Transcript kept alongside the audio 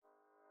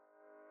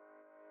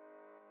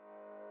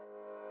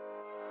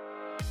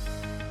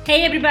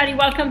Hey everybody,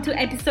 welcome to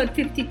episode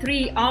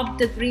 53 of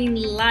The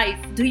Green Life.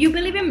 Do you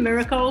believe in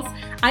miracles?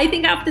 I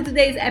think after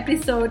today's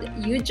episode,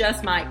 you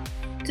just might.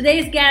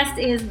 Today's guest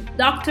is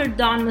Dr.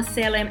 Dawn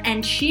Mussallem,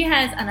 and she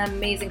has an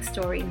amazing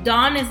story.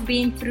 Dawn has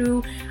been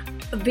through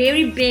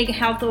very big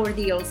health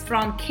ordeals,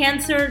 from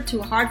cancer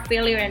to heart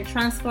failure and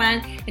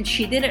transplant, and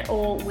she did it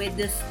all with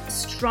this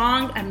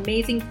strong,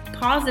 amazing,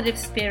 positive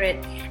spirit.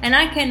 And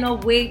I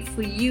cannot wait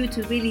for you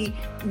to really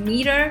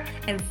meet her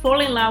and fall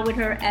in love with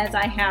her as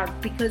I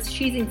have, because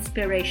she's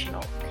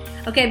inspirational.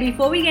 Okay,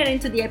 before we get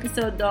into the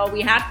episode though,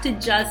 we have to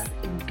just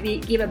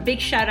give a big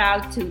shout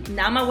out to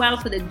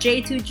Namawell for the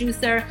J2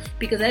 juicer,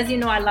 because as you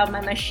know, I love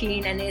my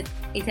machine and it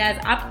has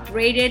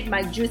upgraded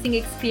my juicing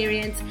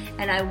experience,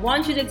 and I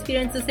want you to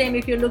experience the same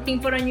if you're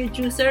looking for a new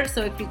juicer.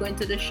 So if you go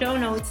into the show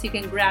notes, you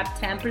can grab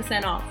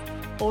 10% off.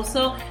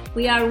 Also,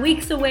 we are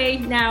weeks away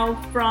now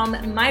from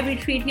my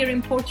retreat here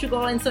in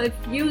Portugal, and so if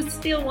you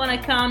still want to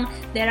come,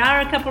 there are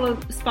a couple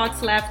of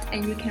spots left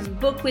and you can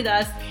book with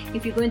us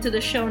if you go into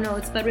the show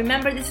notes. But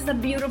remember, this is a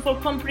beautiful,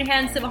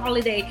 comprehensive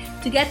holiday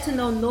to get to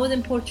know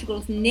northern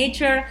Portugal's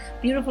nature,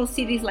 beautiful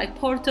cities like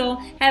Porto,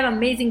 have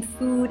amazing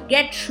food,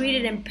 get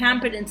treated and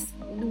pampered and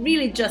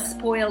really just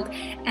spoiled,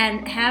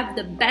 and have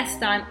the best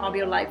time of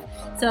your life.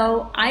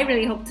 So I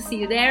really hope to see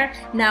you there.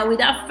 Now,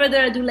 without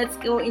further ado, let's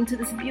go into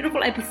this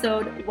beautiful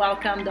episode.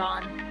 Welcome,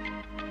 Dawn.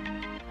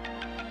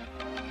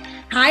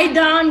 Hi,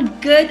 Dawn.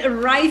 Good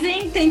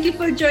rising. Thank you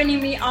for joining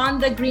me on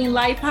The Green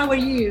Life. How are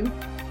you?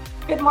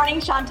 Good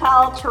morning,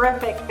 Chantal.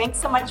 Terrific. Thanks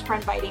so much for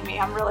inviting me.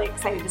 I'm really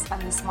excited to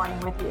spend this morning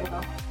with you.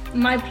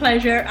 My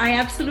pleasure. I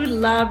absolutely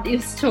loved your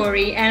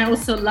story and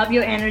also love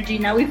your energy.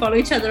 Now we follow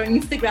each other on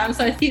Instagram,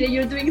 so I see that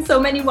you're doing so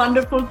many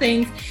wonderful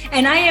things.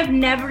 And I have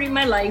never in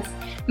my life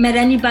met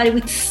anybody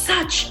with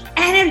such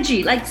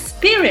energy, like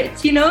spirit,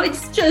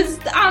 it's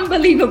just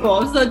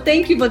unbelievable. So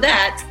thank you for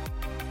that.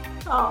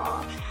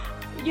 Oh,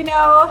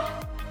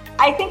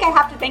 I think I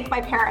have to thank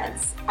my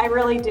parents. I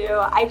really do.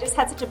 I just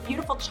had such a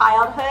beautiful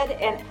childhood,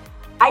 and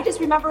I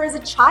just remember as a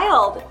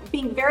child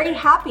being very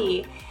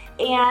happy.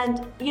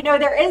 And,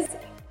 there is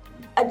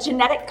a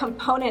genetic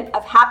component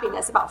of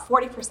happiness. About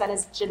 40%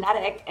 is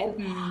genetic.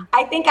 And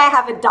I think I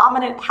have a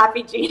dominant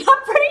happy gene.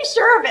 I'm pretty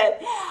sure of it.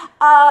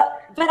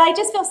 But I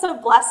just feel so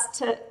blessed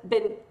to have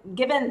been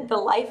given the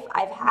life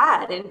I've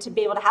had and to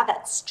be able to have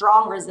that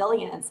strong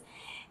resilience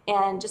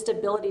and just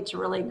ability to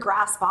really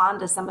grasp on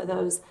to some of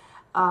those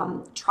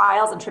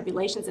trials and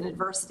tribulations and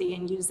adversity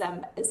and use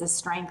them as a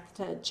strength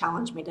to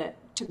challenge me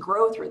to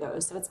grow through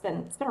those. So it's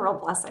been a real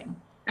blessing.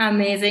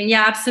 Amazing.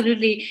 Yeah,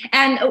 absolutely.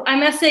 And I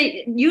must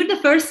say, you're the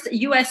first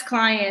US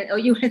client or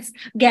US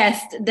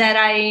guest that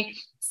I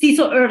see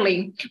so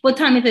early. What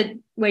time is it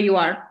where you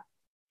are?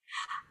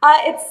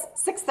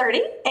 It's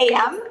 6:30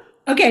 a.m.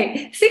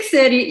 Okay,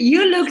 6:30.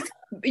 You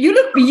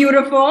look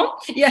beautiful.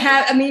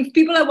 If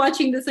people are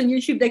watching this on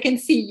YouTube, they can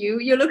see you.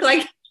 You look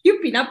like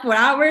you've been up for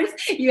hours.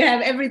 You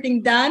have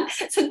everything done.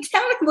 So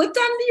tell me, what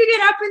time do you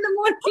get up in the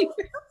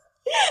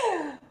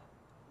morning?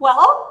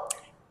 Well,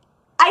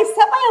 I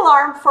set my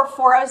alarm for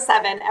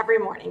 4:07 every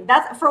morning.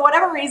 That's, for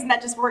whatever reason,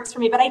 that just works for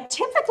me. But I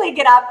typically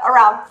get up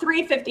around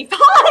 3:55,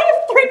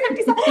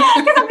 3:57,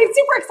 because I'm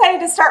super excited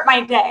to start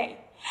my day.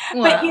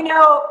 Wow. But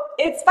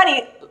it's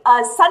funny.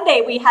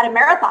 Sunday we had a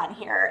marathon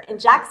here in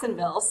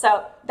Jacksonville,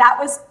 so that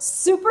was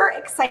super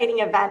exciting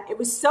event. It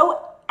was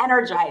so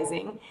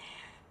energizing.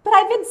 But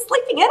I've been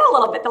sleeping in a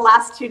little bit the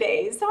last 2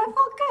 days, so I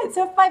felt good.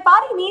 So if my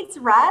body needs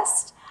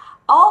rest,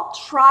 I'll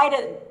try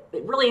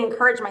to really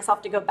encourage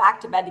myself to go back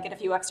to bed to get a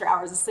few extra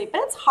hours of sleep.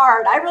 But it's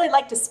hard. I really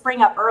like to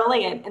spring up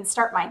early and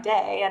start my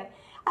day. And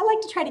I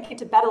like to try to get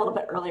to bed a little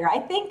bit earlier. I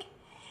think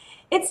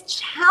it's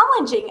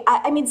challenging.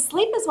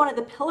 Sleep is one of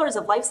the pillars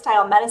of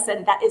lifestyle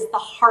medicine that is the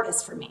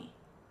hardest for me.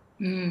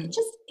 It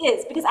just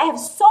is, because I have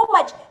so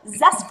much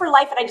zest for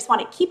life and I just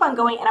want to keep on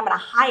going, and I'm a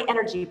high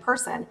energy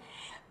person.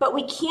 But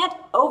we can't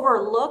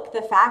overlook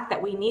the fact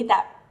that we need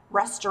that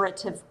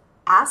restorative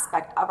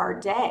aspect of our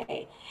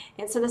day.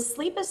 And so the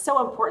sleep is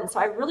so important. So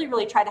I really,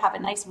 really try to have a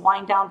nice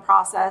wind down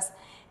process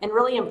and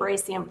really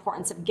embrace the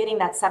importance of getting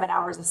that 7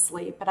 hours of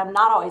sleep. But I'm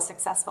not always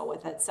successful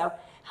with it. So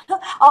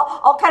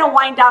I'll kind of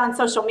wind down on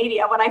social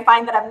media when I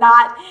find that I'm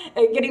not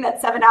getting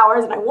that 7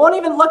 hours, and I won't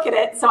even look at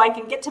it so I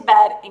can get to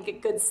bed and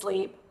get good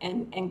sleep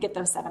and get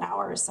those 7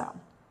 hours. So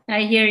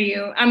I hear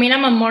you. I'm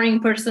a morning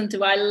person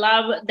too. I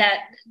love that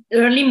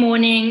early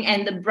morning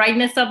and the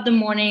brightness of the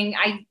morning.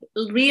 I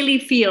really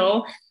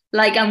feel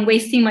like I'm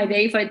wasting my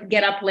day if I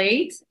get up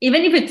late,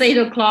 even if it's 8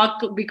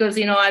 o'clock, because,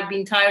 I've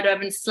been tired, I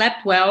haven't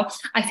slept well.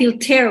 I feel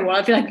terrible.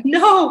 I feel like,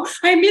 no,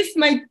 I missed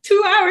my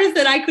 2 hours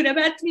that I could have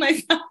had to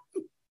myself.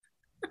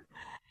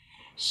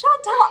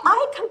 Chantal,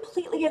 I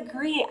completely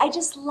agree. I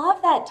just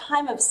love that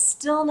time of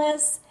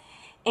stillness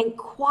and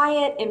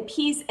quiet and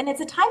peace. And it's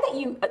a time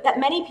that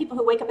many people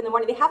who wake up in the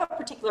morning, they have a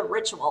particular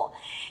ritual.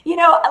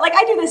 Like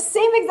I do the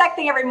same exact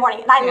thing every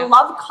morning, and I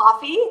love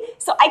coffee.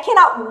 So I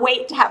cannot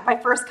wait to have my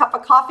first cup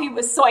of coffee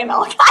with soy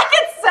milk. I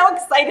get so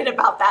excited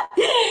about that.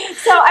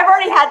 So I've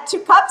already had 2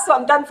 cups, so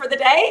I'm done for the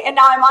day. And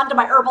now I'm on to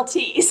my herbal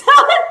teas.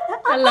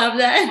 I love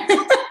that.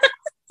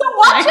 So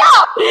watch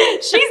out.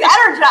 She's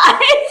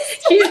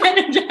energized. She's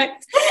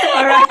energized.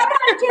 All right. I haven't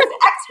had a chance to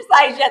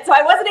exercise yet, so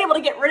I wasn't able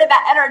to get rid of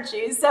that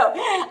energy. So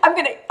I'm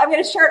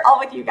gonna share it all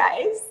with you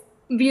guys.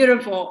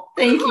 Beautiful.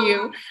 Thank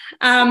you.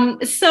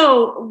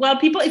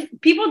 If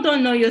people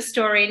don't know your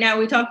story now,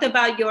 we talked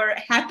about your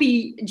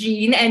happy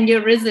gene and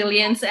your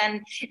resilience,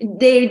 and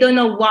they don't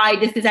know why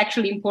this is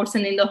actually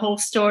important in the whole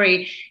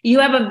story. You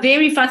have a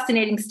very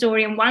fascinating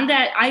story, and one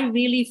that I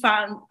really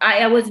found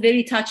I was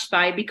very touched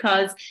by,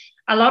 because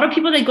a lot of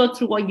people that go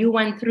through what you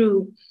went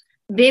through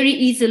very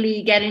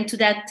easily get into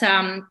that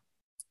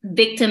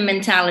victim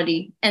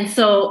mentality, and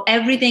so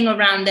everything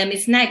around them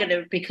is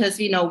negative, because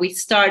we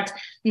start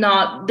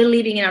not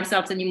believing in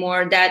ourselves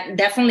anymore. That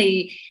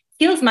definitely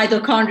kills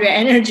mitochondria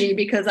energy,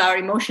 because our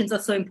emotions are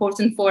so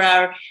important for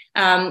our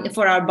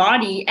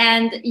body.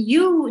 And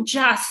you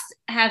just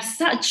have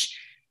such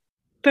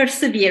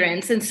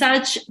perseverance and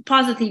such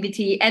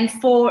positivity, and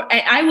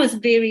I was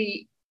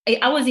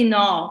in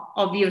awe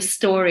of your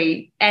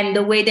story and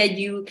the way that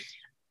you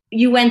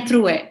went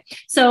through it.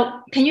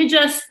 So can you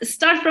just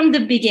start from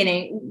the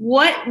beginning?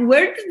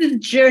 Where did this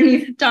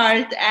journey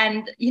start?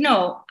 And,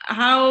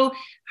 how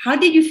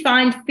did you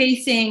find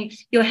facing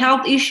your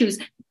health issues,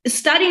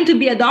 studying to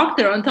be a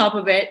doctor on top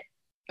of it?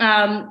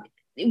 How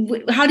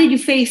did you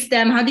face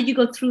them? How did you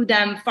go through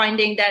them,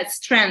 finding that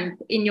strength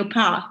in your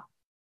path?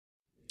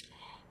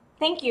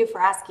 Thank you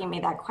for asking me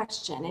that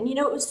question. And,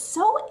 it was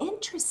so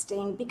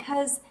interesting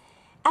because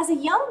as a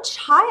young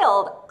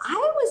child,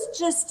 I was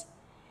just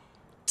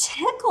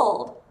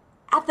tickled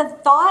at the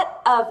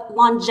thought of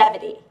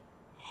longevity.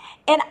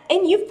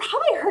 And you've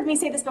probably heard me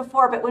say this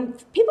before, but when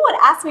people would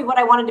ask me what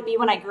I wanted to be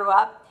when I grew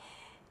up,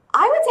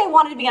 I would say I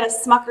wanted to be in a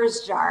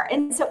Smucker's jar.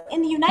 And so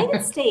in the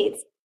United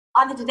States,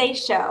 on the Today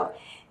Show,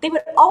 they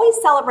would always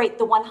celebrate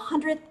the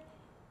 100th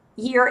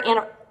year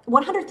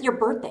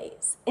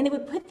birthdays. And they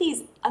would put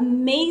these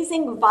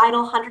amazing,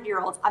 vital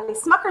 100-year-olds on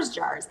these Smucker's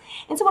jars.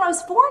 And so when I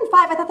was 4 and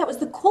 5, I thought that was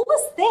the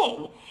coolest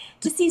thing,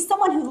 to see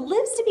someone who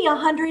lives to be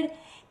 100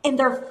 and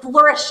they're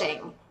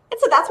flourishing. And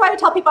so that's why I would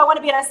tell people I want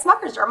to be in a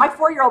Smucker's jar. My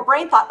 4-year-old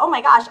brain thought, oh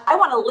my gosh, I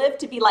want to live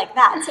to be like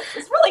that. So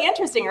it's really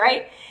interesting,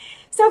 right?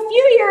 So a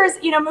few years,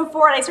 moved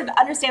forward, I started to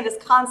understand this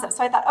concept.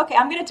 So I thought, okay,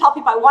 I'm going to tell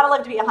people I want to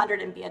live to be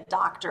 100 and be a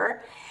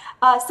doctor.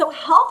 So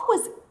health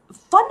was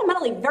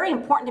fundamentally very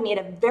important to me at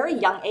a very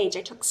young age.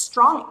 I took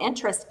strong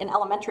interest in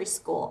elementary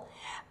school.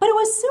 But it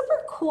was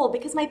super cool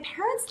because my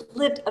parents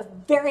lived a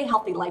very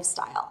healthy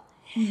lifestyle.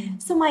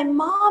 So my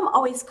mom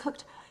always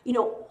cooked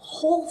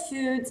whole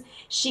foods.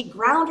 She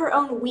ground her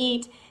own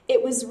wheat.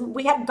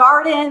 We had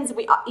gardens.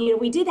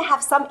 We did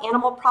have some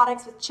animal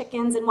products with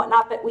chickens and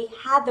whatnot, but we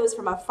had those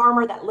from a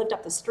farmer that lived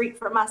up the street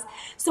from us.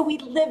 So we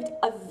lived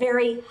a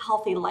very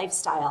healthy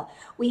lifestyle.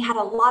 We had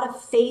a lot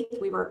of faith. I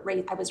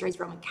was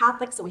raised Roman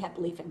Catholic, so we had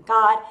belief in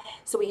God.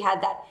 So we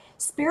had that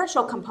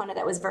spiritual component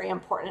that was very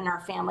important in our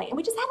family. And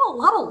we just had a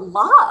lot of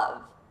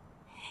love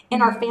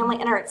in our family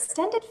and our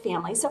extended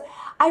family. So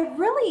I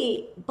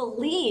really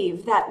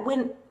believe that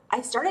when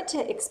I started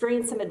to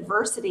experience some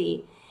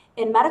adversity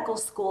in medical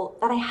school,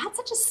 that I had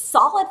such a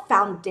solid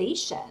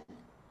foundation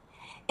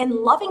and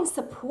loving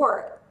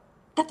support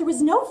that there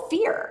was no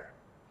fear.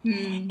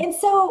 And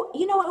so,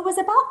 it was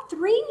about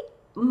 3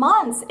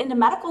 months into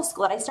medical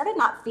school that I started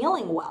not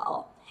feeling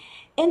well.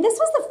 And this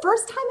was the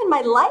first time in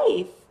my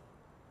life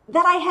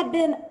that I had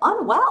been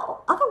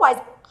unwell.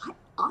 Otherwise,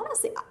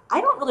 honestly,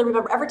 I don't really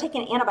remember ever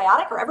taking an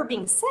antibiotic or ever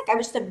being sick. I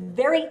was just a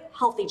very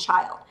healthy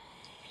child.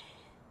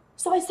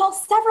 So I saw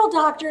several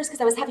doctors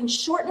because I was having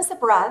shortness of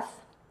breath.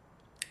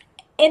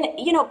 And,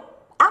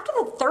 after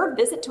the 3rd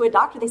visit to a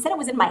doctor, they said it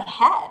was in my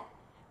head,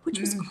 which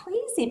was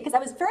crazy because I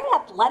was very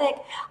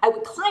athletic. I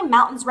would climb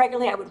mountains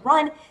regularly. I would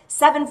run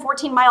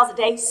 14 miles a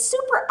day,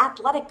 super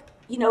athletic,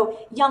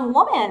 young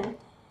woman.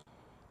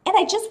 And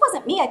I just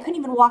wasn't me. I couldn't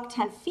even walk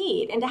 10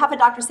 feet. And to have a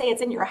doctor say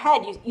it's in your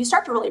head, you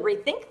start to really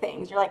rethink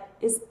things. You're like,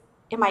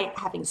 am I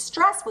having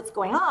stress? What's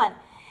going on?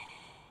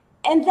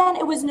 And then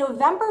it was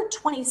November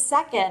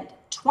 22nd,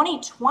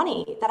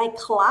 2020, that I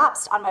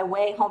collapsed on my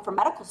way home from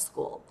medical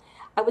school.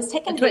 I was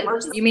taken to the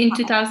emergency. You mean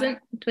 2000?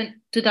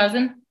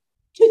 2000?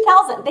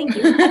 2000, thank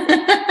you. 2020. I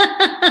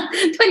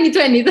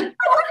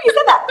wonder you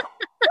said that.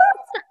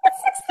 It's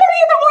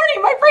 6:30 in the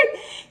morning, my brain.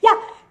 Yeah.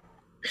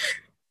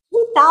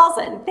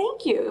 2000.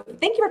 Thank you.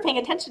 Thank you for paying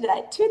attention to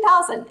that.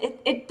 2000.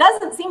 It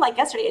doesn't seem like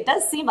yesterday. It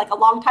does seem like a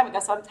long time ago.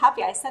 So I'm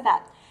happy I said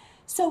that.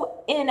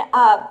 So in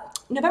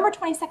November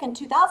 22nd,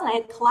 2000, I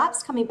had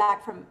collapsed coming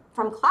back from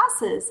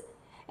classes.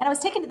 And I was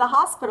taken to the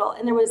hospital,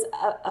 and there was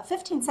a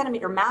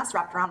 15-centimeter mass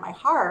wrapped around my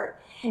heart.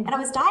 And I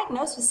was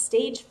diagnosed with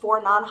stage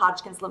 4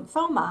 non-Hodgkin's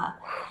lymphoma.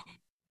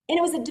 And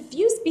it was a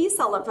diffuse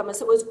B-cell lymphoma,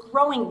 so it was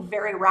growing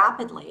very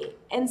rapidly.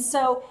 And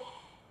so,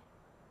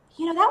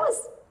 that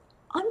was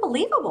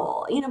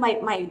unbelievable.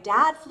 My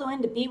dad flew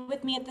in to be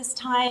with me at this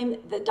time.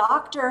 The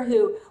doctor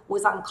who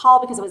was on call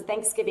because it was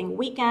Thanksgiving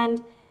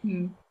weekend,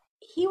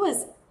 he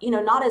was,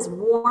 not as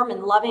warm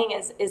and loving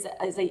as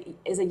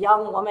a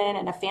young woman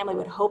and a family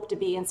would hope to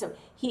be. And so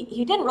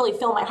he didn't really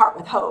fill my heart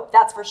with hope,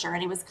 that's for sure.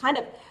 And he was kind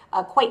of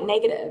quite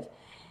negative.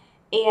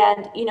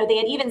 And, they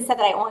had even said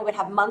that I only would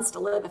have months to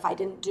live if I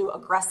didn't do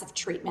aggressive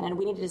treatment, and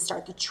we needed to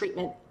start the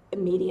treatment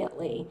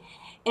immediately.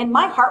 And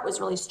my heart was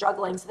really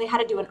struggling. So they had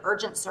to do an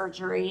urgent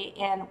surgery,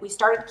 and we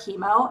started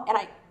chemo, and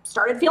I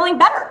started feeling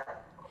better.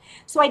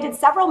 So I did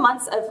several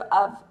months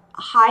of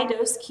high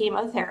dose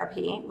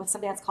chemotherapy with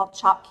something that's called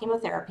CHOP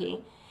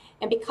chemotherapy.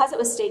 And because it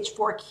was stage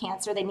 4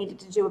 cancer, they needed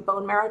to do a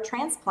bone marrow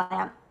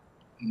transplant.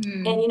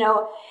 And,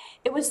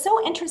 it was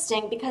so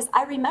interesting because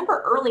I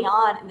remember early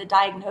on in the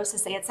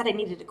diagnosis, they had said I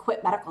needed to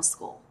quit medical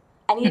school.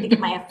 I needed to get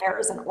my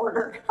affairs in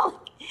order. I'm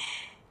like,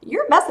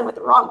 you're messing with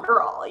the wrong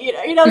girl,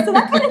 so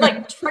that kind of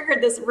like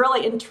triggered this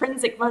really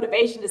intrinsic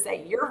motivation to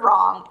say, you're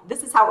wrong.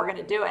 This is how we're going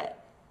to do it.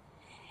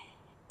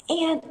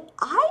 And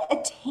I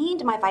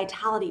attained my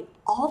vitality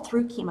all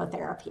through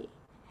chemotherapy.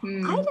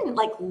 I didn't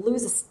I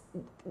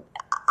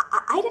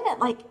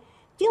didn't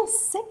feel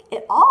sick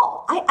at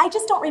all. I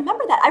just don't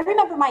remember that. I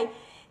remember my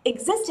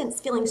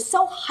existence feeling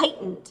so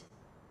heightened.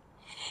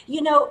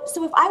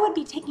 So if I would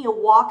be taking a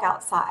walk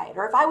outside,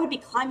 or if I would be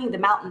climbing the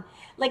mountain,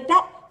 like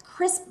that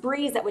crisp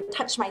breeze that would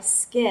touch my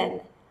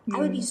skin, I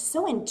would be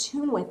so in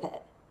tune with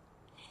it.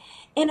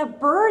 And a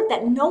bird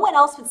that no one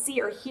else would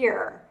see or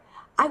hear,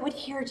 I would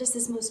hear just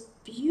this most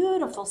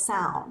beautiful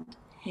sound.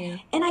 Yeah.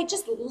 And I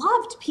just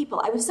loved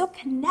people. I was so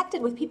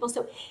connected with people.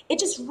 So it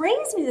just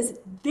raised me to this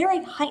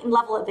very heightened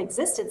level of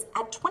existence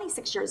at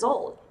 26 years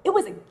old. It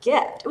was a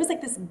gift. It was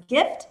like this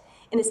gift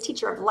and this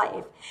teacher of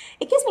life.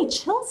 It gives me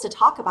chills to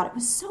talk about it. It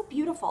was so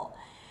beautiful.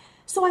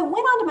 So I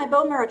went on to my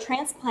bone marrow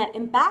transplant,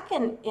 and back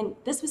in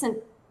this was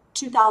in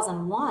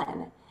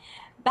 2001.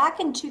 Back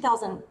in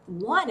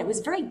 2001, it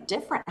was very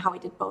different how we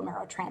did bone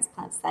marrow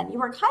transplants then. You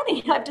were kind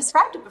of, I've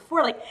described it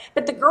before,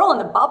 but the girl in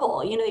the bubble,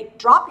 they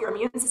drop your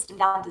immune system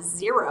down to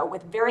 0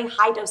 with very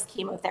high dose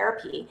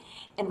chemotherapy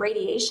and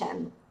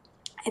radiation.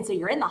 And so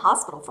you're in the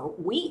hospital for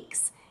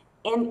weeks,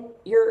 and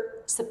you're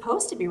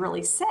supposed to be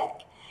really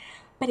sick.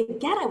 But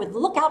again, I would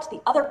look out to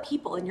the other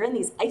people, and you're in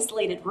these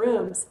isolated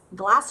rooms,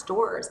 glass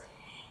doors,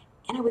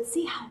 and I would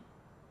see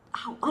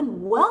how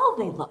unwell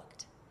they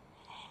looked.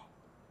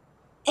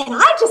 And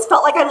I just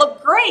felt like I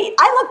looked great.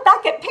 I look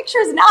back at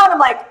pictures now and I'm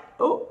like,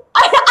 oh,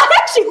 I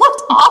actually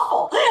looked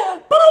awful,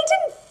 but I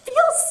didn't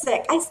feel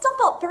sick. I still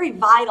felt very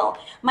vital.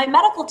 My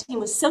medical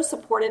team was so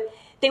supportive.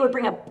 They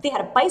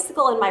had a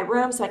bicycle in my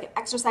room so I could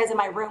exercise in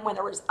my room when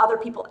there was other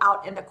people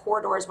out in the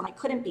corridors when I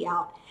couldn't be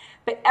out.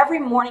 But every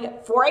morning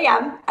at 4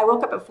 a.m., I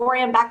woke up at 4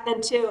 a.m. back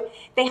then too.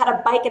 They had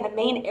a bike in the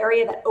main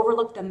area that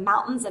overlooked the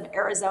mountains of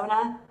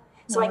Arizona.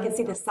 So I could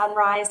see the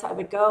sunrise. So I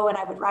would go and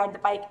I would ride the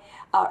bike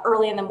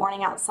early in the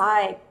morning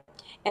outside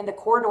in the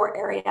corridor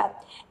area.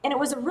 And it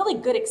was a really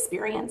good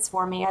experience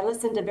for me. I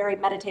listened to very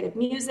meditative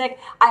music.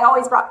 I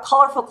always brought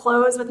colorful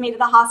clothes with me to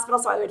the hospital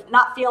so I would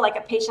not feel like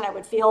a patient. I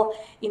would feel,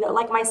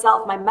 like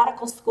myself. My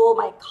medical school,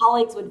 my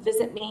colleagues would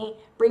visit me,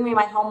 bring me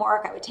my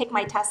homework. I would take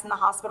my tests in the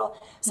hospital.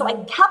 So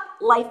I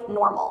kept life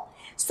normal.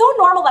 So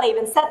normal that I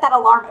even set that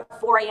alarm at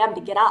 4 a.m.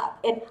 to get up.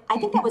 And I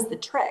think that was the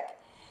trick.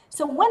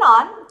 So went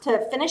on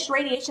to finish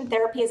radiation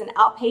therapy as an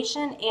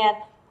outpatient, and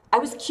I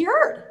was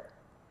cured.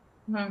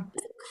 It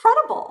was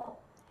incredible.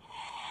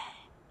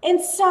 And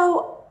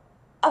so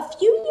a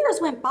few years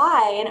went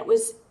by, and it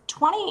was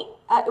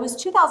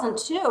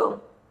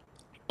 2002.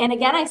 And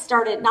again, I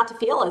started not to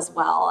feel as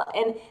well.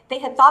 And they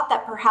had thought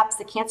that perhaps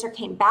the cancer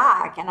came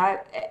back, and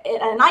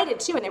I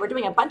did too. And they were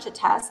doing a bunch of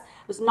tests.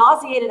 I was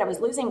nauseated. I was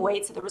losing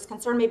weight. So there was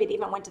concern maybe it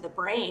even went to the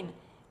brain.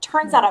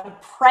 Turns out I'm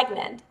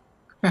pregnant.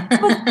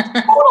 It was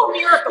a total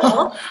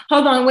miracle.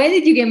 Hold on. When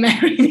did you get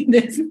married?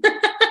 Okay.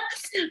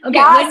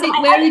 Yeah,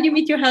 where did you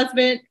meet your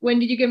husband? When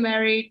did you get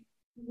married?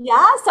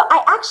 Yeah. So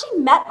I actually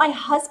met my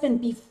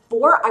husband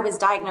before I was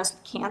diagnosed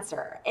with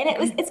cancer. And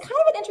it's kind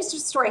of an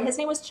interesting story. His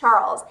name was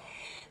Charles.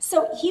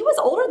 So he was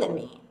older than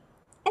me.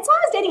 And so I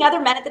was dating other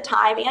men at the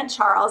time and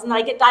Charles. And then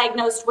I get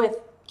diagnosed with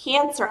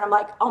cancer. And I'm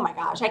like, oh my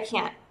gosh, I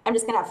can't. I'm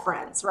just going to have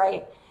friends,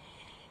 right?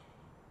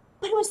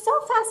 But it was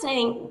so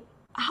fascinating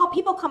how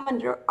people come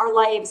into our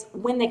lives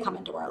when they come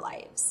into our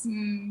lives.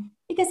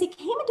 Because he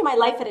came into my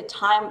life at a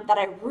time that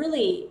I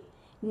really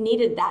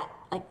needed that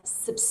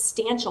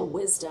substantial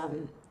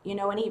wisdom,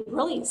 and he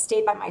really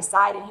stayed by my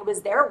side, and he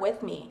was there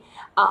with me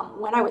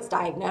when I was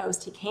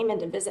diagnosed. He came in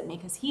to visit me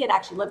because he had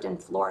actually lived in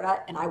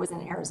Florida and I was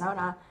in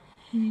Arizona.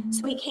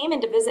 So he came in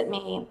to visit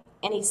me,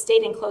 and he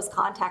stayed in close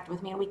contact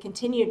with me, and we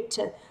continued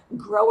to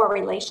grow our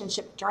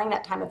relationship during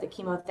that time of the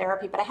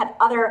chemotherapy. But I had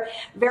other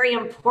very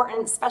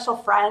important special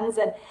friends,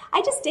 and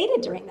I just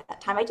dated during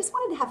that time. I just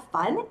wanted to have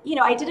fun.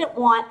 I didn't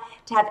want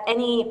to have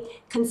any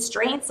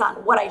constraints on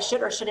what I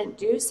should or shouldn't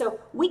do. So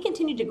we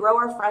continued to grow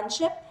our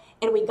friendship,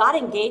 and we got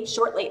engaged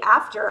shortly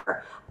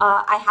after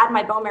I had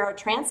my bone marrow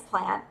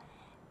transplant.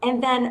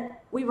 And then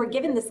we were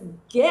given this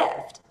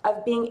gift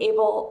of being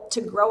able to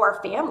grow our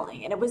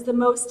family. And it was the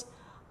most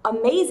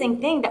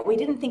amazing thing that we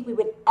didn't think we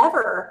would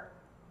ever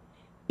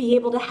be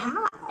able to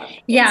have.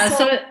 Yeah,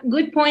 so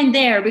good point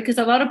there, because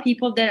a lot of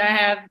people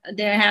that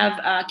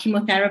have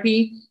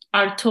chemotherapy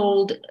are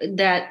told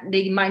that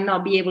they might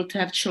not be able to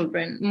have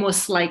children,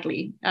 most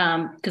likely,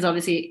 because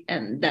obviously,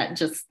 and that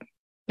just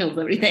heals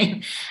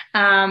everything.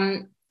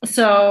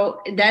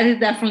 So that is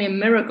definitely a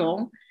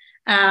miracle.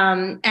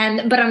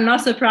 But I'm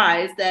not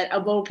surprised that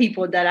of all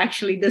people that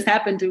actually this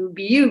happened to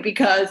be you,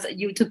 because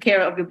you took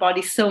care of your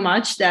body so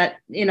much that,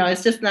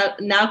 it's just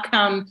now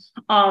come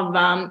of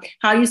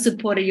how you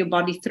supported your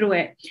body through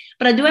it.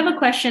 But I do have a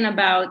question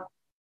about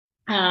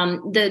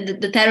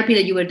the therapy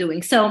that you were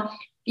doing. So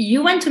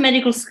you went to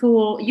medical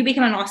school, you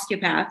became an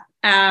osteopath,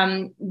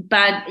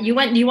 but you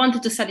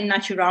wanted to study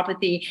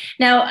naturopathy.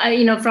 Now,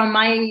 from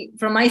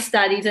my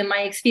studies and my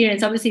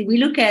experience, obviously we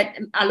look at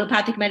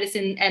allopathic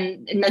medicine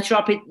and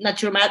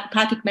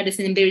naturopathic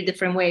medicine in very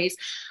different ways.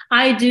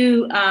 I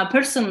do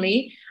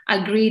personally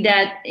agree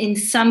that in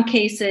some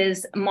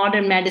cases,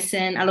 modern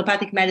medicine,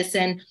 allopathic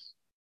medicine,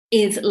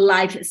 is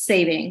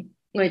life-saving,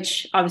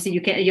 which obviously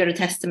you're a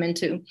testament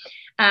to.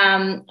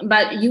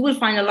 But you will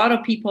find a lot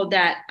of people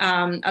that,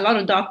 a lot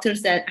of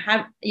doctors that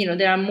have,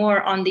 they are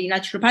more on the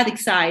naturopathic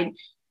side,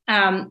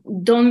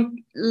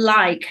 don't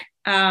like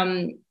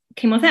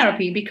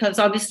chemotherapy, because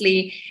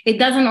obviously it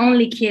doesn't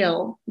only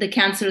kill the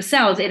cancerous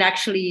cells, it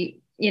actually,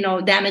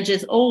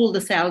 damages all the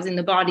cells in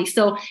the body.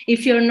 So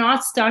if you're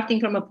not starting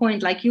from a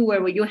point like you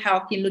were, where you're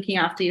healthy and looking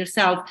after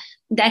yourself,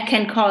 that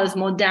can cause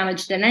more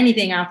damage than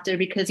anything after,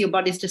 because your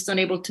body's just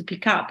unable to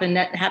pick up. And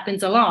that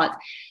happens a lot.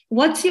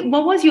 What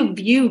was your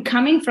view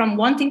coming from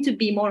wanting to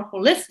be more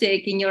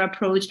holistic in your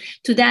approach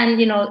to then,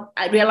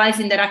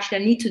 realizing that actually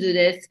I need to do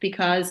this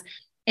because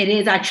it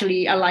is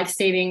actually a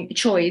life-saving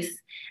choice?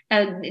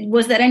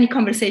 Was there any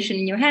conversation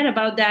in your head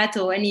about that,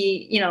 or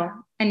any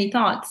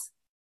thoughts?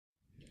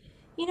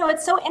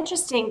 It's so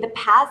interesting the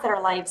paths that our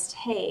lives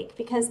take,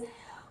 because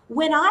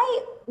when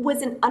I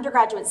was in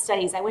undergraduate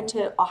studies, I went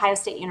to Ohio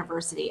State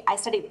University. I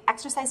studied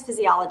exercise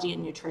physiology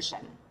and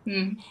nutrition.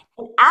 And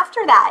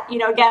after that,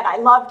 again, I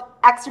loved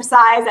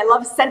exercise. I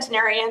love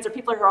centenarians or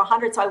people who are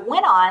 100. So I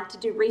went on to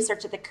do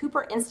research at the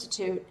Cooper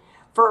Institute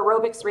for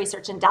Aerobics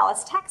Research in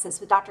Dallas,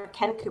 Texas, with Dr.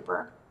 Ken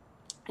Cooper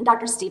and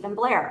Dr. Stephen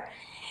Blair.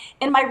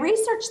 And my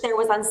research there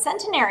was on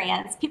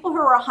centenarians, people who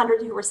were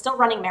 100 who were still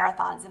running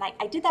marathons. And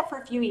I did that for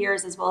a few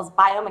years, as well as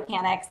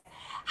biomechanics,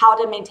 how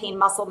to maintain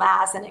muscle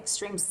mass in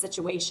extreme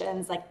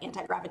situations like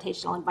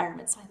anti-gravitational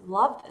environments. So I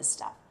love this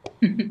stuff.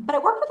 But I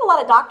worked with a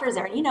lot of doctors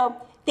there. And,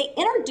 they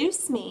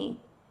introduced me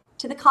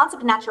to the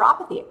concept of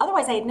naturopathy.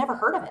 Otherwise, I had never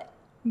heard of it.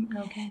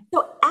 Okay.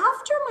 So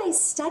after my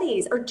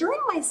studies, or during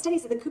my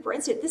studies at the Cooper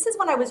Institute, this is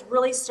when I was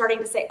really starting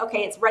to say, okay,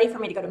 it's ready for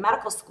me to go to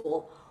medical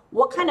school.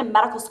 What kind of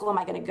medical school am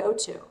I going to go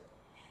to?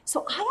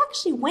 So I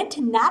actually went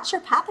to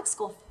naturopathic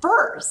school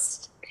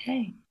first.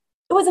 Okay.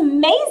 It was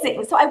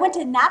amazing. So I went to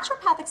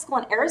naturopathic school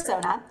in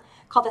Arizona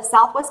called the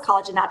Southwest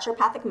College of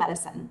Naturopathic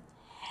Medicine.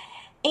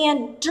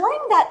 And during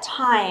that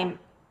time,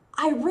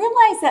 I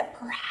realized that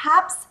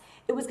perhaps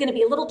it was going to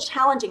be a little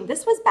challenging.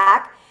 This was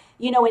back,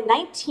 in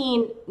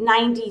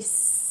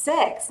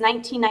 1996,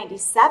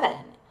 1997.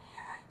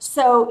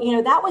 So,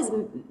 that was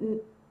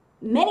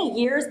many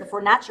years before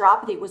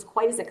naturopathy was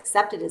quite as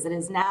accepted as it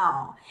is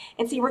now.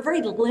 And so you were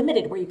very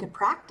limited where you could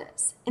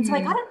practice. And so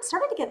I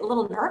started to get a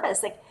little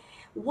nervous. Like,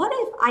 what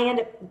if I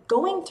end up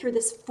going through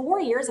this 4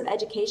 years of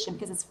education,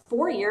 because it's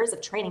 4 years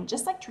of training,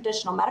 just like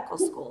traditional medical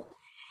school.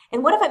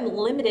 And what if I'm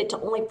limited to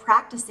only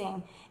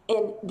practicing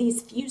in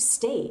these few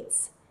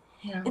states?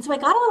 Yeah. And so I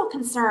got a little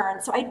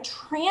concerned. So I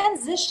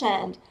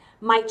transitioned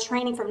my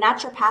training from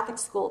naturopathic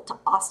school to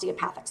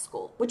osteopathic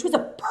school, which was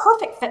a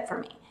perfect fit for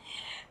me.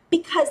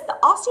 Because the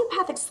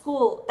osteopathic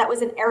school that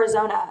was in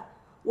Arizona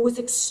was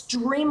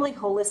extremely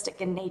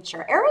holistic in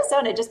nature.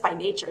 Arizona, just by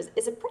nature,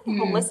 is a pretty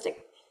holistic,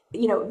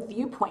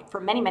 viewpoint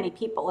for many, many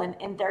people.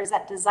 And there's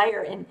that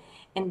desire in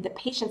the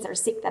patients that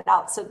seek that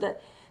out. So the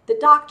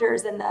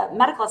doctors and the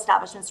medical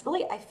establishments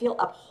really, I feel,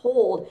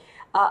 uphold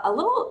a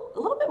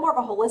little bit more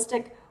of a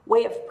holistic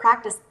way of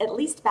practice, at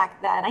least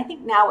back then. I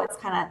think now it's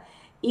kind of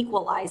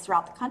equalized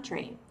throughout the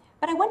country.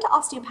 But I went to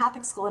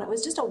osteopathic school, and it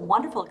was just a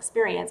wonderful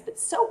experience, but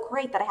so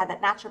great that I had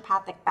that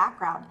naturopathic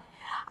background.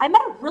 I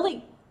met a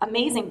really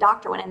amazing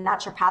doctor when in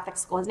naturopathic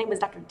school. His name was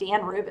Dr.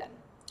 Dan Rubin.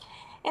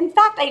 In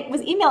fact, I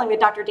was emailing with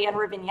Dr. Dan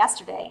Rubin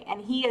yesterday,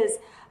 and he is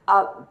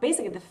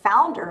basically the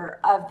founder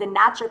of the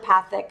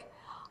naturopathic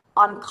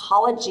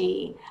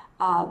oncology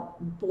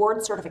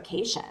board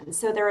certification.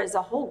 So there is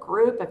a whole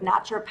group of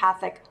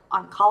naturopathic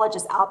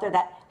oncologists out there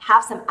that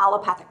have some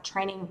allopathic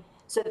training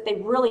so that they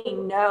really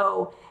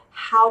know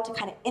how to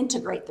kind of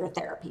integrate their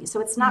therapy. So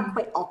it's not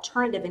quite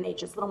alternative in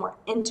nature, it's a little more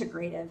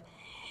integrative.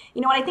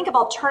 When I think of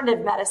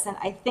alternative medicine,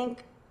 I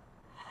think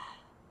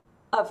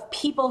of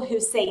people who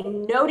say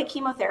no to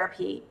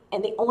chemotherapy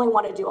and they only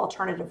want to do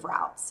alternative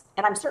routes.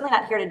 And I'm certainly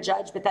not here to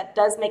judge, but that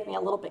does make me a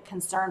little bit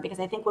concerned,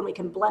 because I think when we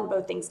can blend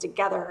both things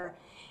together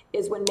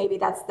is when maybe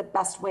that's the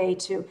best way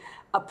to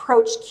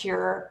approach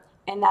cure,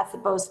 and that's the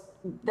best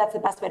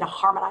way to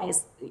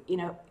harmonize,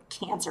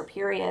 cancer,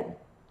 period.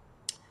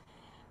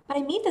 But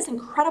I meet this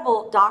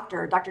incredible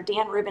doctor, Dr.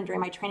 Dan Rubin, during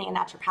my training in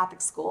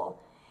naturopathic school.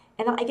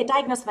 And then I get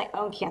diagnosed with my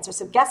own cancer.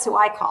 So guess who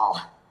I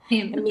call?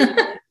 Immediately,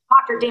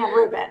 Dr. Dan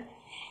Rubin.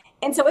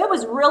 And so it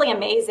was really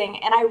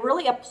amazing. And I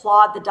really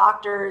applaud the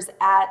doctors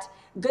at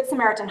Good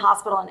Samaritan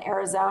Hospital in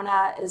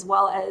Arizona, as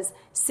well as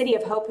City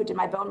of Hope, who did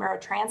my bone marrow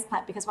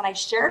transplant, because when I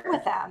shared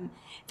with them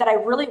that I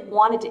really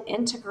wanted to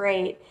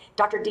integrate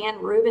Dr. Dan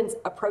Rubin's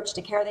approach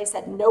to care, they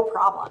said, no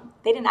problem.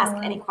 They didn't ask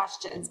any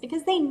questions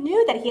because they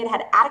knew that he had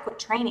had adequate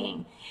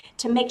training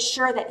to make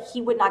sure that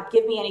he would not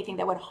give me anything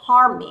that would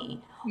harm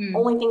me,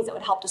 only things that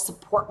would help to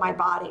support my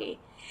body.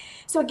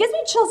 So it gives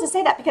me chills to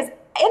say that, because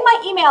in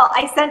my email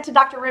I sent to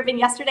Dr. Rubin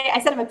yesterday,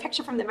 I sent him a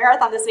picture from the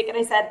marathon this week, and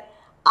I said,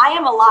 I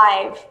am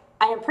alive,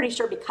 I am pretty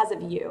sure, because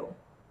of you.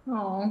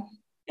 Oh.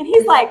 And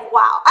he's like,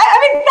 wow.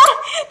 I mean,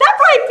 that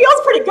probably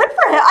feels pretty good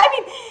for him. I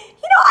mean,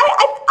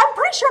 I'm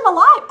pretty sure I'm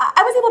alive.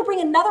 I was able to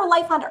bring another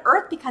life onto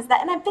earth because of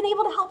that. And I've been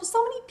able to help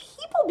so many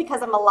people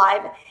because I'm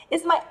alive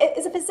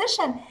as a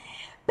physician.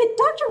 But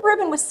Dr.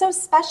 Rubin was so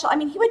special. I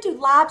mean, he would do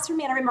labs for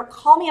me. And I remember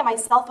call me on my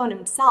cell phone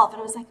himself. And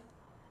I was like,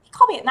 he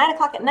called me at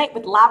 9:00 at night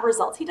with lab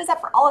results. He does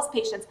that for all his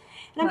patients.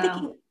 And I'm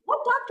thinking, what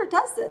doctor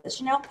does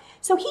this,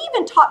 So he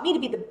even taught me to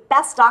be the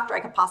best doctor I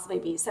could possibly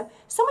be. So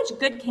much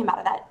good came out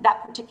of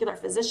that particular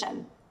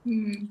physician.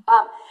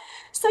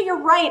 So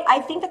you're right. I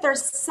think that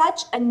there's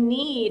such a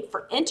need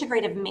for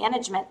integrative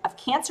management of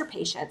cancer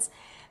patients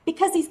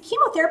because these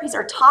chemotherapies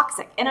are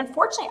toxic. And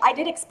unfortunately, I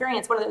did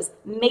experience one of those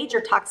major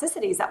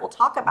toxicities that we'll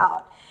talk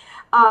about.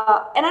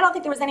 And I don't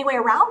think there was any way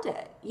around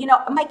it.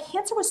 My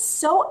cancer was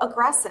so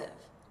aggressive.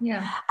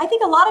 Yeah. I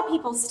think a lot of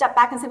people step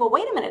back and say, well,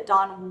 wait a minute,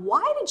 Dawn,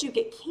 why did you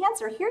get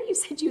cancer? Here you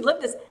said you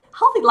lived this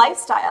healthy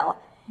lifestyle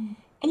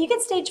and you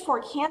get stage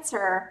 4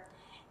 cancer.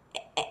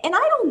 And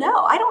I don't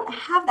know. I don't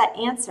have that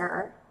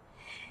answer.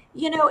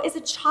 As a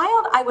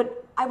child, I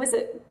was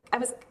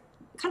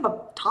kind of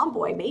a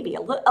tomboy, maybe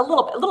a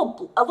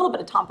little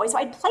bit of tomboy. So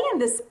I'd play in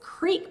this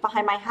creek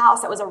behind my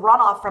house that was a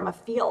runoff from a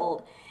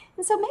field.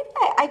 And so maybe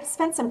I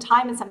spent some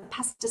time in some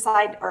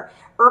pesticide or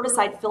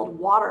herbicide filled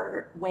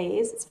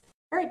waterways. It's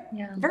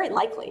very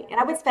likely. And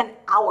I would spend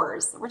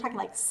hours, we're talking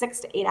like 6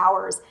 to 8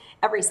 hours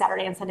every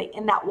Saturday and Sunday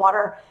in that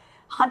water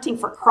hunting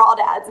for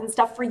crawdads and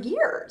stuff for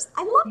years.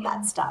 I love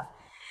that stuff.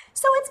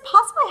 So it's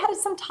possible I had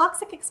some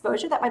toxic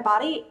exposure that my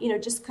body,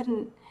 just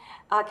couldn't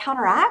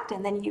counteract.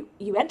 And then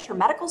you enter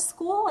medical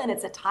school and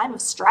it's a time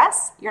of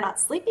stress. You're not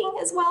sleeping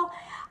as well.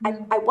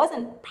 I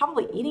wasn't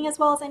probably eating as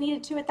well as I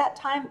needed to at that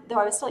time, though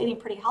I was still eating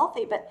pretty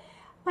healthy, but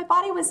my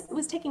body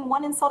was taking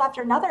one insult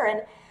after another.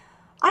 And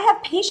I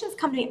have patients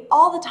come to me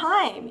all the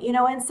time,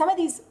 and some of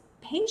these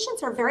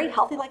patients are very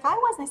healthy like I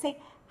was. And I say,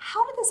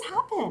 how did this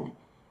happen?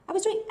 I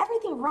was doing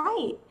everything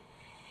right.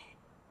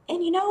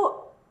 And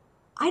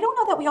I don't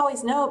know that we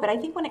always know, but I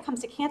think when it comes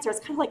to cancer, it's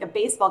kind of like a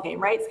baseball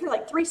game, right? It's kind of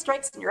like 3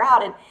 strikes and you're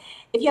out. And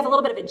if you have a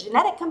little bit of a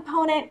genetic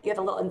component, you have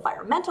a little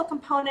environmental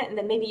component, and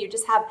then maybe you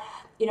just have,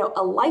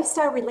 a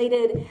lifestyle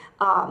related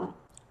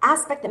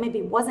aspect that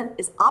maybe wasn't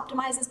as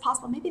optimized as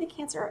possible, maybe the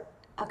cancer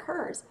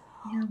occurs.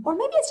 Yeah. Or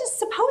maybe it's just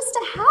supposed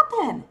to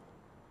happen.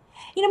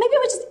 Maybe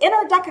it was just in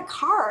our deck of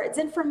cards.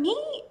 And for me,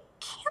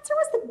 cancer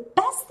was the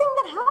best thing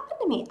that happened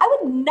to me. I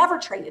would never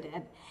trade it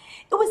in.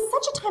 It was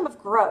such a time of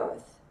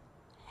growth.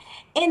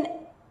 And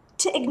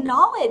to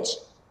acknowledge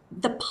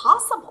the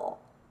possible,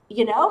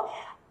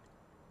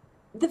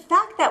 the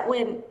fact that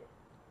when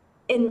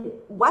in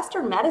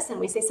Western medicine,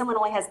 we say someone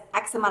only has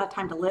X amount of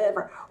time to live,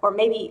 or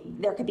maybe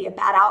there could be a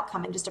bad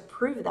outcome, and just to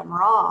prove them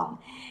wrong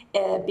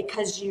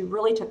because you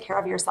really took care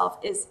of yourself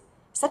is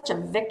such a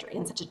victory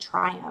and such a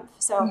triumph.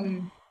 So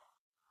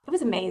it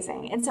was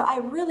amazing. And so I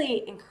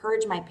really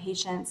encourage my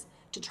patients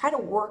to try to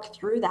work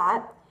through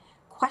that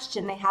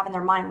question they have in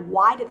their mind.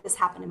 Why did this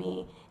happen to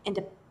me? And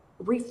to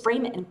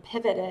reframe it and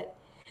pivot it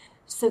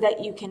so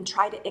that you can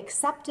try to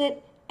accept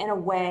it in a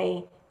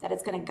way that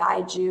it's going to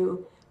guide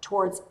you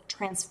towards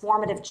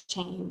transformative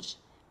change,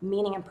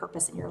 meaning and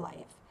purpose in your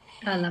life.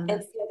 I love that.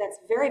 And so that's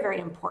very, very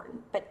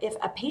important. But if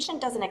a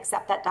patient doesn't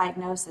accept that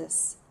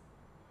diagnosis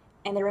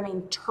and they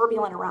remain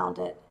turbulent around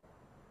it,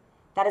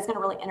 that is going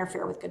to really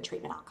interfere with good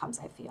treatment outcomes,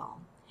 I feel.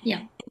 Yeah.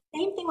 And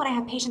same thing when I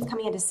have patients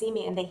coming in to see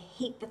me and they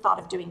hate the thought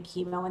of doing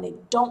chemo and they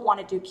don't want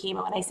to do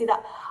chemo. And I see the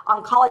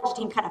oncology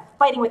team kind of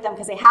fighting with them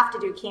because they have to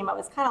do chemo.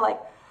 It's kind of like,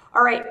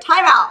 all right,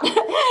 time out.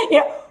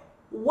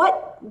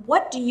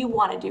 What do you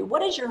want to do?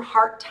 What is your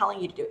heart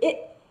telling you to do?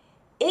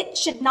 It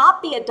should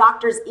not be a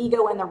doctor's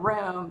ego in the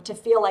room to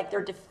feel like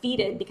they're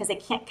defeated because they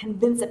can't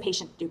convince a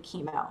patient to do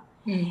chemo.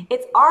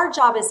 It's our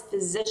job as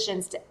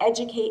physicians to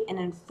educate and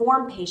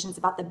inform patients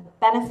about the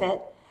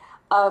benefit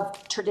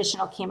of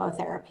traditional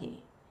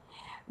chemotherapy.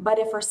 But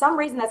if for some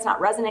reason that's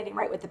not resonating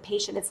right with the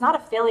patient, it's not a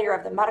failure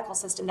of the medical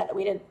system that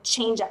we didn't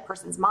change that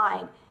person's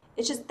mind.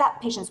 It's just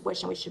that patient's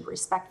wish, and we should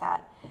respect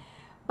that.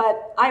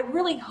 But I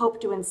really hope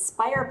to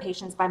inspire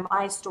patients by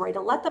my story to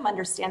let them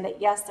understand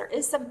that, yes, there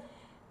is some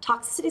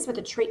toxicities with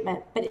the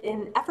treatment, but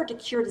in an effort to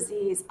cure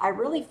disease, I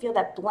really feel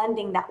that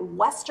blending that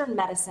Western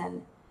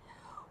medicine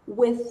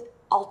with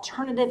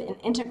alternative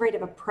and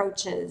integrative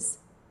approaches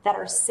that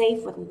are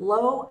safe with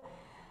low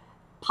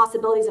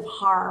possibilities of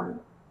harm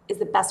is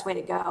the best way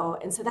to go.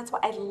 And so that's why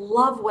I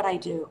love what I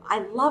do. I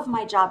love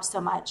my job so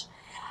much.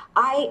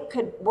 I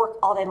could work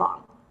all day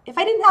long. If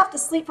I didn't have to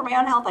sleep for my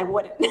own health, I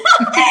wouldn't. You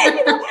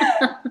know?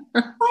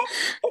 But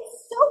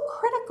it's so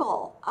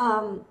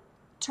critical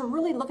to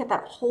really look at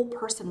that whole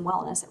person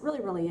wellness. It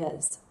really, really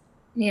is.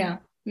 Yeah,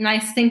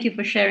 nice. Thank you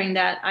for sharing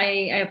that. I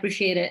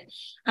appreciate it.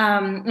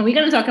 And we're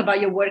going to talk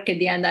about your work at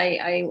the end.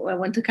 I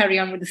want to carry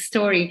on with the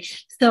story.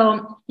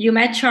 So you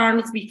met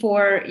Charles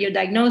before your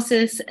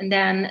diagnosis, and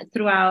then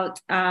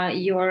throughout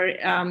your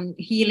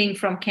healing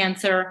from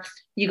cancer,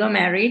 you got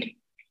married.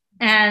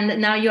 And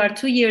now you are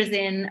 2 years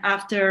in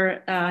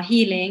after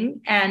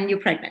healing, and you're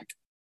pregnant.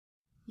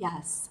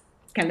 Yes.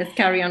 Okay, let's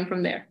carry on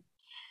from there.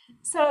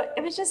 So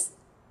it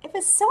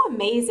was so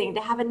amazing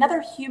to have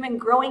another human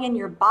growing in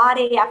your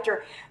body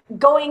after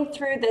going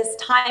through this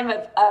time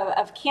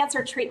of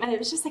cancer treatment. It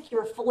was just like you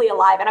were fully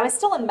alive. And I was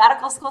still in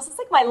medical school, so it's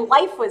like my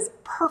life was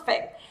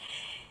perfect.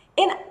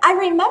 And I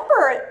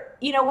remember,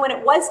 when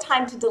it was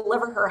time to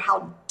deliver her,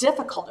 how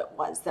difficult it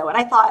was, though. And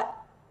I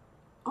thought,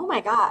 oh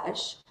my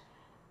gosh,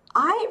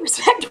 I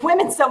respect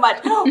women so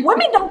much.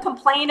 Women don't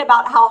complain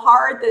about how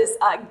hard this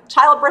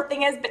childbirth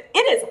thing is, but it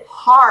is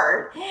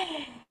hard.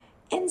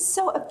 And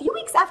so a few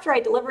weeks after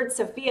I delivered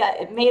Sophia,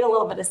 it made a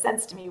little bit of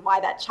sense to me why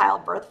that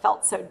childbirth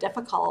felt so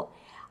difficult.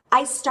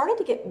 I started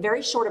to get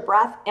very short of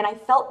breath, and I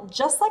felt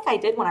just like I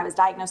did when I was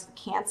diagnosed with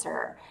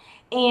cancer.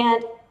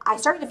 And I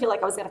started to feel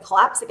like I was going to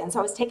collapse again. So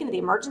I was taken to the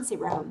emergency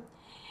room,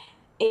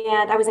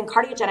 and I was in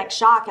cardiogenic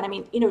shock. And I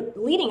mean,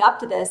 leading up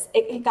to this,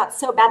 it got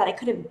so bad that I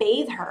couldn't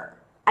bathe her.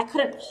 I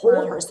couldn't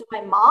hold her. So my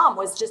mom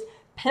was just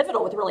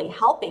pivotal with really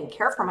helping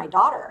care for my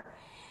daughter.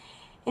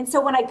 And so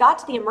when I got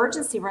to the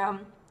emergency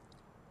room,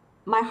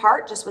 my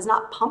heart just was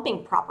not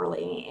pumping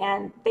properly.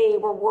 And they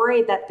were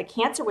worried that the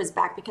cancer was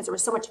back because there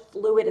was so much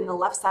fluid in the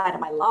left side of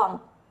my lung.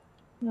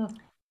 Yeah.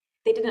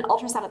 They did an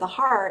ultrasound of the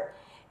heart,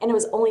 and it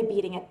was only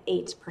beating at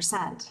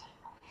 8%.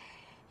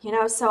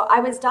 So I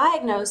was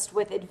diagnosed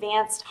with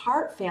advanced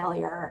heart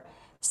failure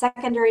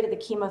secondary to the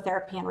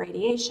chemotherapy and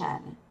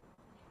radiation.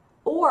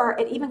 Or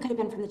it even could have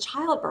been from the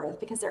childbirth,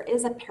 because there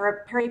is a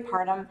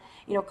peripartum,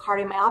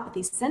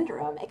 cardiomyopathy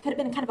syndrome. It could have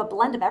been kind of a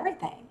blend of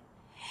everything.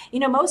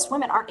 Most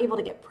women aren't able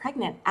to get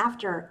pregnant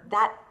after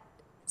that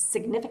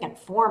significant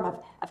form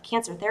of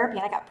cancer therapy.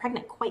 And I got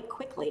pregnant quite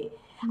quickly.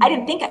 Mm-hmm. I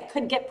didn't think I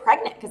could get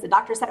pregnant because the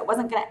doctor said it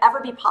wasn't going to ever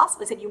be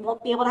possible. He said, you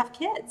won't be able to have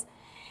kids.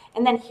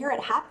 And then here it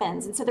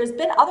happens. And so there's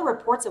been other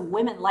reports of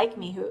women like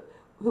me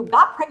who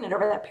got pregnant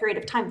over that period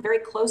of time, very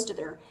close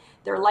to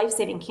their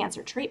life-saving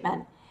cancer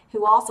treatment,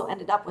 who also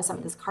ended up with some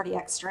of this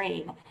cardiac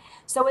strain.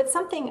 So it's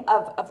something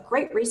of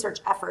great research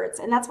efforts.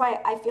 And that's why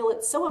I feel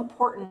it's so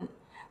important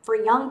for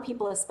young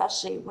people,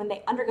 especially when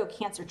they undergo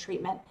cancer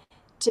treatment,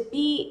 to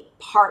be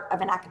part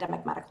of an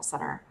academic medical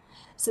center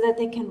so that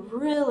they can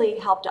really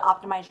help to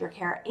optimize your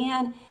care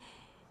and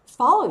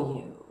follow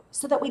you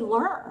so that we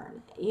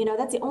learn.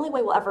 That's the only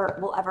way we'll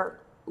ever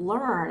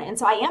learn. And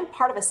so I am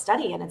part of a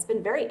study, and it's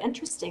been very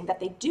interesting that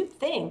they do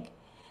think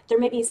there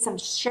may be some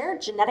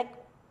shared genetic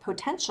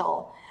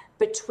potential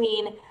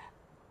between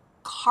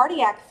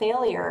cardiac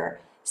failure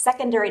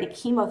secondary to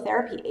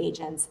chemotherapy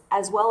agents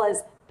as well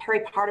as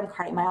peripartum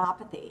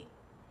cardiomyopathy.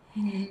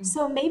 Mm-hmm.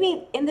 So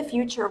maybe in the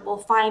future we'll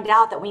find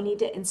out that we need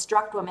to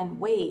instruct women,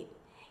 wait,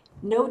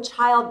 no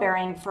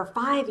childbearing for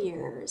 5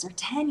 years or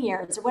 10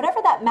 years or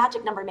whatever that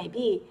magic number may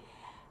be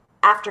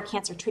after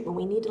cancer treatment.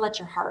 We need to let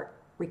your heart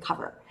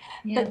recover.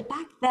 Yeah. But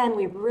back then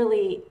we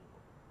really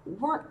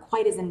weren't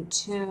quite as in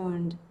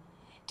tune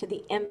to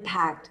the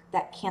impact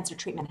that cancer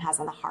treatment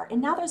has on the heart.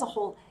 And now there's a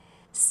whole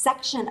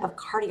section of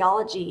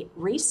cardiology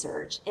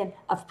research and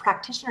of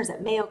practitioners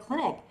at Mayo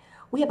Clinic.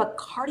 We have a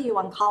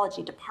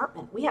cardio-oncology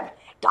department. We have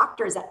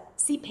doctors that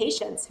see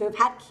patients who have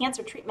had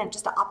cancer treatment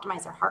just to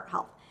optimize their heart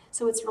health.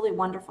 So it's really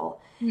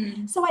wonderful.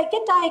 Mm-hmm. So I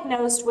get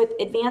diagnosed with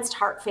advanced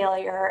heart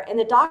failure, and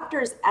the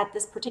doctors at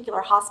this particular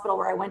hospital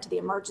where I went to the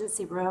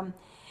emergency room,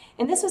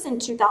 and this was in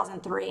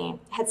 2003,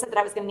 had said that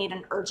I was going to need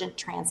an urgent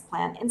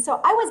transplant. And so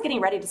I was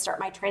getting ready to start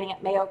my training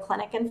at Mayo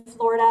Clinic in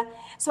Florida.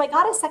 So I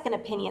got a second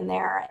opinion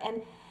there.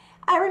 And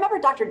I remember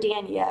Dr.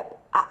 Dan Yip.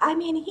 I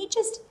mean, he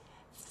just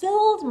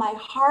filled my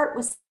heart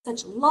with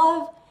such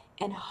love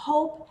and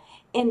hope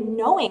and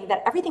knowing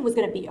that everything was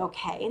going to be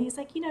okay. And he's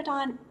like,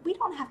 Dawn, we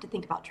don't have to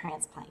think about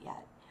transplant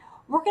yet.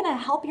 We're going to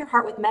help your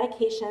heart with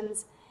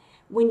medications.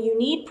 When you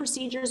need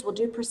procedures, we'll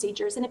do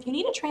procedures. And if you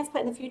need a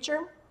transplant in the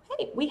future,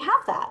 hey, we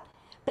have that.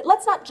 But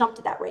let's not jump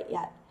to that rate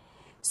yet.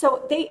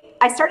 So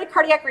I started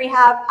cardiac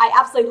rehab. I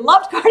absolutely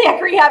loved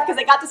cardiac rehab because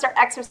I got to start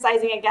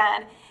exercising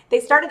again. They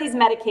started these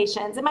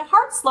medications, and my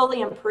heart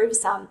slowly improved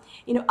some,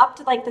 up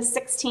to like the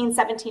 16,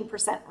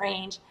 17%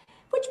 range,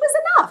 which was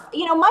enough.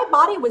 My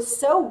body was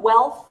so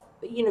well,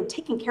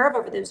 taken care of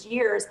over those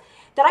years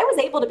that I was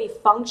able to be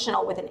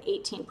functional with an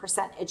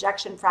 18%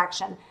 ejection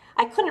fraction.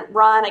 I couldn't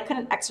run, I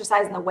couldn't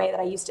exercise in the way that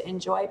I used to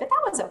enjoy, but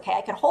that was okay.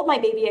 I could hold my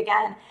baby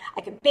again,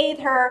 I could bathe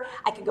her,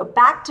 I could go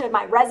back to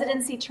my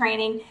residency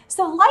training.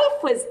 So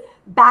life was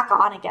back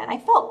on again. I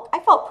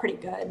felt pretty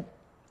good.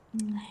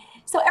 Mm.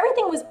 So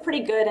everything was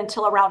pretty good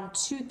until around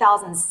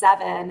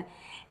 2007.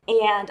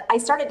 And I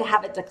started to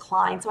have a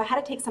decline. So I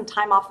had to take some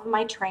time off of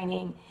my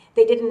training.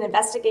 They did an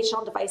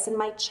investigational device in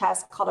my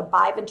chest called a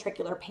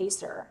biventricular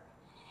pacer.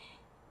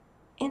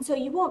 And so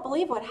you won't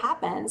believe what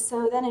happened.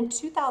 So then in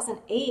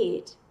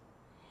 2008,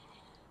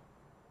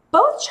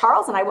 both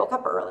Charles and I woke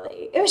up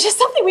early. It was just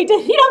something we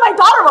did. My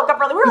daughter woke up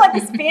early. We were like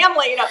this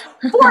family,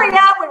 4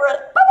 a.m. We were,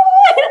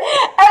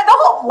 and the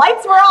whole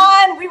lights were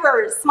on. We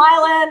were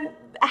smiling,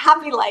 a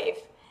happy life.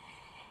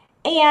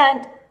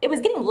 And it was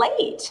getting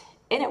late.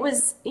 And it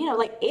was,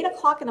 like 8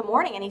 o'clock in the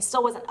morning and he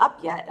still wasn't up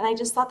yet. And I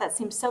just thought that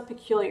seemed so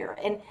peculiar.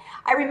 And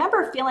I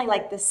remember feeling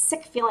like this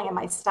sick feeling in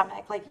my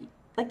stomach,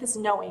 like this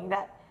knowing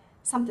that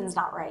something's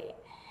not right.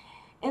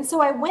 And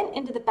so I went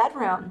into the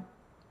bedroom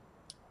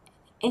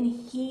and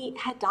he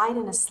had died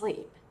in his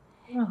sleep.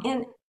 Oh.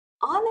 And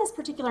on this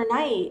particular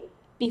night,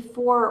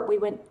 before he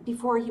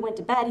went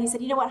to bed, he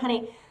said, "You know what,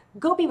 honey,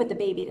 go be with the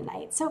baby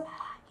tonight." So,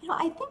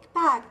 I think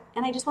back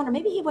and I just wonder,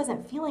 maybe he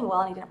wasn't feeling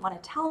well and he didn't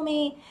want to tell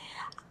me.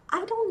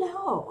 I don't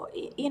know,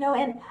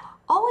 and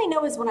all I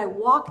know is when I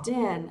walked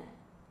in,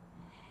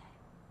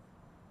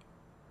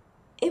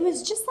 it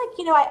was just like,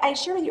 I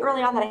shared with you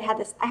early on that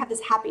I have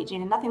this happy gene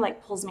and nothing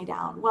like pulls me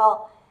down.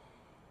 Well,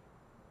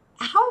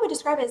 how I would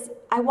describe it is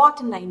I walked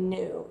in and I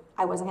knew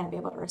I wasn't going to be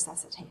able to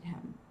resuscitate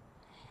him.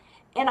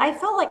 And I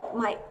felt like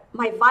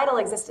my vital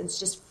existence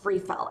just free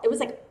fell. It was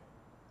like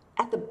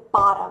at the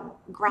bottom,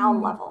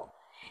 ground level.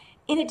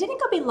 And it didn't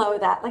go below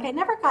that. Like I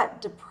never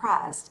got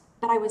depressed,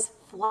 but I was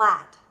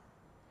flat.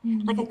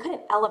 Like I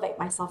couldn't elevate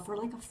myself for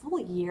like a full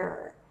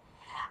year.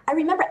 I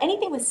remember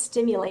anything with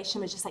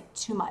stimulation was just like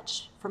too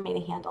much for me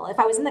to handle. If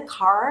I was in the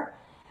car,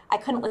 I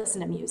couldn't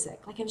listen to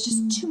music. Like it was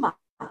just too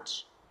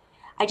much.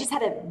 I just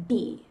had to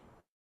be.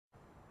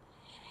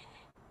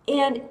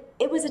 And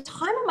it was a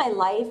time in my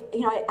life,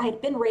 I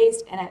had been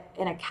raised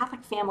in a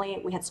Catholic family.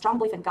 We had strong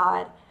belief in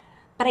God,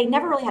 but I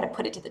never really had to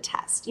put it to the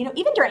test.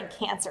 Even during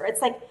cancer,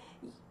 it's like,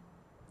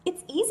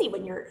 it's easy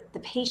when you're the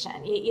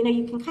patient.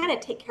 You can kind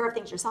of take care of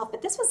things yourself,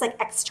 but this was like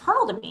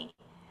external to me.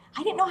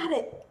 I didn't know how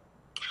to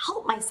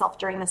help myself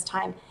during this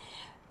time,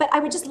 but I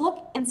would just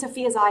look in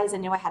Sophia's eyes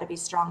and knew I had to be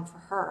strong for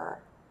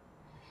her.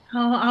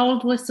 How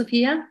old was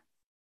Sophia?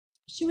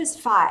 She was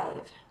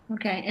 5.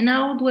 Okay. And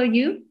how old were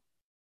you?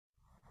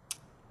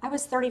 I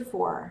was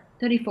 34.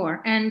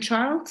 34. And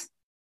Charles?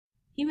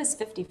 He was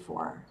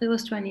 54. So he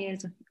was 20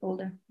 years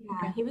older. Yeah,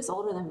 okay. He was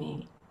older than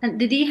me. And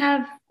did he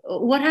have,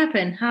 what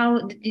happened? How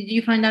did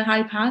you find out how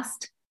he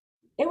passed?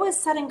 It was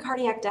sudden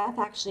cardiac death,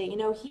 actually.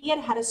 He had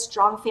had a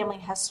strong family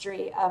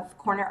history of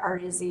coronary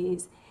artery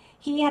disease.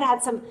 He had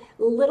had some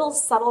little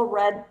subtle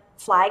red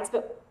flags,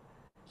 but,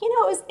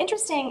 it was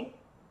interesting.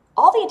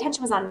 All the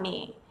attention was on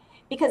me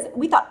because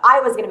we thought I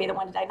was going to be the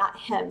one to die, not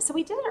him. So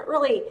we didn't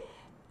really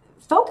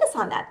focus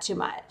on that too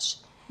much.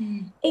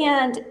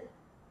 And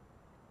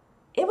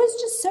it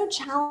was just so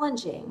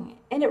challenging.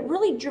 And it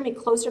really drew me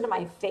closer to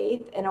my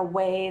faith in a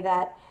way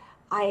that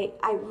I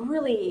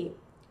really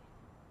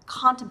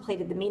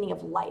contemplated the meaning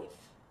of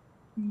life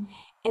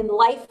and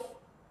life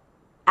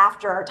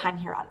after our time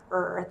here on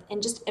earth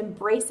and just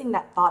embracing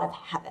that thought of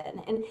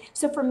heaven. And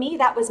so for me,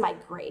 that was my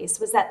grace,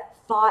 was that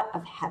thought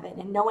of heaven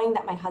and knowing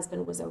that my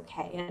husband was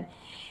okay. And,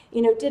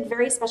 did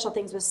very special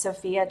things with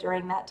Sophia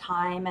during that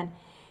time. And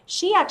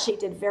she actually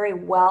did very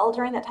well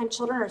during that time.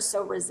 Children are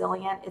so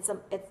resilient.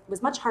 It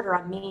was much harder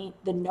on me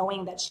than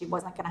knowing that she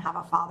wasn't going to have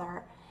a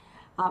father.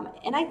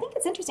 And I think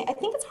it's interesting. I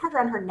think it's harder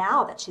on her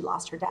now that she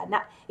lost her dad.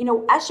 Now,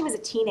 as she was a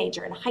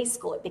teenager in high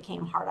school, it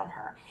became hard on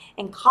her.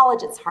 In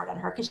college, it's hard on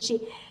her because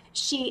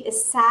she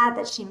is sad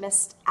that she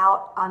missed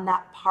out on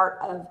that part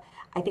of,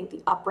 I think,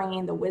 the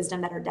upbringing, the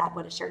wisdom that her dad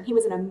would have shared. And he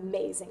was an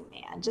amazing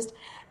man, just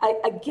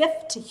a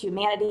gift to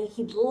humanity.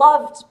 He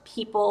loved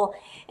people.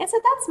 And so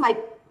that's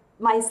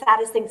my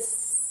saddest thing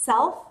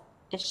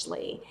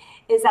selfishly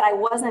is that I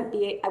wasn't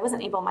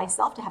able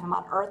myself to have him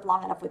on earth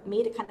long enough with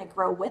me to kind of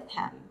grow with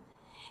him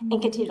and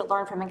continue to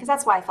learn from him. Because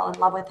that's why I fell in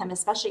love with him,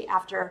 especially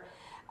after,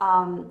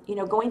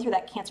 going through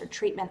that cancer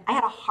treatment. I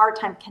had a hard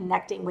time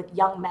connecting with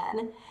young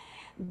men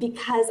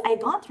because I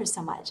had gone through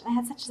so much. And I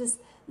had such this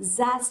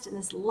zest and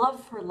this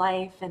love for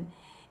life and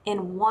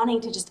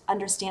wanting to just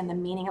understand the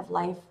meaning of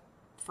life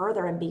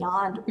further and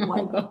beyond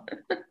what.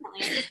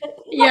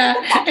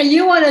 Yeah, and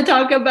you want to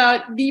talk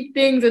about deep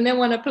things and then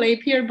want to play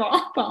beer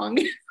pong.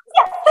 Yeah,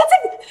 that's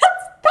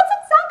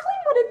exactly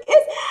what it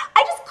is.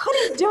 I just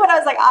couldn't do it. I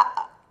was like,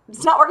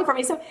 it's not working for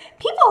me. So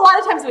people a lot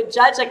of times would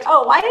judge, like,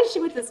 oh, why is she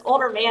with this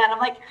older man? I'm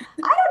like, I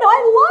don't know.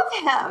 I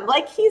love him.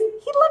 Like he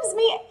loves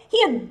me.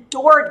 He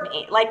adored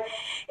me.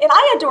 And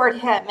I adored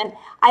him. And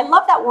I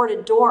love that word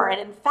adore. And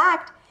in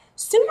fact,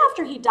 soon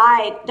after he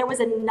died, there was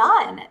a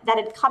nun that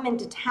had come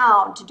into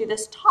town to do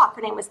this talk.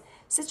 Her name was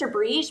Sister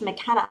Briege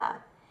McKenna.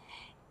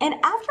 And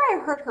after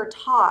I heard her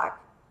talk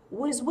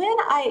was when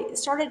I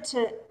started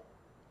to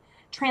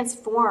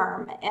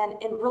transform and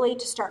really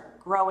to start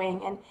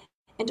growing and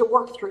to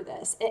work through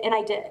this. And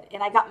I did.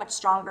 And I got much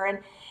stronger. And,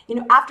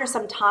 after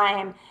some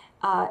time,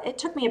 it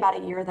took me about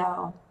a year,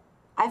 though,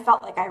 I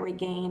felt like I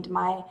regained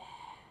my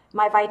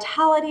my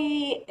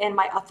vitality and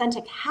my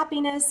authentic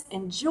happiness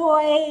and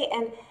joy,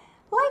 and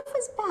life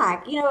was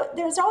back.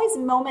 There's always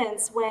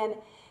moments when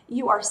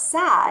you are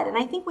sad. And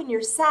I think when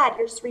you're sad,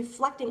 you're just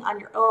reflecting on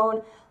your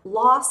own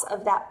loss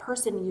of that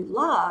person you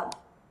love.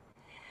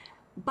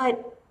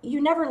 But you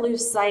never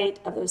lose sight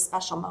of those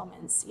special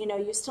moments.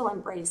 You still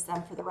embrace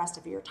them for the rest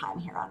of your time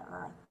here on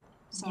earth.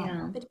 So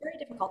it's a very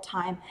difficult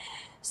time.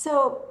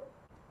 So,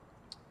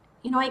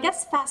 I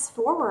guess fast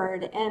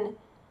forward, and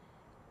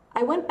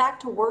I went back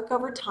to work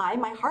over time.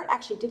 My heart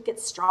actually did get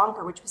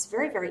stronger, which was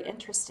very, very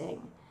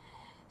interesting.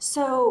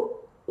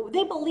 So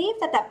they believe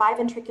that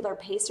biventricular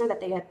pacer that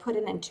they had put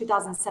in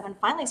 2007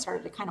 finally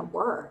started to kind of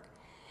work.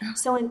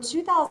 So in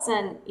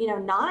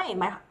 2009,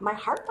 my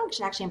heart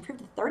function actually improved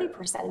to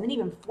 30% and then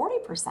even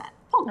 40%.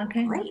 Oh,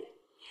 okay. Great.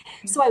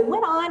 So I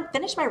went on,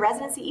 finished my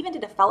residency, even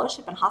did a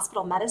fellowship in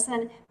hospital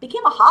medicine,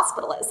 became a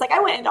hospitalist. Like, I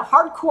went into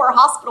hardcore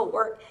hospital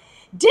work,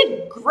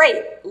 did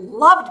great,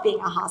 loved being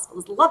a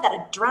hospitalist, loved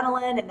that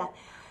adrenaline and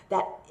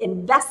that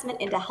investment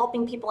into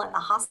helping people in the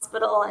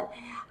hospital. And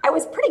I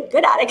was pretty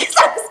good at it because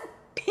I was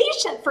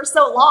patient for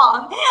so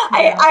long.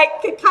 Yeah. I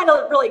could kind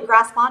of really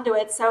grasp onto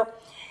it. So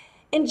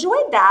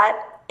enjoyed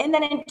that. And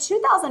then in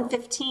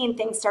 2015,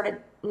 things started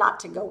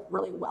not to go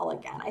really well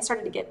again. I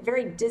started to get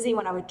very dizzy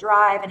when I would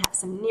drive and have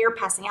some near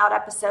passing out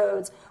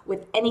episodes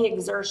with any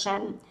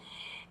exertion.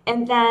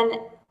 And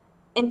then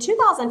in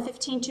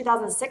 2015,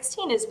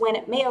 2016 is when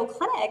at Mayo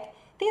Clinic,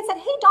 they had said,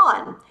 hey,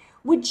 Dawn,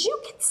 would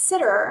you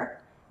consider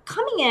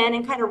coming in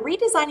and kind of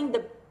redesigning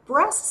the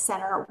breast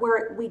center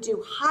where we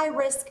do high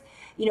risk,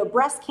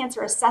 breast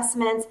cancer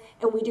assessments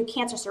and we do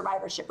cancer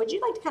survivorship? Would you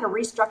like to kind of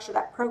restructure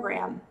that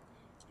program?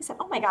 I said,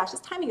 oh my gosh,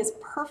 this timing is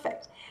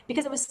perfect,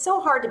 because it was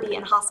so hard to be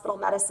in hospital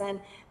medicine,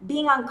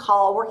 being on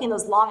call, working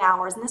those long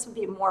hours, and this would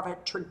be more of a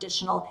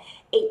traditional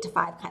 8 to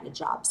 5 kind of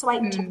job. So I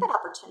took that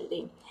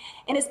opportunity.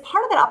 And as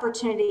part of that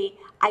opportunity,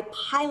 I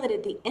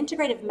piloted the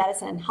integrative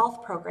medicine and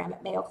health program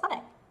at Mayo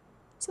Clinic.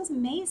 So it was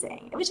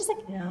amazing. It was just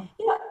like,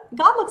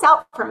 God looks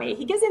out for me.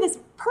 He gives me this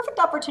perfect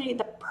opportunity at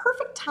the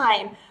perfect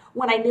time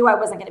when I knew I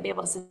wasn't going to be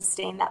able to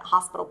sustain that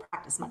hospital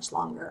practice much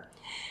longer.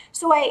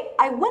 So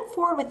I went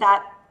forward with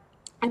that.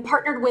 I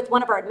partnered with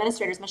one of our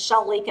administrators,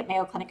 Michelle Leake at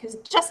Mayo Clinic, who's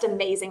just an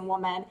amazing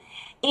woman.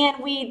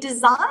 And we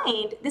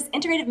designed this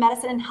integrative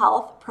medicine and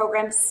health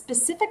program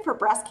specific for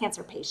breast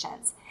cancer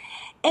patients.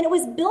 And it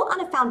was built on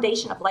a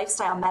foundation of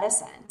lifestyle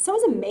medicine. So it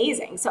was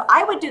amazing. So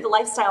I would do the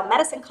lifestyle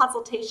medicine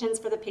consultations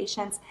for the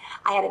patients.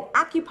 I had an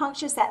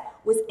acupuncturist that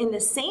was in the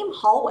same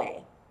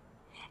hallway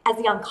as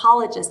the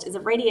oncologist, is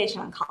a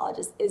radiation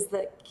oncologist, is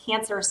the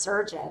cancer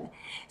surgeon.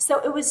 So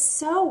it was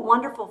so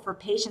wonderful for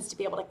patients to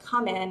be able to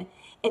come in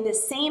the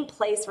same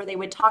place where they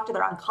would talk to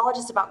their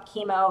oncologist about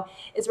chemo,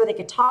 is where they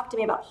could talk to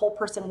me about whole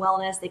person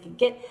wellness. They could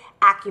get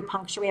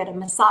acupuncture. We had a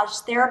massage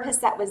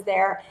therapist that was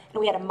there, and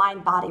we had a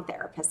mind-body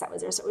therapist that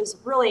was there. So it was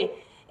really,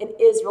 it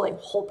is really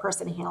whole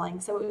person healing.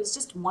 So it was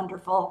just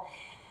wonderful.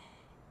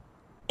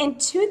 In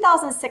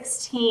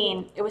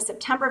 2016, it was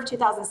September of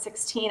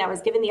 2016, I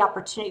was given the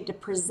opportunity to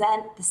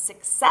present the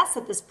success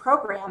of this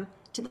program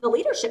to the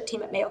leadership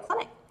team at Mayo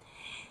Clinic.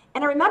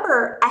 And I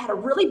remember I had a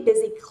really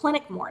busy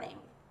clinic morning,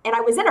 and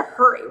I was in a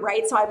hurry,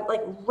 right? So I'm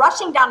like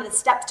rushing down the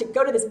steps to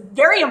go to this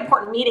very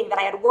important meeting that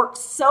I had worked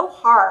so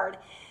hard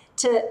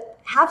to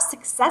have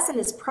success in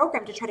this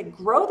program, to try to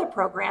grow the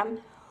program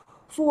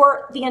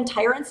for the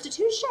entire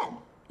institution.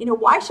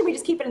 Why should we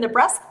just keep it in the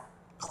breast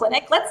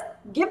clinic? Let's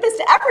give this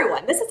to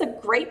everyone. This is a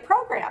great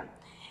program.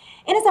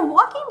 And as I'm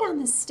walking down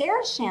the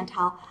stairs,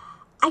 Chantal,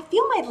 I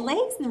feel my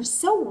legs and they're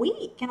so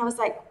weak. And I was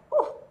like,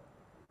 oh,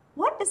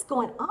 what is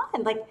going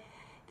on? Like,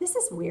 this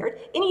is weird.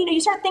 And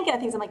you start thinking of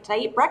things. I'm like, did I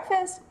eat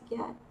breakfast?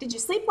 Yeah. Did you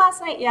sleep last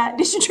night? Yeah.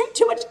 Did you drink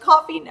too much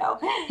coffee? No.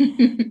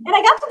 And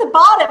I got to the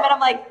bottom and I'm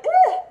like,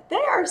 they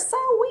are so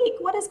weak.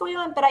 What is going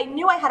on? But I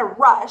knew I had a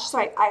rush. So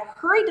I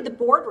hurried to the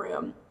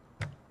boardroom.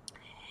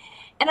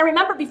 And I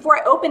remember before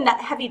I opened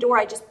that heavy door,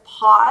 I just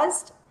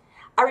paused.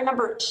 I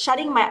remember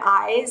shutting my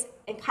eyes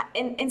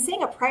and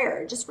saying a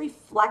prayer, just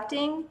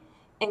reflecting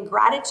in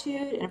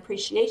gratitude and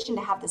appreciation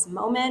to have this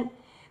moment,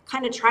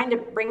 kind of trying to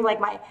bring like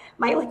my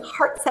like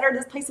heart center to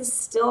this place of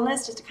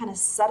stillness, just to kind of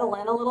settle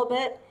in a little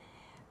bit.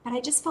 But I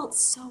just felt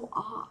so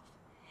off.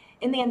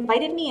 And they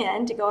invited me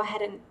in to go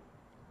ahead and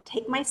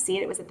take my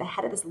seat. It was at the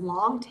head of this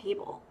long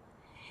table.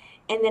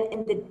 And then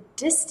in the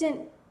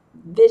distant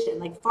vision,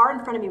 like far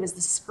in front of me, was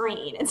the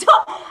screen. And so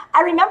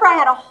I remember I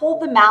had to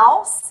hold the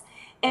mouse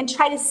and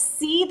try to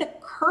see the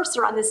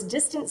cursor on this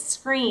distant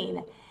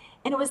screen.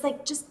 And it was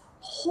like just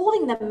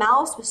holding the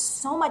mouse with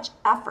so much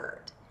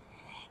effort.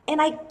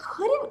 And I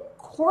couldn't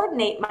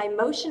coordinate my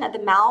motion of the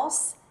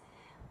mouse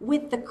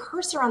with the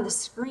cursor on the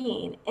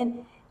screen.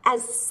 And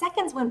as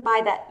seconds went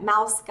by, that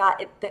mouse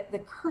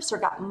the cursor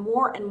got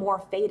more and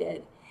more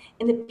faded.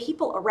 And the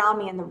people around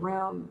me in the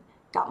room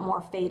got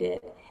more faded.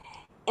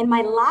 And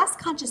my last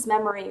conscious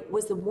memory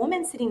was the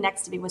woman sitting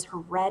next to me was her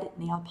red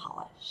nail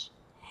polish.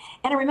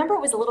 And I remember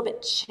it was a little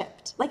bit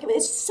chipped. Like, it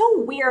was so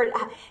weird.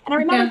 And I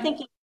remember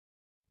thinking,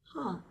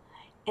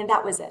 and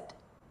that was it.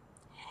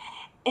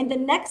 And the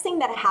next thing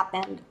that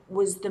happened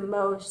was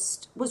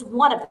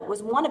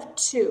one of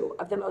two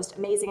of the most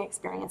amazing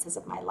experiences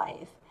of my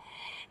life.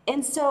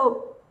 And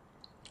so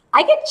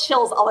I get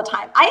chills all the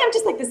time. I am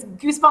just like this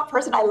goosebump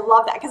person. I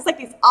love that because it's like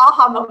these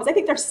aha moments. I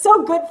think they're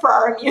so good for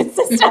our immune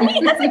system.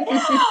 It's like,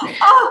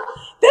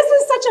 oh, this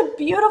was such a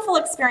beautiful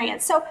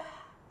experience. So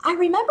I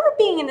remember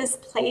being in this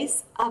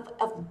place of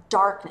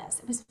darkness.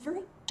 It was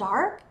very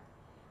dark.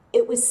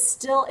 It was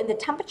still, and the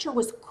temperature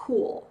was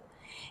cool.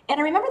 And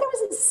I remember there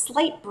was a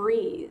slight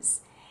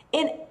breeze.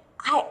 And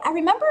I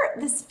remember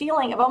this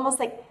feeling of almost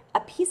like a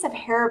piece of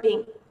hair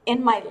being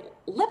in my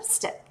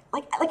lipstick.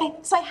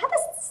 So I had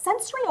this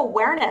sensory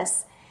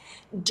awareness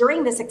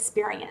during this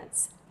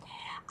experience.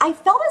 I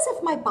felt as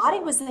if my body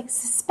was like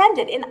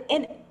suspended.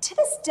 And to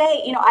this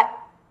day,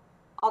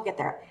 I'll get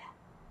there.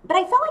 But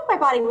I felt like my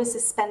body was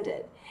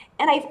suspended.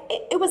 And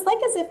it was like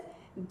as if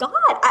God,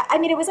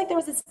 it was like there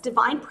was this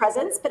divine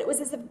presence, but it was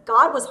as if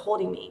God was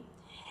holding me.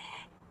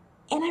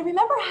 And I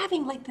remember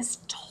having like this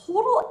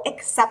total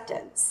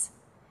acceptance.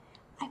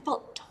 I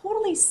felt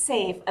totally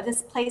safe of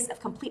this place of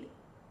complete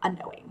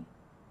unknowing,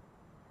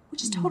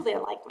 which is totally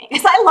unlike me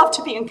because I love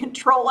to be in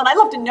control and I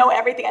love to know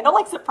everything. I don't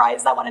like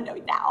surprises. I want to know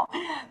now,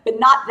 but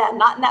not then,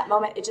 not in that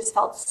moment. It just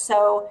felt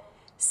so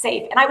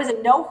safe. And I was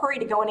in no hurry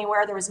to go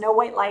anywhere. There was no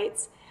white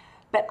lights,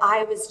 but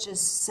I was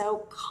just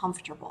so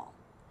comfortable.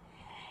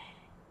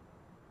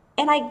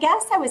 And I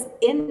guess I was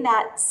in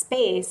that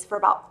space for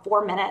about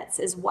 4 minutes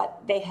is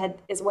what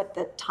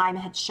the time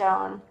had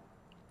shown.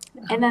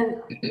 And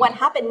then what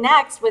happened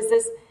next was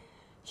this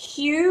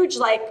huge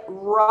like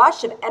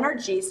rush of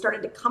energy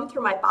started to come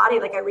through my body.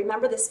 Like I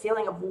remember this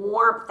feeling of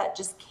warmth that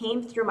just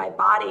came through my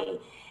body.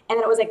 And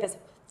then it was like this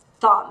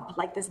thump,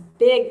 like this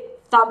big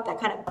thump that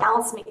kind of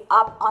bounced me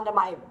up onto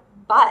my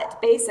butt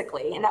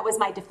basically. And that was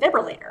my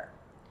defibrillator.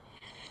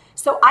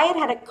 So I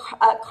had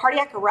a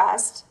cardiac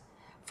arrest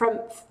from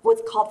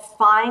what's called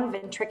fine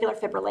ventricular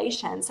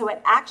fibrillation. So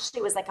it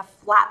actually was like a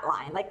flat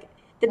line. Like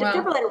the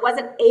defibrillator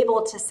wasn't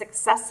able to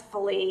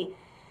successfully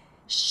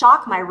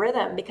shock my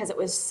rhythm because it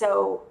was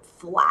so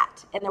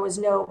flat and there was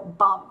no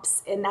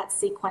bumps in that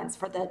sequence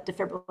for the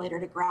defibrillator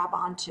to grab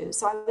onto.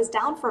 So I was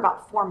down for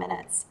about 4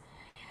 minutes.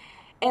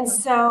 And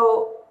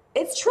so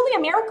it's truly a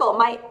miracle.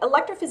 My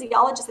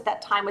electrophysiologist at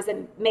that time was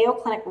in Mayo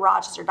Clinic,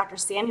 Rochester, Dr.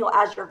 Samuel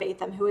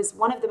Ajurvatham, who is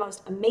one of the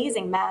most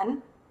amazing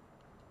men,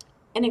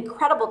 an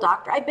incredible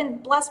doctor. I've been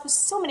blessed with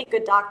so many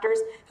good doctors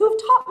who have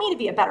taught me to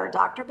be a better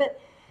doctor, but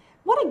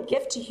what a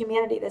gift to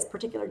humanity this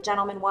particular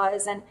gentleman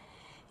was. And,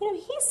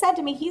 he said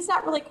to me, he's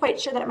not really quite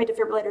sure that my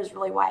defibrillator is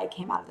really why I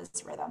came out of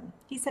this rhythm.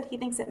 He said he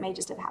thinks it may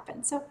just have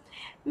happened. So it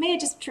may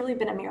have just truly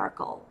been a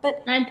miracle.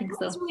 But I think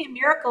what was really a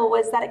miracle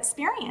was that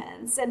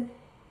experience. And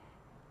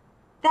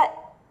that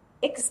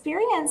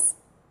experience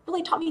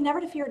really taught me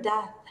never to fear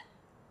death.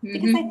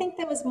 Because I think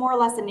that was more or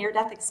less a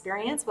near-death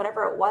experience,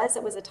 whatever it was.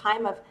 It was a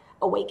time of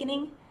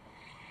awakening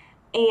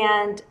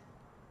and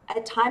a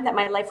time that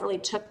my life really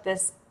took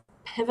this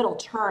pivotal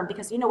turn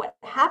because what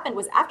happened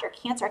was after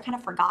cancer, I kind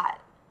of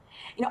forgot.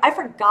 I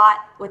forgot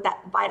what that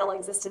vital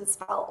existence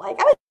felt like.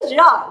 I was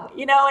young,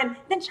 and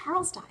then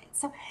Charles died.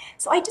 So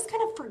I just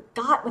kind of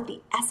forgot what the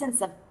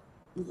essence of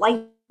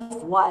life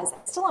was. I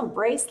still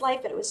embraced life,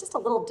 but it was just a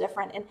little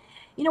different. And,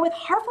 with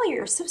heart failure,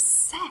 you're so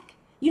sick.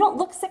 You don't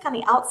look sick on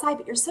the outside,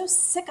 but you're so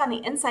sick on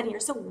the inside and you're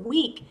so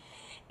weak.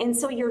 And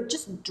so you're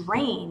just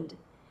drained.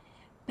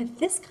 But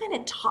this kind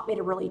of taught me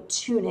to really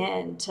tune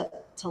in to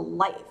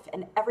life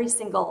and every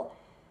single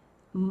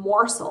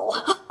morsel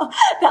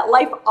that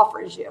life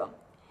offers you.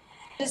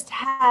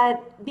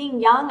 Being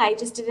young, I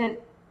just didn't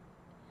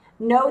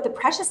know the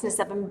preciousness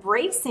of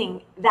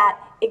embracing that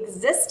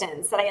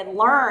existence that I had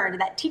learned,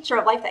 that teacher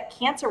of life that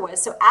cancer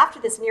was. So after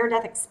this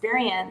near-death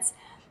experience,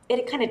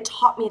 it kind of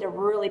taught me to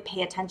really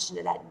pay attention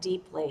to that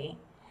deeply.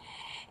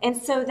 And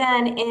so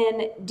then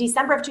in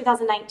December of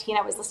 2019,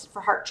 I was listed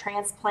for heart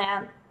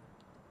transplant.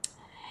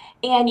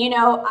 And,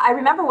 I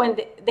remember when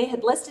they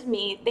had listed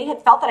me, they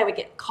had felt that I would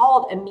get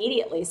called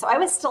immediately. So I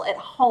was still at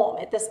home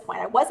at this point.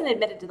 I wasn't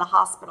admitted to the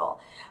hospital.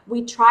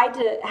 We tried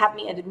to have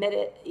me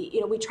admitted,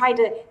 we tried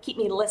to keep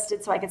me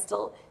listed so I could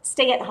still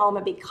stay at home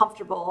and be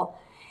comfortable.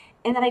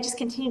 And then I just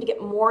continued to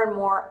get more and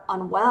more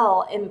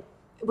unwell. And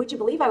would you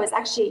believe I was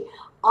actually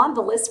on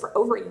the list for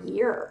over a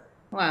year?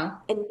 Wow.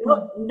 And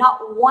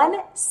not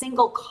one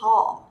single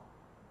call.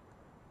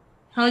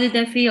 How did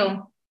that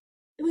feel?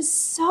 It was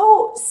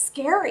so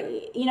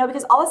scary,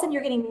 because all of a sudden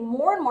you're getting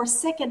more and more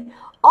sick. And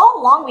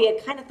all along we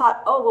had kind of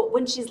thought, oh, well,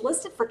 when she's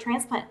listed for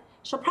transplant,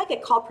 she'll probably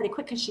get called pretty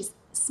quick because she's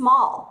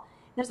small.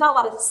 There's not a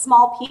lot of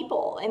small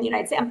people in the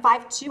United States. I'm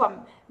 5'2", I'm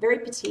very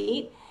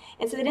petite.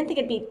 And so they didn't think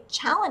it'd be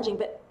challenging,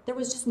 but there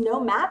was just no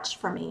match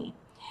for me.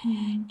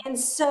 And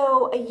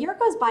so a year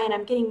goes by and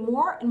I'm getting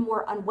more and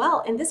more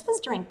unwell. And this was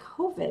during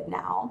COVID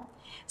now.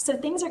 So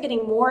things are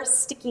getting more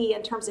sticky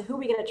in terms of who are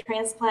we going to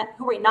transplant,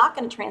 who are we not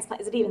going to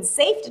transplant? Is it even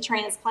safe to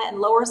transplant and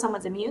lower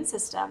someone's immune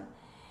system?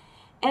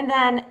 And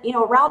then,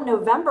 around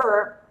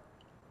November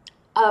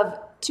of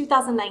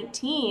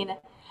 2019,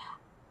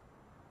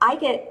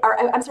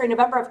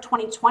 November of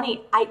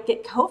 2020, I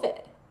get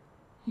COVID.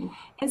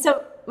 And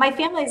so my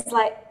family's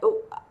like,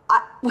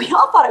 we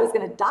all thought I was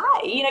going to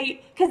die,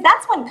 because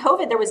that's when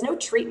COVID, there was no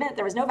treatment,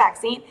 there was no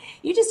vaccine.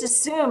 You just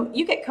assume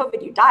you get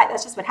COVID, you die.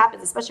 That's just what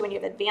happens, especially when you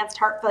have advanced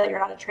heart failure,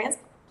 you're on a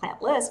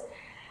transplant list.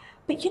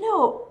 But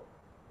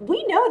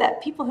we know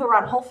that people who are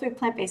on whole food,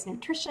 plant-based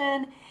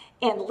nutrition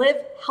and live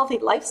healthy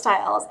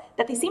lifestyles,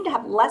 that they seem to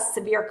have less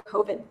severe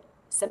COVID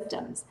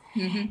symptoms.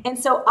 Mm-hmm. And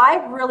so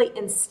I really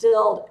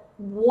instilled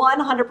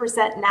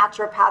 100%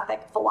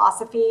 naturopathic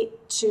philosophy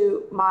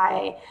to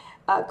my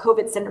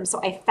COVID syndrome.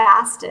 So I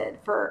fasted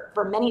for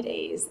many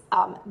days.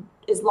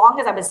 As long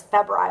as I was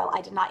febrile,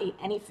 I did not eat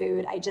any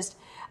food. I just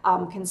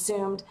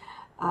consumed,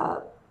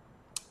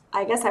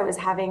 I guess I was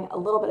having a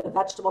little bit of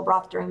vegetable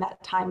broth during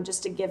that time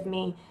just to give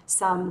me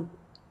some,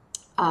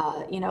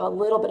 a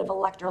little bit of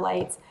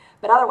electrolytes.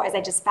 But otherwise,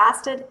 I just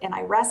fasted and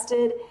I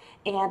rested.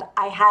 And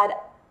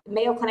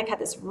Mayo Clinic had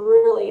this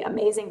really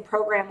amazing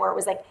program where it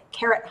was like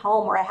Care at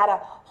Home, where I had a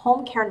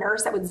home care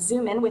nurse that would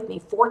Zoom in with me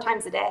 4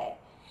 times a day.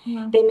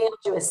 Yeah. They mailed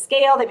you a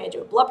scale, they made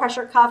you a blood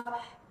pressure cuff,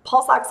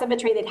 pulse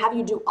oximetry. They'd have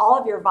you do all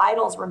of your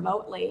vitals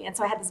remotely. And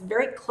so I had this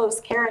very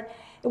close care, and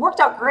it worked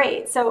out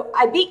great. So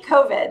I beat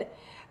COVID,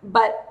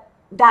 but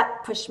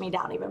that pushed me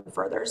down even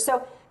further.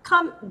 So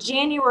come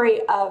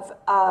January of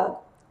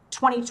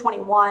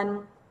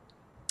 2021,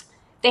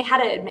 they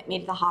had to admit me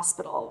to the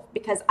hospital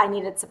because I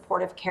needed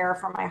supportive care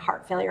for my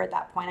heart failure at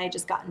that point. I had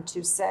just gotten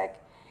too sick.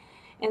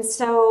 And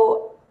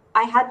so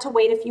I had to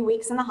wait a few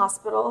weeks in the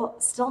hospital,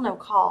 still no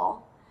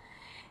call.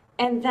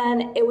 And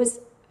then it was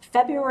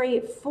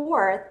February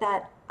 4th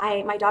that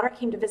my daughter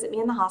came to visit me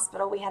in the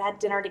hospital. We had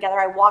dinner together.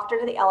 I walked her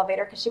to the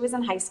elevator because she was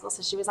in high school,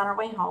 so she was on her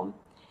way home.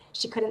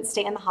 She couldn't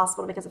stay in the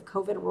hospital because of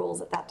COVID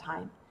rules at that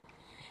time.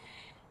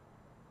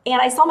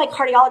 And I saw my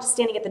cardiologist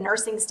standing at the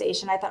nursing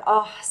station. I thought,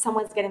 oh,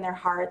 someone's getting their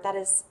heart. That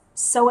is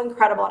so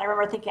incredible. And I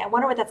remember thinking, I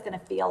wonder what that's going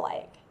to feel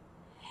like.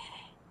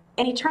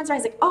 And he turns around,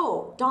 he's like,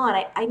 oh,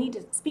 Dawn, I need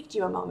to speak to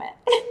you a moment.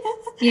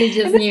 You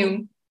just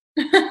knew.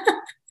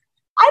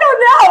 I don't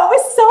know. It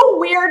was so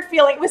weird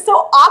feeling. It was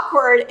so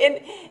awkward. And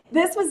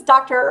this was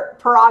Dr.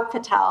 Parag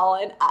Patel.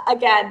 And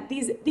again,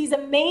 these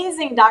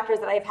amazing doctors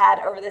that I've had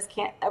over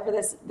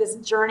this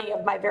journey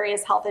of my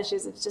various health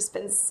issues. It's just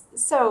been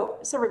so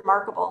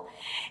remarkable.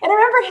 And I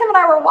remember him and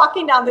I were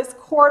walking down this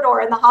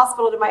corridor in the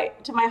hospital to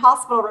my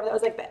hospital room that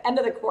was like the end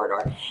of the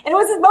corridor. And it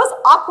was the most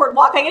awkward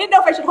walking. I didn't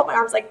know if I should hold my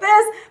arms like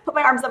this, put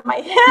my arms on my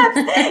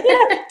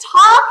hips,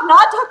 talk,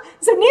 not talk.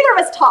 So neither of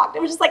us talked.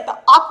 It was just like the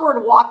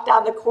awkward walk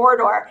down the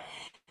corridor.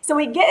 So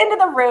we get into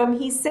the room,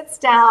 he sits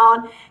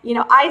down,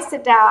 I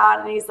sit down,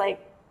 and he's like,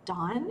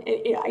 Dawn,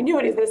 I knew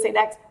what he was going to say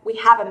next, we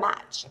have a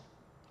match.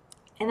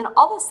 And then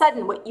all of a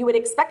sudden, what you would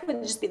expect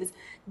would just be this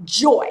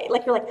joy.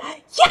 Like you're like,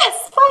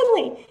 yes,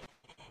 finally.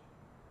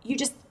 You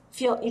just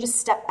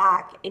step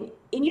back and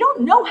you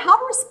don't know how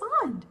to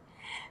respond.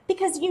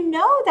 Because you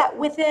know that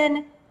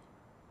within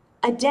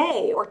a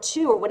day or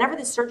two, or whenever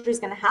the surgery is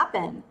going to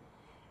happen,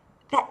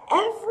 that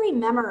every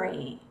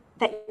memory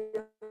that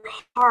your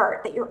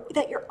heart,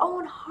 that your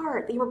own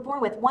heart that you were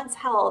born with once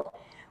held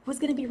was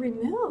going to be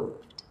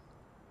removed.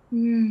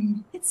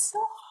 It's so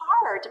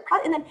hard to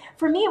process. And then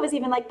for me, it was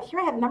even like, here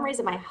I have memories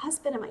of my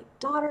husband and my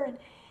daughter, and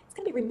it's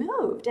going to be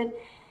removed. And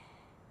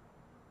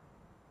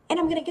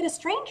I'm going to get a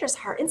stranger's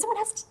heart, and someone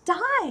has to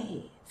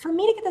die for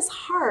me to get this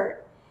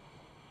heart.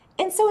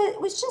 And so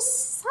it was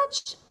just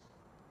such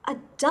a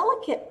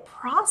delicate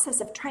process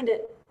of trying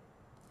to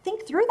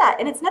think through that.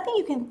 And it's nothing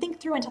you can think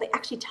through until they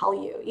actually tell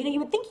you. You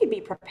would think you'd be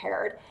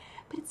prepared,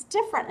 but it's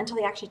different until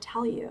they actually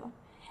tell you.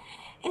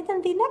 And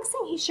then the next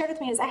thing he shared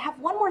with me is, I have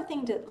one more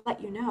thing to let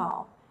you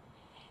know.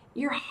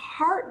 Your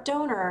heart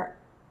donor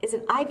is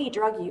an IV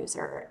drug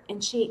user,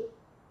 and she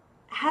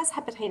has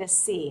hepatitis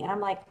C. And I'm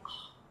like,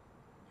 oh,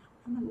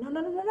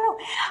 no.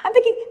 I'm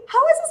thinking,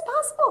 how is this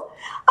possible?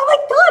 I'm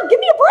like, God, give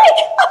me a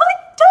break. I'm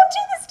like, don't do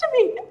this to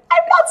me.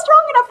 I'm not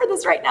strong enough for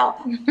this right now.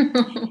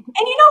 And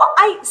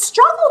I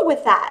struggled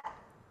with that.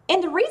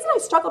 And the reason I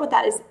struggled with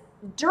that is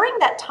during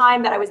that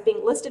time that I was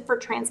being listed for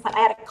transplant, I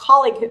had a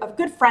colleague, a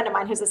good friend of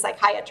mine who's a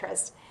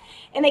psychiatrist,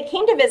 and they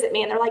came to visit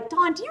me and they're like,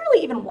 Dawn, do you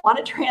really even want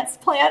a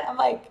transplant? I'm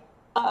like,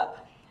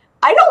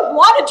 I don't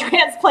want a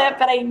transplant,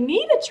 but I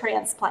need a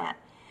transplant.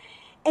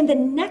 And the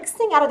next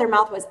thing out of their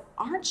mouth was,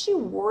 aren't you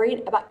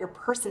worried about your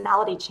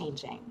personality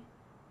changing?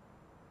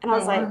 And I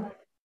was like,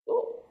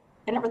 oh,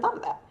 I never thought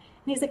of that.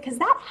 And he's like, because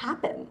that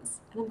happens.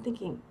 And I'm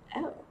thinking,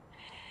 oh.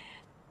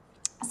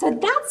 So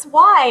that's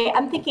why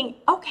I'm thinking,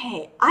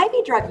 okay,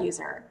 IV drug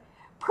user,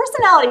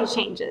 personality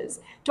changes.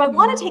 Do I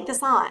want to take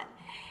this on?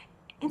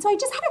 And so I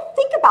just had to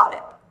think about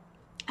it.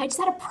 I just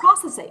had to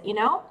process it, And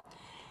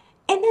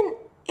then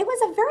it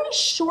was a very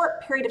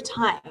short period of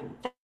time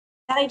that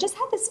I just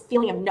had this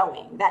feeling of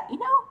knowing that,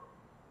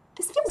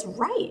 this feels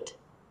right.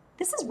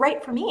 This is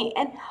right for me.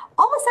 And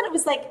all of a sudden it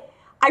was like,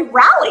 I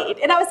rallied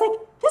and I was like,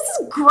 this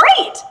is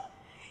great.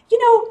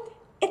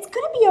 It's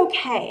going to be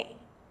okay.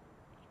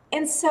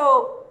 And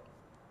so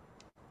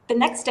the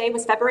next day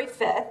was February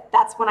 5th.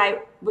 That's when I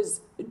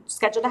was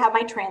scheduled to have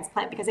my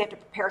transplant, because they have to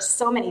prepare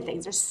so many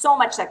things. There's so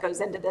much that goes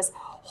into this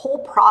whole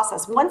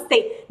process. Once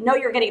they know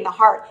you're getting the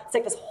heart, it's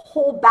like this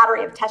whole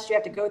battery of tests you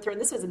have to go through.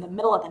 And this was in the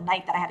middle of the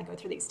night that I had to go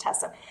through these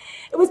tests. So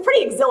it was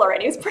pretty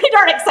exhilarating. It was pretty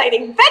darn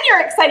exciting. Then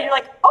you're excited. You're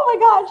like, oh my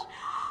gosh,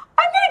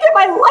 I'm going to get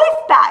my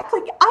life back.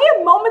 Like, I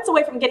am moments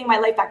away from getting my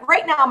life back.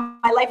 Right now,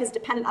 my life is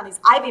dependent on these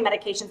IV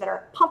medications that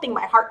are pumping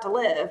my heart to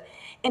live.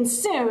 And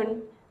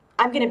soon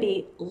I'm going to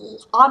be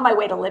on my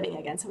way to living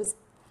again. So it was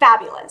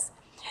fabulous.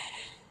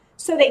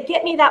 So they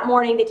get me that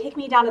morning. They take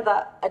me down to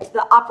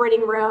the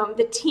operating room.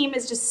 The team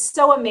is just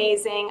so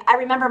amazing. I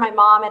remember my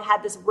mom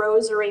had this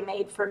rosary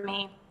made for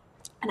me,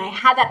 and I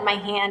had that in my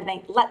hand, and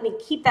they let me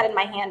keep that in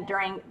my hand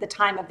during the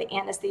time of the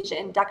anesthesia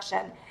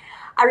induction.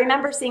 I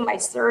remember seeing my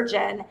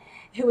surgeon,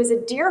 who was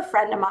a dear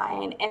friend of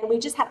mine, and we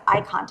just had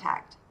eye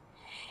contact.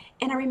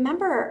 And I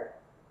remember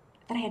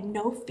that I had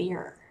no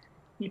fear.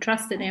 You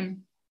trusted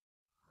him.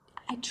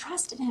 I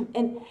trusted him,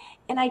 and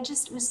I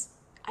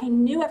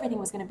knew everything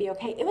was going to be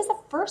okay. It was the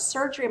first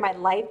surgery in my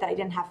life that I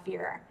didn't have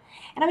fear.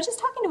 And I was just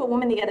talking to a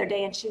woman the other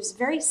day, and she was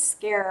very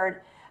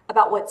scared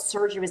about what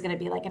surgery was going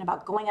to be like and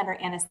about going under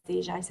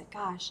anesthesia. I said,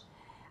 gosh,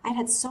 I'd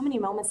had so many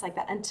moments like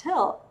that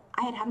until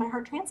I had my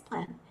heart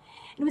transplant. And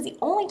it was the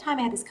only time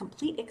I had this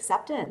complete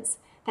acceptance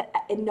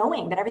and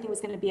knowing that everything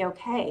was going to be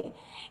okay.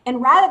 And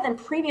rather than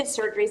previous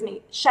surgeries,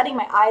 me shutting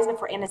my eyes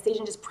before anesthesia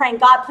and just praying,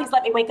 God, please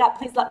let me wake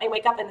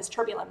up in this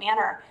turbulent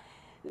manner.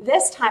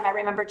 This time I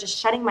remember just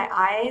shutting my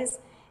eyes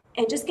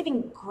and just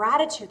giving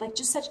gratitude, like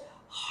just such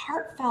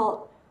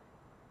heartfelt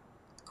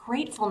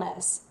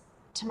gratefulness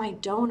to my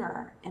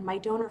donor and my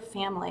donor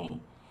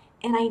family.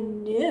 And I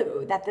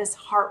knew that this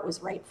heart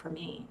was right for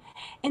me.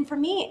 And for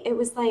me, it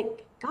was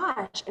like,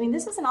 gosh, I mean,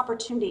 this is an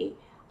opportunity.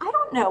 I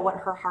don't know what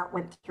her heart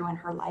went through in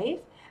her life,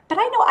 but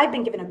I know I've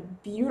been given a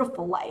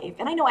beautiful life,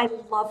 and I know I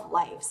love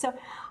life. So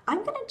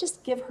I'm going to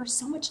just give her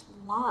so much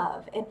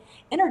love and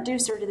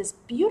introduce her to this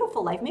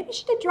beautiful life. Maybe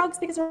she did drugs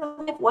because her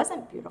life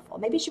wasn't beautiful.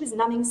 Maybe she was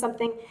numbing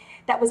something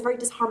that was very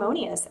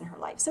disharmonious in her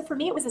life. So for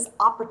me, it was this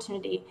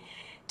opportunity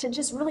to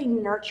just really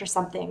nurture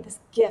something, this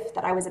gift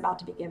that I was about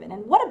to be given.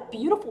 And what a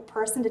beautiful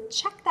person to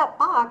check that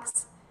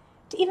box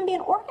to even be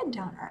an organ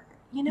donor,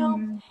 you know?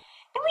 Mm-hmm.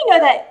 And we know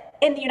that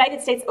in the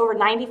United States, over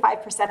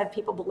 95% of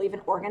people believe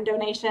in organ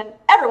donation.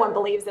 Everyone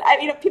believes it. I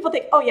mean, people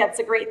think, oh yeah, it's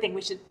a great thing.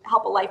 We should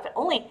help a life. But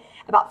only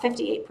about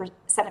 58%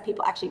 of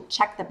people actually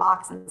check the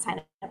box and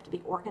sign up to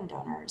be organ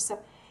donors. So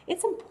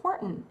it's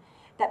important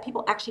that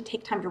people actually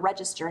take time to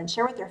register and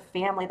share with their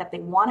family that they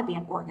want to be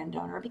an organ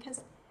donor,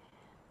 because,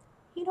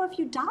 you know, if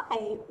you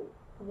die,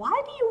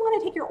 why do you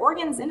want to take your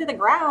organs into the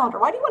ground,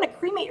 or why do you want to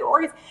cremate your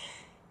organs?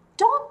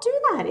 Don't do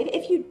that.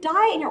 If you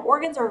die and your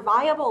organs are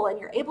viable and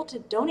you're able to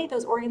donate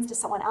those organs to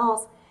someone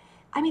else,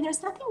 I mean,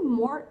 there's nothing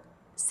more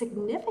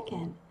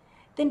significant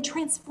than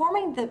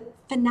transforming the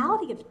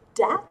finality of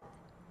death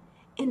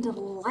into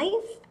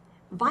life,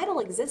 vital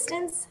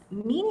existence,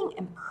 meaning,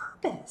 and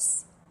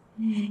purpose.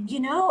 Mm-hmm.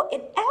 You know,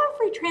 and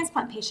every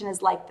transplant patient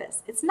is like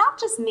this. It's not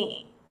just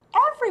me.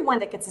 Everyone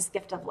that gets this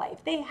gift of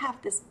life, they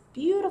have this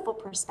beautiful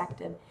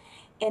perspective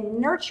and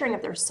nurturing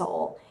of their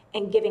soul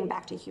and giving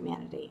back to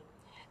humanity.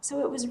 So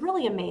it was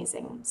really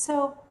amazing.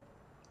 So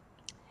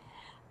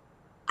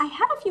I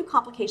had a few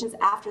complications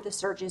after the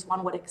surgery, as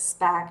one would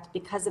expect,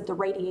 because of the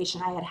radiation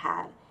I had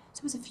had. So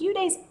it was a few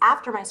days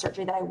after my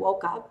surgery that I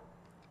woke up.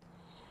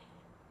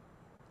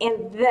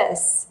 And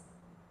this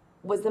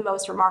was the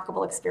most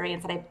remarkable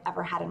experience that I've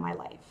ever had in my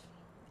life.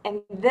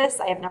 And this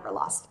I have never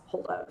lost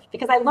hold of,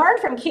 because I learned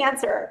from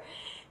cancer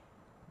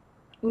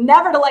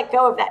never to let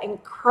go of that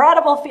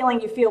incredible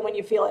feeling you feel when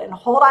you feel it, and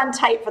hold on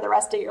tight for the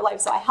rest of your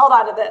life. So I held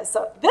on to this.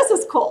 So this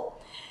is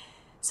cool.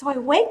 So I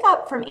wake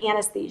up from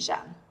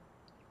anesthesia,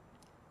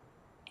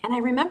 and I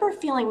remember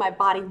feeling my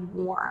body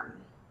warm.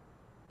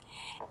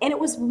 And it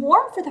was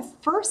warm for the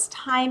first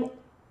time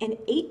in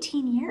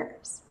 18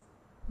 years.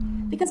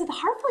 Because of the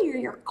heart failure,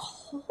 you're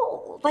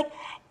cold. Like,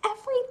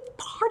 every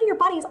part of your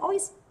body is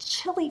always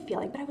chilly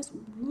feeling, but I was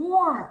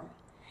warm.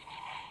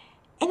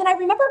 And then I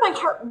remember my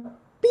heart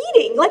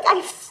beating, like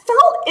I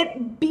felt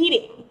it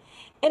beating.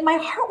 And my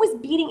heart was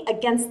beating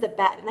against the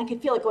bed. And I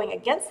could feel it going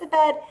against the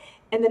bed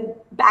and then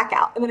back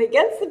out. And then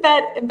against the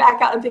bed and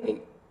back out. I'm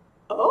thinking,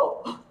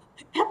 oh,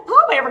 how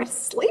am I ever going to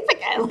sleep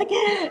again? Like,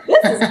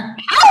 this is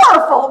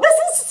powerful. This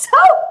is so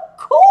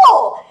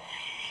cool.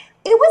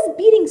 It was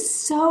beating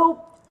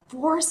so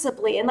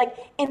forcibly and like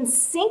in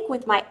sync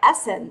with my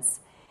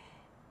essence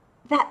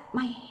that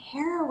my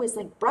hair was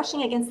like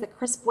brushing against the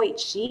crisp white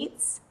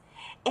sheets.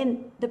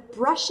 And the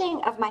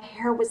brushing of my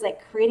hair was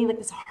like creating like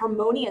this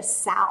harmonious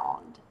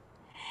sound.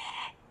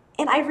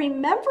 And I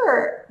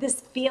remember this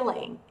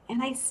feeling,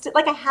 and I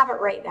have it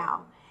right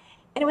now.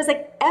 And it was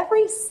like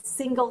every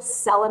single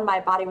cell in my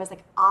body was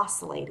like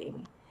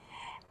oscillating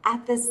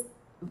at this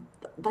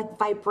like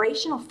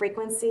vibrational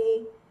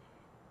frequency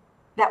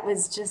that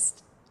was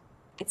just,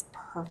 it's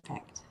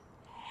perfect.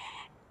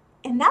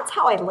 And that's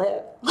how I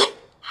live.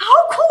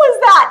 How cool is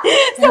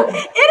that? So it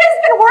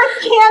has been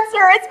worth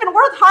cancer. It's been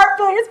worth heart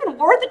failure. It's been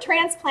worth the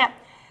transplant.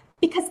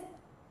 because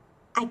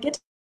I get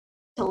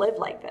to live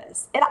like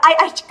this. And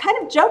I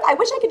kind of joke, I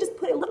wish I could just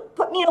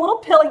put me in a little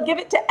pill and give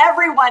it to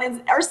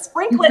everyone, or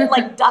sprinkle it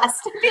like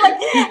dust. Be like,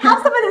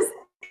 have some of this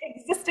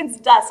existence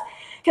dust.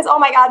 Because, oh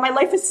my God, my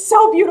life is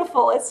so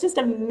beautiful. It's just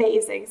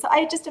amazing. So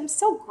I just am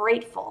so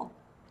grateful.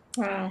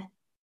 Wow.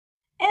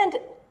 And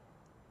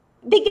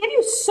they give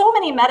you so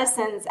many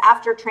medicines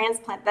after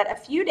transplant that a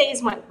few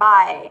days went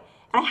by,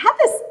 and I had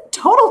this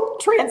total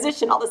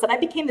transition all of a sudden. I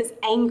became this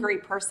angry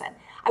person.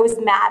 I was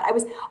mad. I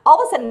was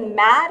all of a sudden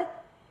mad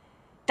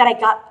that I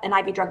got an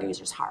IV drug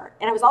user's heart.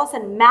 And I was all of a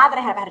sudden mad that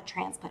I had a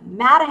transplant.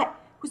 It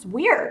was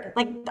weird.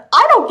 Like,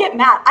 I don't get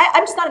mad.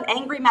 I'm just not an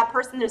angry, mad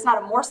person. There's not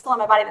a morsel in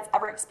my body that's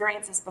ever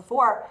experienced this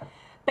before.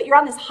 But you're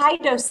on this high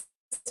dose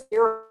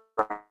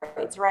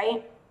steroids,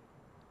 right?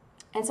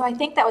 And so I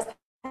think that was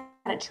kind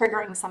of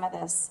triggering some of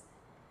this.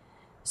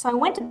 So I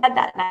went to bed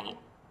that night,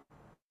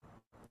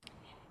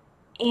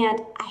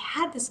 and I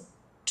had this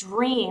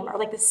dream, or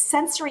like this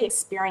sensory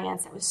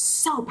experience that was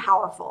so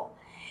powerful.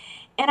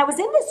 And I was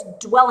in this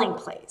dwelling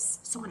place.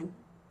 So when I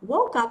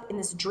woke up in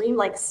this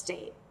dreamlike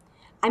state,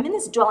 I'm in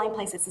this dwelling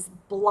place. It's this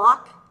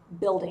block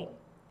building,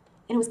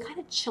 and it was kind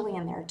of chilly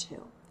in there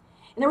too.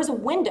 And there was a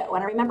window,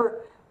 and I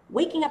remember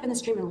waking up in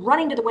this dream and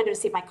running to the window to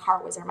see if my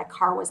car was there. My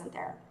car wasn't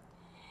there.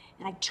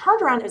 And I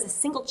turned around, there was a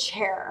single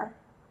chair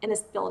in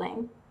this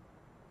building,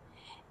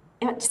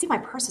 and to see if my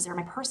purse was there.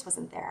 My purse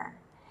wasn't there.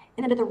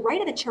 And then to the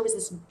right of the chair was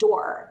this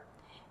door.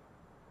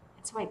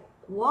 And so I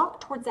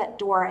walked towards that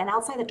door, and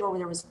outside the door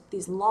there was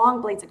these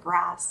long blades of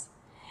grass.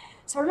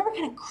 So I remember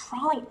kind of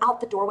crawling out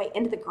the doorway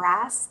into the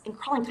grass and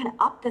crawling kind of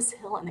up this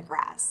hill in the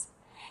grass.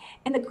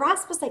 And the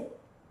grass was like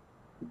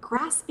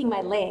grasping my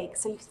leg.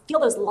 So you feel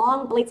those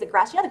long blades of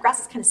grass. You know, the grass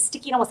is kind of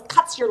sticky and almost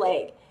cuts your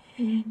leg.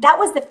 Mm-hmm. That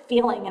was the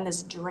feeling in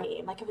this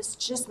dream. Like, it was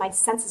just, my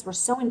senses were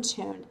so in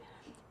tune.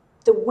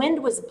 The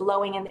wind was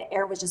blowing and the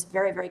air was just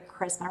very, very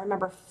crisp. And I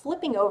remember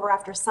flipping over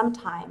after some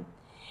time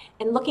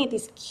and looking at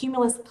these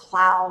cumulus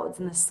clouds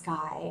in the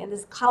sky. And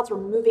these clouds were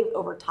moving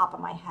over top of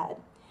my head.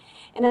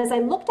 And as I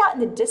looked out in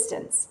the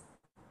distance,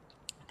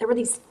 there were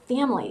these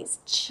families,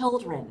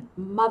 children,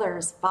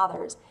 mothers,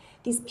 fathers,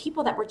 these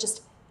people that were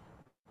just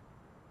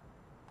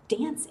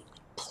dancing,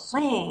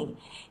 playing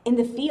in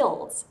the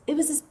fields. It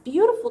was this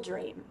beautiful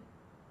dream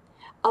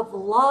of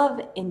love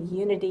and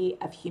unity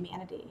of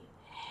humanity.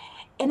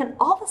 And then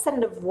all of a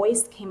sudden, a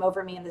voice came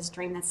over me in this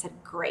dream that said,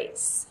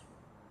 "Grace."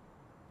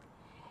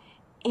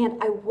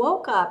 And I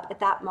woke up at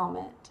that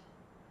moment,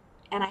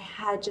 and I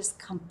had just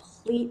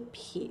complete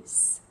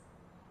peace,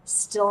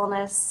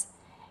 stillness,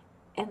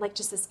 and like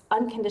just this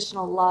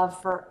unconditional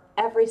love for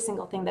every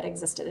single thing that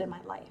existed in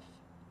my life.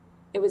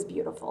 It was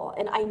beautiful.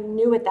 And I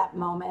knew at that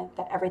moment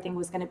that everything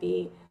was going to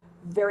be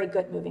very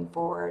good moving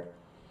forward.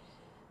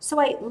 So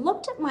I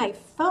looked at my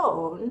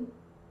phone,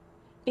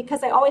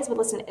 because I always would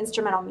listen to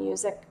instrumental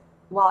music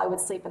while I would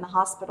sleep in the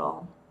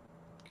hospital.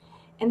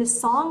 And the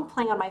song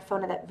playing on my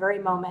phone at that very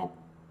moment,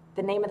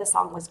 the name of the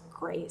song was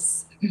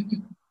Grace.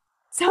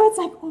 So it's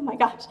like, oh my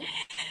gosh.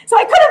 So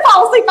I couldn't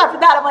fall asleep after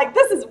that. I'm like,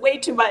 this is way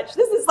too much.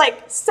 This is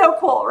like so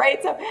cool,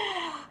 right? So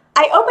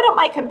I opened up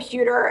my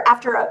computer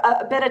after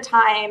a bit of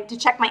time to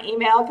check my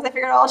email, because I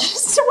figured I'll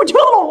just do a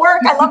little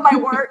work. I love my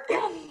work.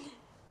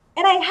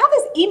 And I have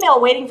this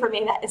email waiting for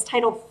me that is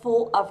titled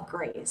Full of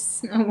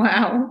Grace. Oh,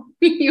 wow.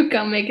 You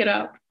can't make it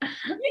up.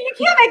 You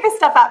can't make this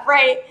stuff up,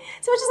 right?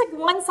 So it's just like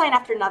one sign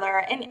after another.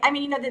 And I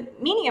mean, the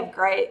meaning of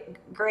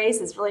grace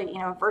is really,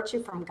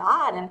 virtue from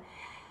God. And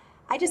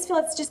I just feel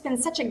it's just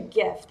been such a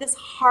gift. This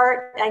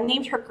heart, I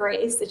named her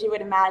Grace, as you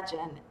would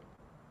imagine,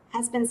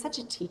 has been such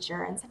a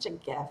teacher and such a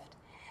gift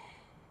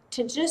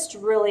to just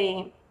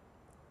really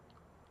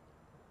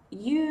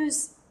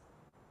use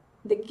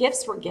the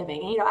gifts we're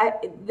giving.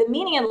 The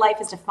meaning in life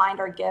is to find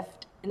our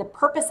gift, and the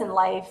purpose in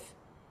life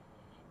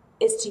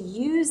is to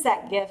use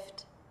that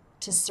gift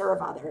to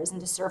serve others and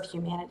to serve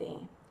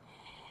humanity.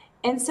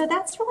 And so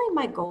that's really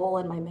my goal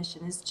and my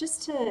mission, is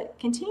just to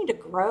continue to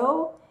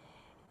grow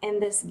in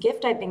this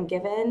gift I've been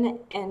given,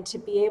 and to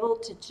be able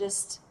to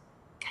just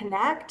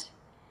connect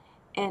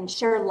and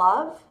share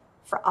love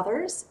for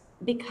others,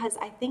 because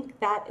I think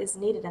that is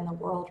needed in the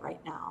world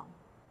right now.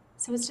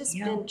 So it's just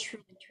been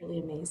truly, truly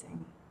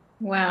amazing.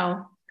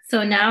 Wow.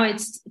 So now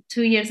it's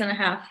 2.5 years,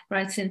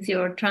 right, since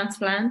your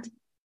transplant?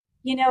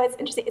 It's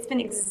interesting. It's been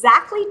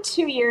exactly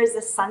 2 years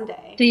this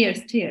Sunday. 2 years,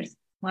 2 years.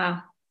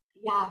 Wow.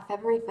 Yeah,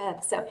 February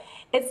 5th. So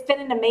it's been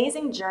an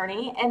amazing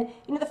journey. And,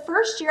 the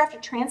first year after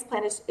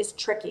transplant is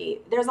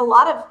tricky. There's a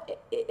lot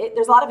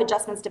of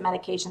adjustments to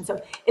medication. So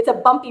it's a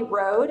bumpy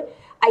road.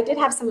 I did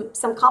have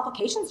some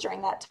complications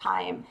during that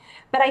time,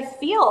 but I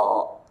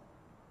feel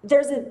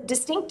there's a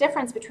distinct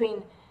difference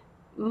between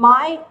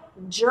my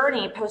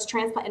journey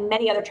post-transplant and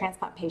many other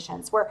transplant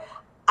patients, where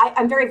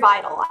I'm very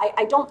vital.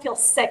 I don't feel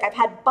sick. I've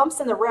had bumps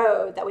in the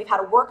road that we've had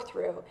to work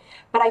through,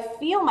 but I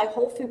feel my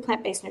whole food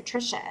plant-based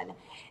nutrition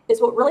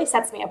is what really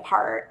sets me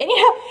apart. And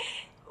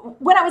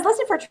when I was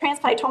listed for a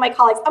transplant, I told my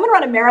colleagues, I'm going to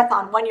run a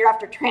marathon 1 year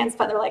after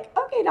transplant. They're like,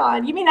 okay,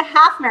 Dawn, you mean a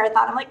half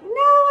marathon? I'm like, no,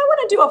 I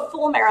want to do a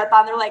full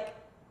marathon. They're like,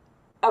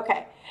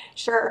 Okay,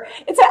 sure.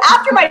 And so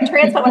after my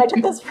transplant, when I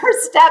took those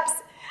first steps,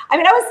 I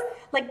mean, I was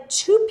like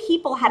two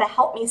people had to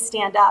help me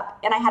stand up,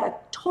 and I had a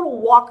total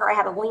walker I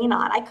had to lean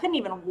on. I couldn't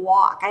even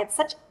walk. I had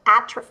such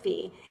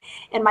atrophy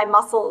in my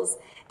muscles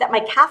that my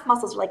calf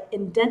muscles were like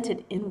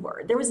indented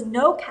inward. There was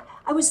no,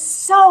 I was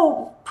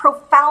so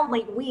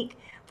profoundly weak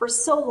for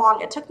so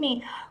long. It took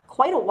me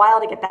quite a while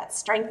to get that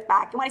strength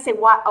back. And when I say a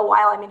while,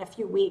 I mean a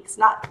few weeks,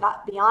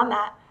 not beyond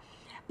that.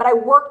 But I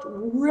worked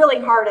really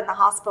hard in the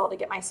hospital to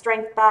get my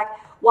strength back.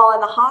 While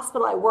in the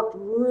hospital, I worked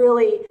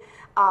really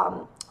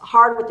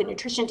hard with the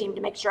nutrition team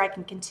to make sure I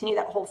can continue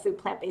that whole food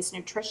plant-based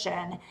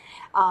nutrition.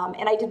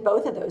 And I did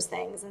both of those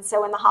things. And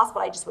so in the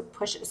hospital, I just would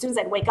push it. As soon as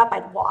I'd wake up,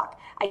 I'd walk.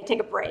 I'd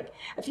take a break.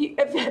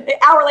 An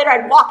hour later,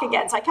 I'd walk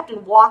again. So I kept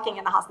on walking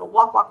in the hospital.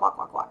 Walk.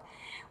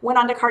 Went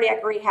on to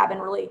cardiac rehab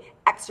and really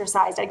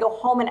exercised. I'd go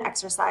home and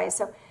exercise.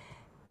 So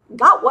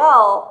got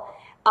well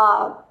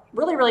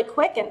really, really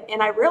quick.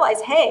 And I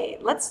realized, hey,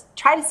 let's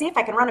try to see if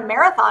I can run a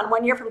marathon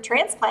 1 year from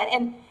transplant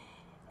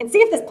and see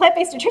if this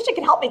plant-based nutrition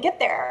can help me get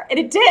there. And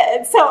it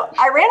did. So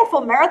I ran a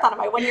full marathon on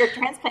my 1 year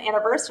transplant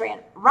anniversary,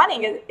 and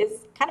running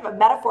is kind of a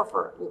metaphor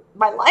for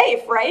my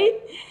life, right?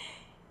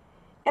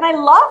 And I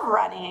love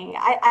running.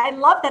 I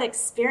love that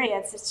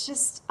experience. It's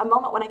just a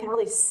moment when I can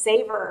really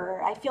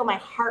savor. I feel my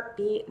heart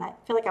beat, and I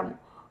feel like I'm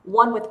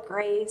one with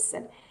grace.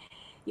 And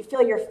you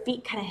feel your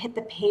feet kind of hit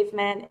the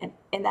pavement,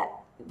 and that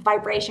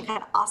vibration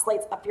kind of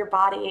oscillates up your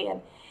body.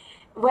 And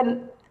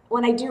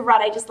when I do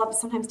run, I just love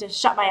sometimes to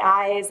shut my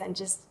eyes and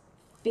just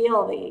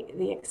feel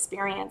the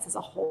experience as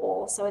a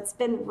whole. So it's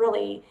been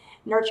really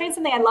nurturing.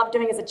 Something I loved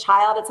doing as a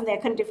child. It's something I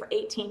couldn't do for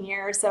 18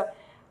 years. So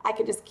I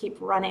could just keep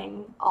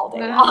running all day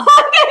long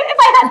if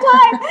I had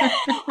time.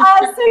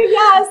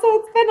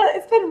 So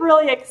it's been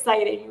really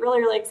exciting,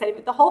 really exciting.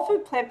 But the whole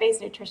food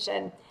plant-based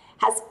nutrition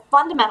has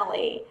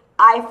fundamentally,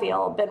 I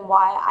feel, been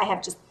why I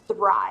have just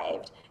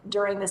thrived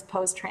during this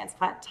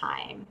post-transplant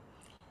time.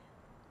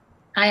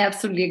 I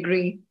absolutely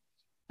agree.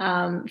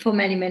 For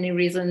many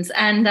reasons.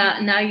 And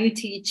now you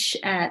teach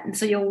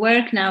so your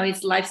work now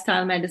is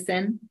lifestyle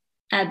medicine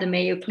at the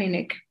Mayo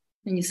Clinic,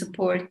 and you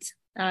support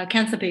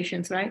cancer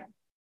patients, right?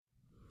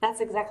 That's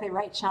exactly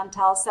right,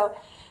 Chantel. So,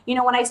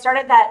 when I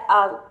started that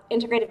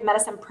integrative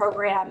medicine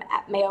program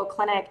at Mayo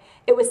Clinic,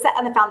 it was set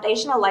on the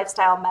foundation of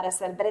lifestyle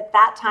medicine. But at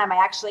that time, I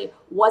actually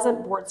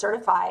wasn't board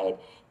certified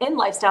in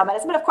lifestyle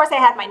medicine. But of course, I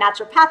had my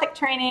naturopathic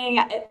training.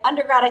 At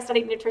undergrad, I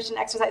studied nutrition,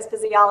 exercise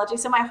physiology.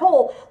 So my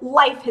whole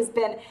life has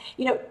been,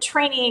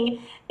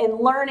 training and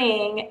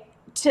learning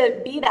to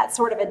be that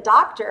sort of a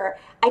doctor.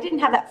 I didn't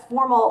have that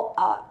formal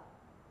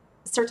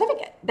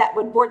certificate that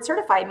would board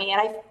certify me.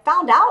 And I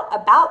found out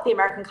about the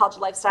American College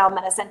of Lifestyle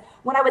Medicine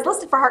when I was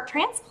listed for heart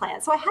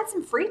transplant. So I had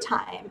some free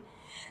time.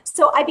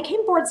 So I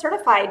became board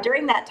certified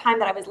during that time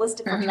that I was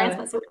listed for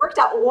transplant. So it worked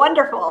out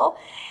wonderful.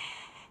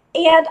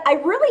 And I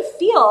really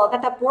feel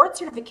that board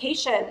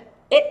certification,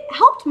 it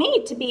helped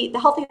me to be the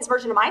healthiest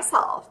version of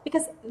myself,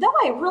 because though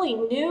I really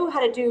knew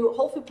how to do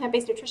whole food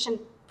plant-based nutrition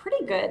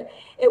pretty good,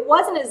 it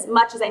wasn't as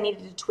much as I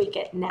needed to tweak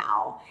it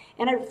now.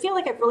 And I feel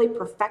like I've really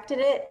perfected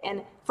it,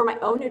 and for my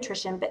own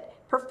nutrition, but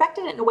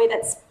perfected it in a way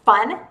that's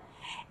fun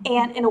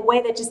and in a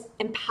way that just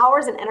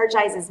empowers and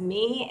energizes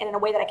me, and in a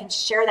way that I can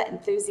share that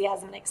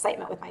enthusiasm and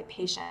excitement with my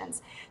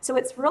patients. So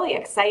it's really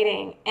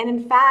exciting. And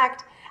in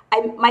fact,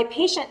 my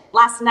patient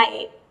last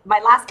night, my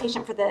last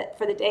patient for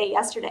the day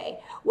yesterday,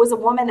 was a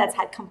woman that's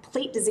had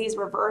complete disease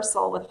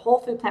reversal with whole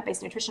food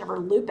plant-based nutrition of her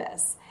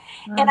lupus.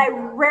 And I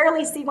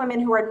rarely see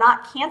women who are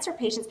not cancer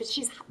patients, but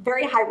she's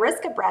very high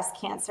risk of breast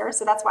cancer.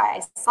 So that's why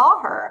I saw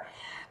her.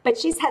 But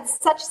she's had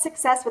such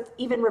success with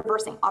even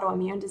reversing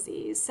autoimmune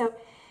disease. So,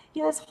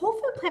 this whole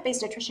food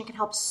plant-based nutrition can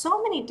help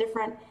so many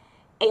different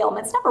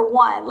ailments. Number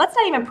one, let's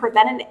not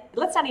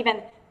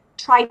even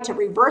try to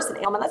reverse an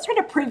ailment. Let's try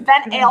to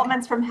prevent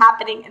ailments from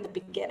happening in the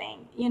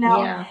beginning,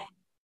 Yeah.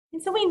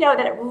 And so we know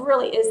that it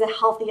really is the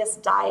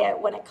healthiest diet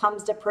when it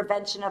comes to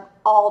prevention of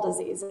all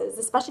diseases,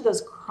 especially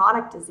those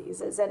chronic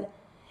diseases. And,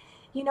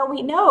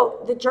 we know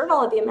the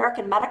Journal of the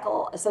American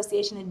Medical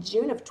Association in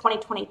June of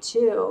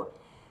 2022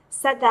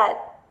 said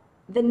that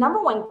the number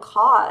one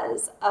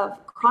cause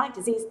of chronic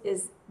disease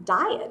is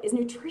diet, is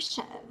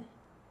nutrition.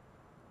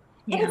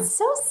 Yeah. And it's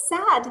so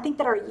sad to think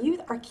that our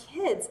youth, our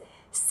kids,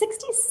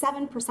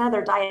 67% of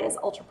their diet is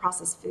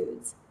ultra-processed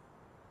foods.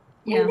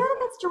 Yeah. We know that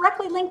that's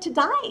directly linked to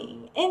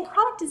dying and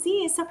chronic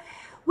disease. So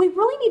we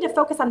really need to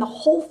focus on the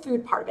whole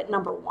food part of it,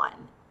 number one.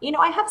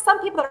 I have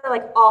some people that are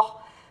like,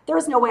 oh,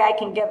 there's no way I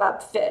can give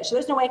up fish.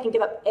 There's no way I can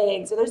give up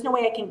eggs. Or there's no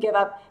way I can give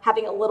up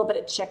having a little bit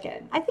of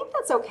chicken. I think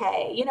that's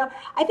okay.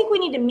 I think we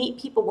need to meet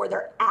people where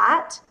they're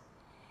at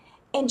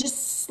and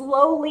just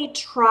slowly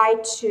try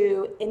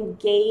to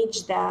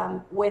engage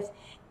them with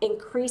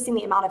increasing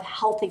the amount of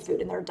healthy food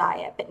in their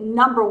diet. But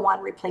number one,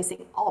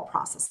 replacing all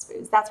processed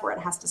foods. That's where it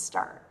has to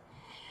start.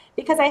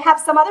 Because I have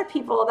some other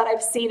people that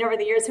I've seen over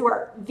the years who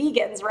are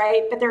vegans,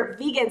 right? But they're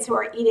vegans who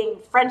are eating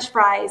French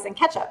fries and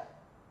ketchup.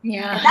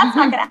 Yeah. And that's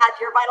not going to add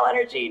to your vital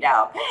energy,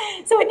 no.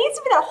 So it needs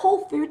to be that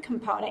whole food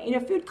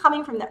component, food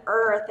coming from the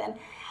earth. And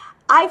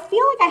I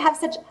feel like I have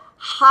such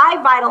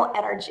high vital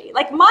energy.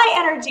 Like my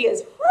energy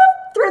is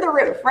whoop, through the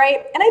roof,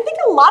 right? And I think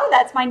a lot of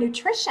that's my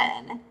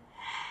nutrition.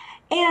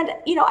 And,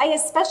 I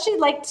especially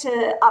like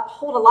to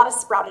uphold a lot of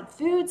sprouted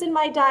foods in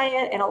my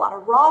diet and a lot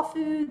of raw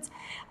foods.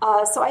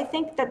 So I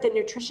think that the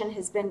nutrition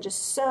has been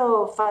just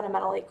so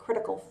fundamentally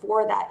critical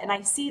for that. And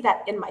I see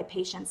that in my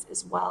patients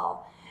as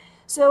well.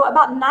 So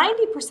about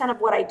 90%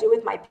 of what I do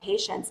with my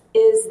patients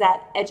is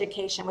that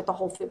education with the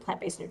whole food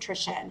plant-based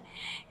nutrition.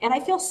 And I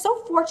feel so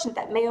fortunate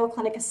that Mayo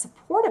Clinic is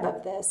supportive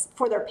of this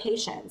for their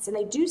patients, and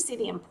they do see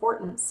the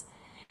importance.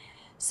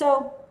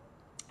 So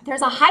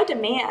there's a high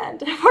demand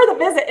for the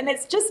visit, and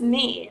it's just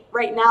me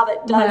right now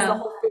that does the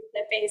whole food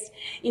plant-based,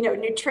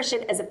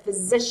 nutrition as a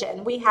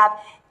physician. We have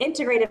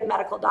integrated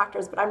medical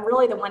doctors, but I'm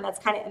really the one that's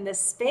kind of in this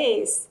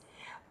space.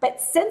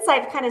 But since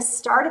I've kind of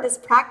started this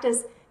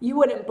practice, you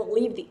wouldn't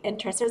believe the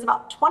interest. There's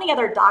about 20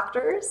 other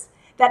doctors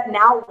that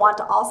now want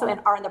to also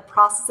and are in the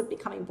process of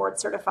becoming board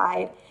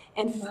certified.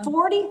 And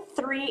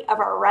 43 of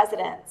our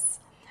residents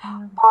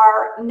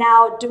are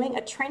now doing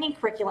a training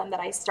curriculum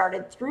that I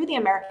started through the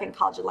American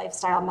College of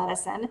Lifestyle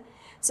Medicine.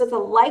 So the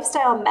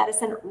lifestyle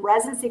medicine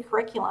residency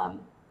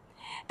curriculum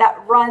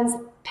that runs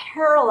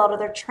parallel to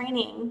their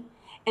training,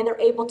 and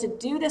they're able to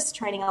do this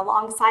training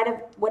alongside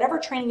of whatever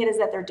training it is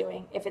that they're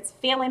doing. If it's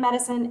family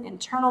medicine,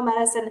 internal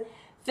medicine,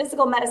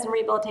 physical medicine,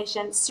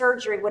 rehabilitation,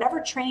 surgery,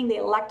 whatever training they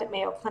elect at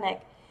Mayo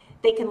Clinic,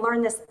 they can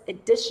learn this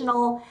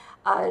additional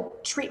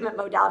treatment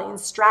modality and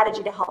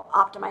strategy to help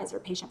optimize their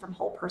patient from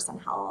whole person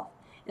health.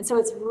 And so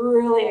it's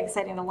really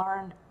exciting to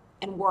learn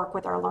and work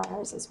with our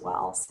learners as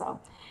well.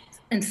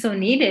 And so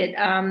needed.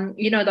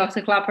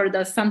 Dr. Clapper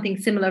does something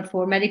similar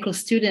for medical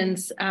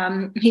students.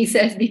 He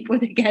says before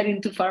they get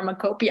into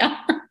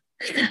pharmacopoeia,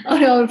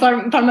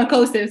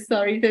 pharmacosis,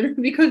 sorry,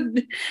 because,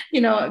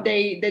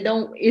 they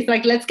don't, it's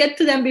like, let's get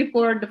to them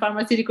before the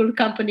pharmaceutical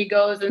company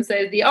goes and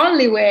says the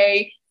only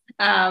way.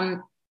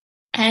 And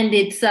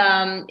it's,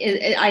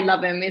 I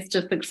love him. It's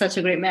just such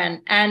a great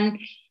man. And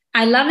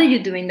I love that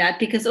you're doing that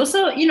because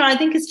also, I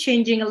think it's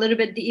changing a little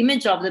bit the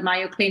image of the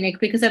Mayo Clinic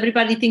because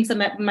everybody thinks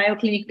of Mayo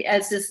Clinic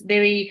as this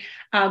very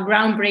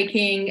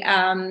groundbreaking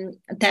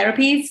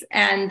therapies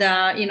and,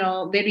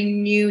 very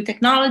new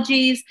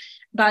technologies.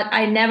 But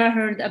I never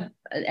heard of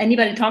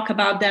anybody talk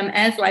about them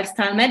as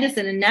lifestyle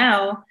medicine. And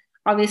now,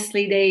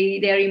 obviously,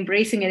 they are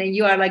embracing it and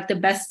you are like the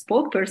best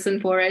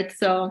spokesperson for it.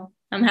 So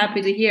I'm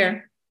happy to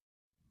hear.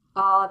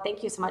 Oh,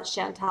 thank you so much,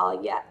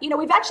 Chantal. Yeah.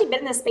 We've actually been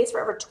in this space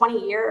for over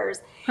 20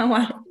 years. Oh,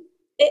 wow.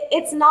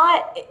 It's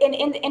not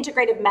in the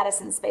integrative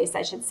medicine space,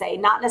 I should say,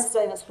 not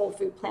necessarily in this whole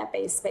food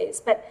plant-based space,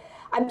 but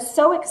I'm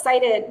so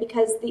excited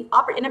because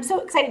and I'm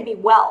so excited to be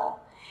well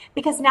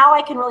because now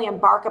I can really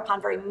embark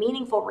upon very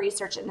meaningful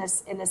research in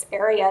this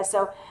area.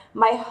 So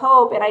my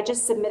hope, and I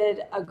just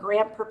submitted a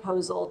grant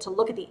proposal to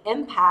look at the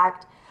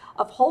impact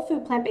of whole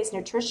food plant-based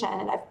nutrition,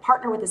 and I've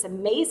partnered with this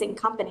amazing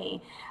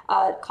company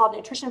called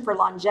Nutrition for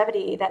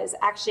Longevity that is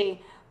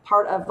actually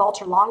part of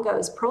Valter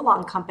Longo's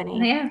Prolong company.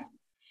 Oh, yeah.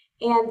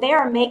 And they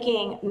are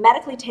making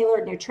medically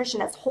tailored nutrition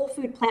that's whole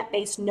food,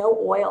 plant-based, no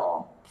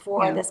oil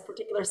for this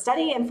particular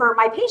study and for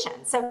my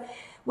patients. So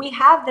we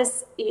have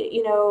this,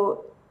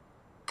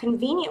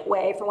 convenient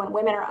way for when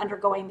women are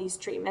undergoing these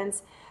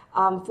treatments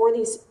for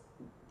these,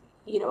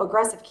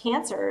 aggressive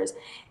cancers.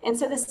 And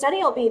so the study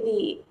will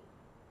be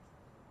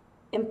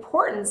the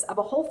importance of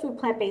a whole food,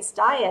 plant-based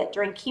diet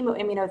during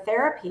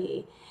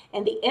chemoimmunotherapy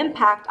and the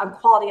impact on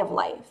quality of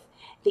life,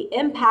 the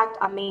impact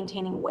on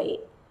maintaining weight,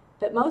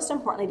 but most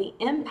importantly,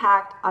 the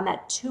impact on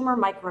that tumor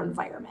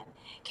microenvironment.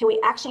 Can we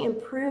actually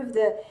improve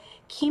the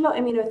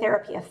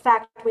chemoimmunotherapy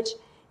effect, which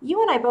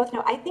you and I both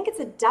know, I think it's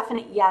a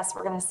definite yes,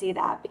 we're going to see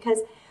that because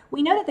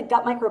we know that the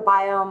gut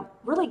microbiome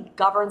really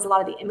governs a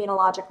lot of the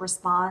immunologic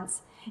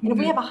response. And if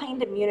we have a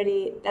heightened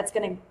immunity that's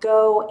going to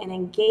go and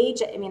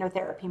engage at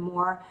immunotherapy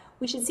more,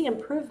 we should see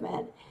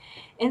improvement.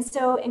 And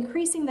so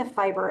increasing the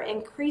fiber,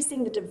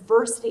 increasing the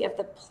diversity of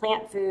the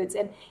plant foods,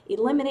 and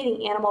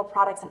eliminating animal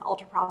products and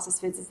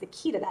ultra-processed foods is the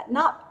key to that,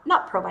 not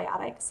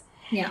probiotics.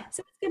 Yeah.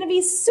 So it's going to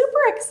be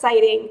super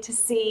exciting to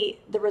see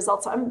the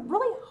results. So I'm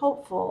really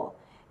hopeful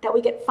that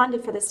we get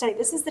funded for this study.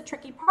 This is the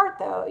tricky part,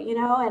 though,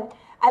 and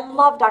I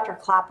love Dr.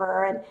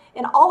 Clapper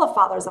and all the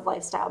fathers of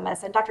lifestyle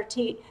medicine, Dr.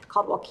 T.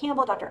 Caldwell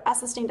Campbell, Dr.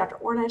 Esselstyn, Dr.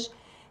 Ornish.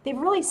 They've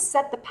really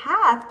set the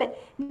path,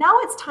 but now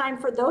it's time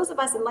for those of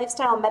us in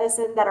lifestyle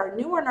medicine that are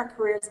newer in our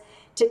careers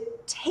to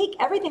take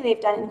everything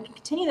they've done and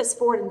continue this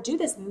forward and do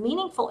this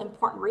meaningful,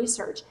 important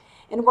research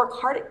and work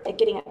hard at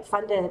getting it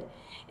funded.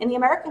 And the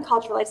American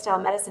College for Lifestyle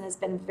Medicine has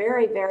been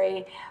very,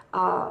 very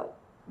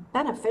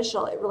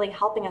beneficial at really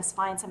helping us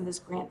find some of this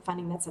grant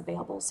funding that's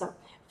available. So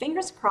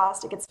fingers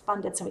crossed it gets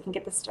funded so we can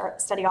get the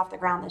study off the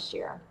ground this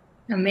year.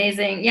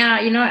 Amazing. Yeah,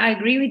 I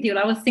agree with you.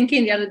 I was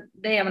thinking the other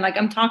day,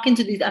 I'm talking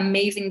to these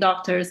amazing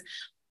doctors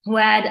who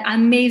had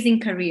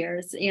amazing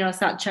careers,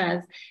 such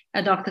as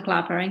Dr.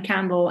 Clapper and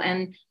Campbell.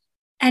 And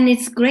And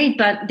it's great,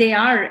 but they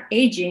are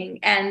aging,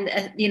 and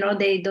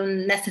they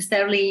don't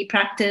necessarily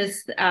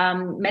practice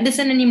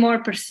medicine anymore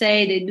per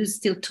se. They do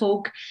still do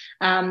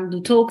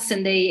talks,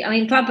 and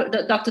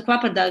Dr.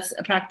 Clapper does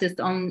a practice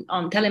on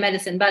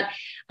telemedicine, but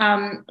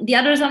the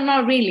others are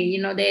not really.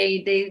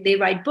 They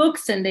write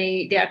books, and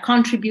they are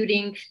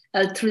contributing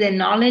through their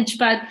knowledge,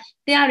 but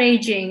they are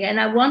aging, and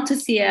I want to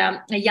see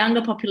a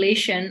younger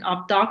population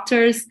of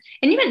doctors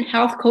and even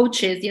health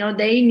coaches.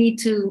 They need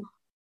to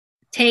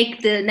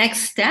take the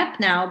next step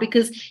now,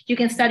 because you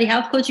can study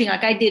health coaching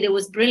like I did. It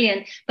was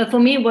brilliant. But for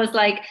me, it was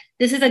like,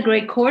 this is a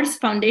great course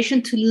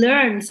foundation to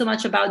learn so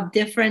much about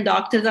different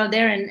doctors out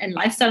there and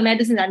lifestyle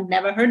medicine. I'd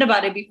never heard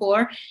about it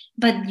before,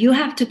 but you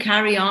have to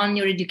carry on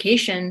your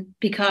education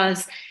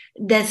because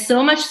there's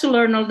so much to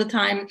learn all the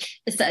time.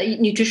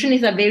 Nutrition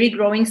is a very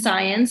growing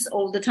science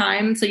all the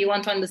time. So you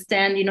want to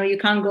understand, you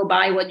can't go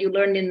by what you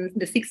learned in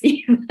the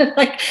 60s.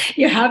 Like,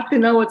 you have to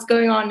know what's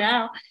going on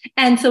now.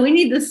 And so we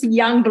need this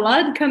young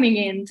blood coming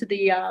into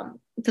the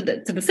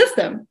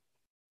system.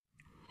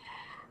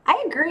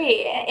 I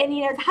agree. And,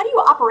 how do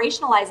you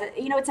operationalize it?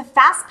 It's a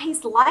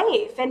fast-paced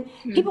life, and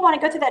people want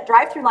to go through that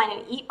drive-through line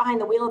and eat behind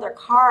the wheel of their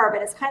car,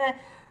 but it's kind of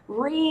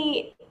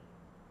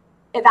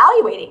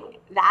re-evaluating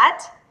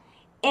that.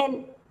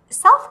 And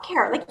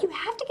self-care, like, you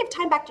have to give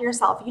time back to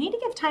yourself. You need to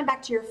give time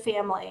back to your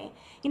family.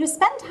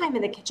 Spend time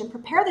in the kitchen,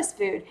 prepare this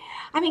food.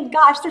 I mean,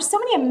 gosh, there's so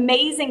many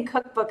amazing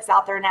cookbooks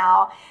out there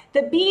now.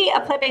 The Be a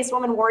Plant-Based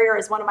Woman Warrior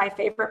is one of my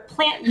favorite.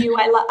 Plant You,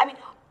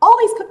 all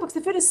these cookbooks, the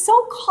food is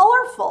so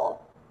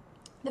colorful.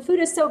 The food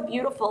is so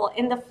beautiful,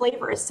 and the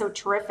flavor is so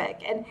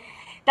terrific. And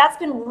that's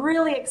been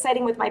really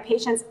exciting with my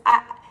patients.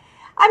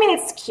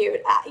 It's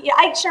cute.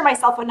 I share my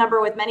cell phone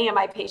number with many of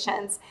my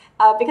patients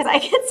because I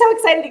get so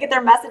excited to get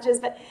their messages.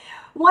 But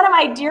one of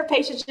my dear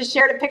patients just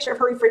shared a picture of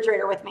her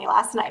refrigerator with me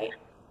last night.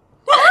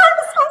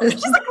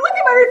 She's like, look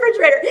at my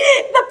refrigerator.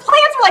 The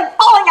plants were like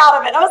falling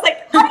out of it. I was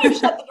like, how do you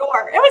shut the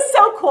door? It was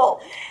so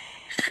cool.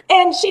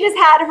 And she just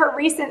had her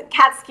recent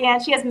CAT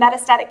scan. She has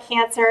metastatic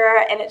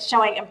cancer, and it's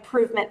showing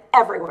improvement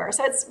everywhere.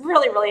 So it's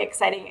really, really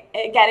exciting.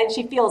 Again, and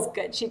she feels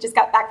good. She just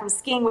got back from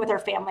skiing with her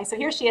family. So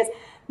here she is,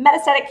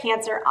 metastatic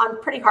cancer,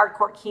 on pretty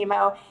hardcore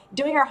chemo,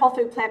 doing her whole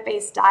food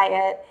plant-based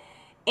diet,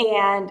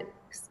 and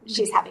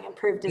she's having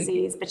improved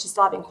disease, but she's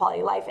still having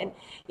quality of life. And,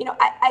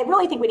 I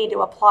really think we need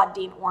to applaud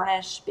Dean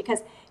Ornish, because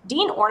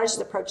Dean Ornish's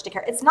approach to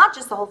care, it's not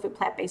just the whole food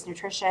plant-based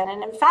nutrition.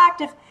 And in fact,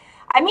 if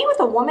I meet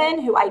with a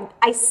woman who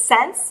I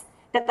sense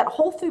that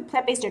whole food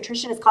plant-based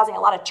nutrition is causing a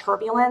lot of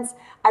turbulence,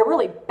 I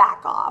really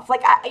back off.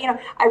 Like,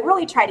 I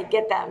really try to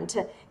get them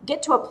to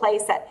get to a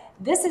place that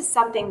this is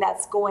something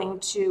that's going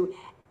to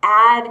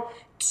add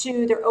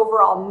to their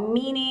overall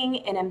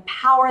meaning and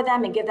empower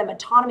them and give them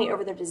autonomy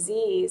over their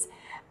disease.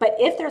 But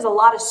if there's a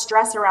lot of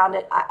stress around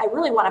it, I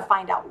really want to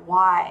find out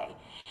why.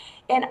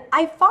 And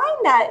I find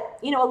that,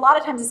 a lot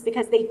of times it's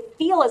because they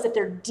feel as if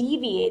they're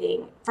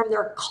deviating from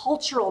their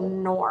cultural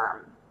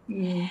norm.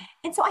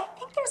 And so I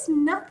think there's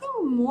nothing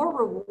more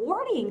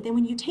rewarding than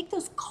when you take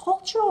those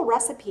cultural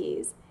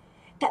recipes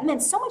that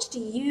meant so much to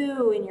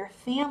you and your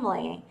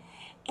family,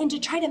 and to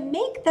try to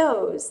make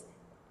those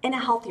in a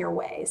healthier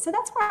way. So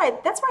that's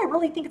why I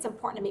really think it's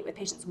important to meet with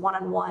patients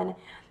one-on-one.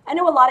 I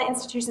know a lot of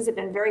institutions have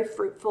been very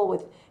fruitful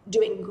with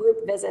doing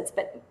group visits,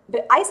 but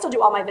I still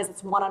do all my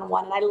visits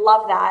one-on-one, and I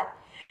love that,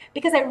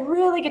 because I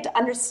really get to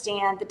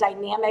understand the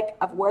dynamic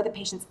of where the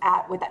patient's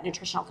at with that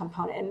nutritional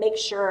component, and make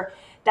sure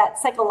that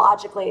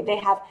psychologically they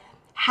have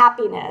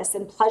happiness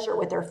and pleasure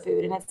with their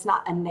food, and it's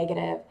not a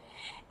negative.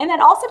 And then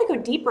also to go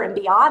deeper and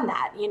beyond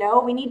that,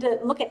 we need to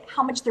look at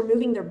how much they're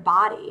moving their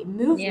body.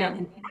 Movement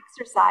and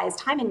exercise,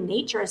 time in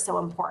nature is so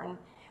important.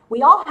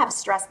 We all have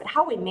stress, but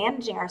how are we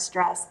managing our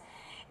stress?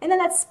 And then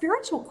that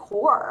spiritual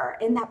core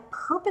and that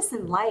purpose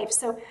in life.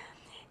 So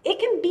it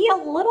can be a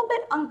little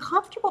bit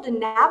uncomfortable to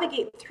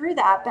navigate through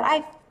that, but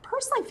I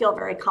personally feel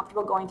very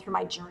comfortable going through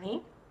my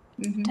journey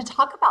to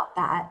talk about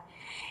that,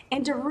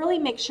 and to really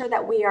make sure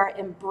that we are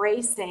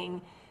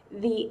embracing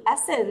the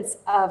essence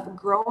of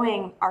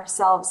growing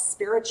ourselves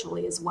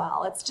spiritually as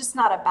well. It's just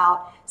not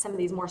about some of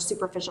these more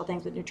superficial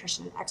things with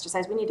nutrition and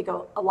exercise. We need to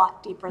go a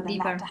lot deeper than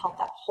that to help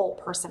that whole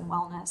person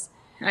wellness.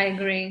 I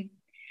agree.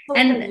 So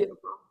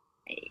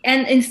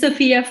and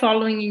Sophia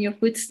following in your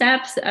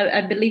footsteps,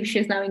 I believe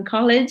she's now in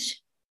college.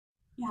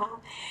 Yeah,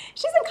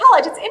 she's in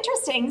college. It's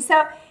interesting.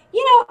 So,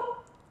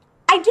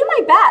 I do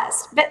my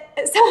best, but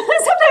sometimes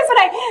when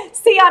I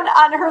see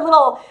on her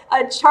little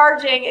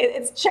charging,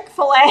 it's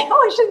Chick-fil-A.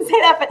 Oh, I shouldn't say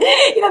that, but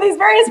these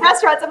various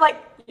restaurants, I'm like,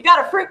 you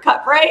got a fruit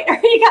cup, right?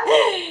 Or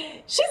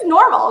she's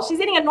normal. She's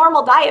eating a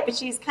normal diet, but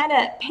she's kind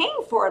of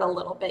paying for it a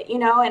little bit,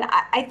 and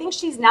I think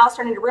she's now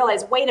starting to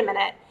realize, wait a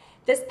minute,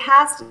 this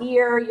past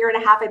year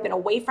and a half, I've been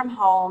away from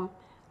home.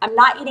 I'm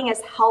not eating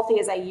as healthy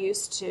as I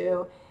used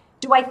to.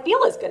 Do I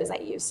feel as good as I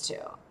used to?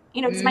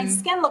 Does my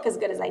skin look as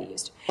good as I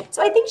used to?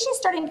 So I think she's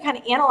starting to kind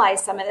of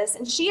analyze some of this,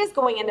 and she is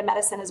going into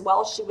medicine as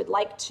well. She would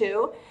like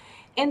to.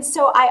 And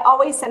so I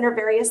always send her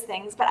various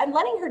things, but I'm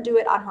letting her do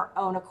it on her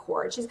own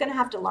accord. She's going to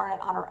have to learn it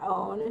on her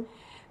own.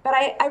 But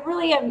I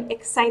really am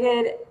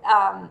excited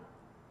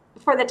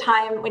for the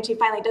time when she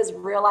finally does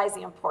realize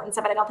the importance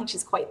of it. I don't think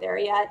she's quite there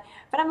yet,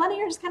 but I'm letting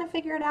her just kind of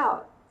figure it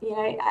out.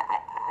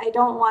 I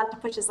don't want to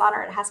push this on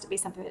her. It has to be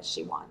something that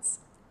she wants.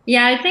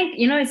 Yeah, I think,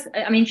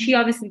 I mean, she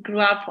obviously grew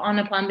up on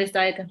a plant-based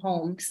diet at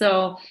home.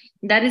 So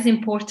that is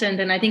important.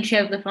 And I think she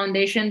has the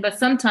foundation. But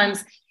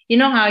sometimes, you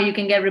know how you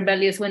can get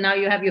rebellious when now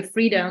you have your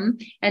freedom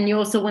and you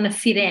also want to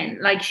fit in.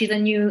 Like she's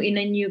in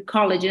a new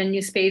college, in a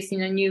new space,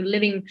 in a new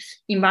living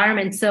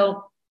environment.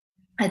 So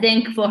I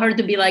think for her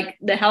to be like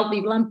the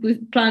healthy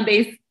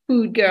plant-based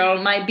food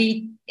girl might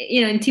be,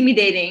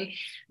 intimidating.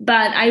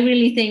 But I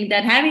really think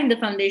that having the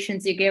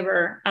foundations you give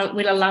her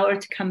will allow her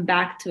to come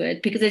back to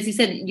it. Because as you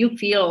said, you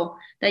feel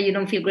that you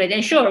don't feel great.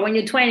 And sure, when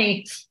you're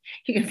 20,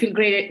 you can feel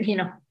great,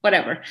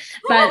 whatever.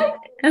 But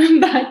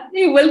but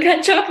it will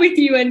catch up with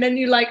you. And then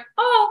you're like,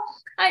 oh,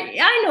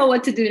 I know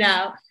what to do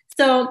now.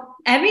 So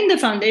having the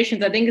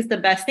foundations, I think, is the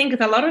best thing.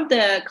 Because a lot of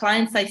the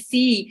clients I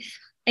see,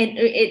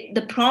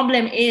 the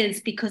problem is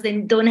because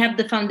they don't have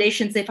the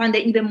foundations, they find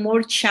it even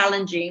more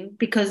challenging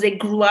because they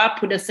grew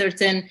up with a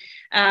certain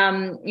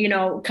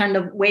kind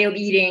of way of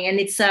eating, and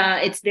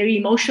it's very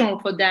emotional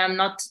for them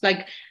not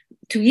like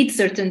to eat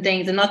certain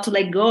things and not to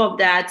let go of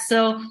that.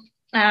 So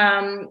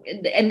and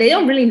they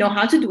don't really know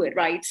how to do it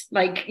right.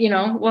 Like,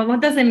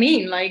 what does it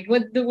mean? Like,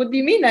 what do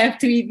you mean I have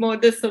to eat more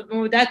this or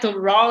more that, or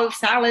raw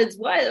salads?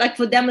 What? Like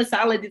for them, a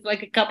salad is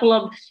like a couple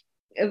of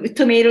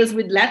tomatoes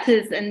with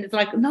lettuce, and it's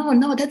like,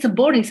 no, that's a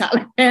boring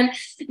salad, and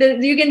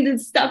you can do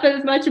stuff that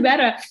is much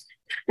better.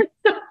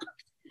 So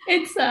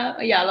it's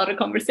a lot of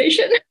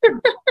conversation.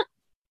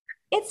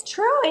 It's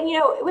true. And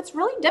what's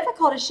really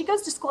difficult is she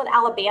goes to school in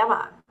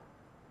Alabama,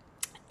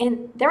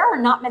 and there are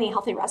not many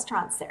healthy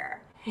restaurants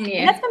there. Yeah.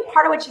 And that's been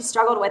part of what she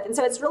struggled with. And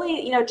so it's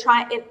really,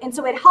 and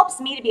so it helps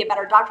me to be a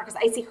better doctor because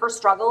I see her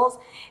struggles.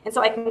 And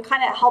so I can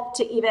kind of help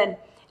to even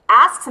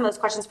ask some of those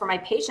questions for my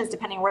patients,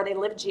 depending on where they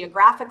live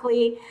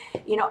geographically.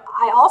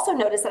 I also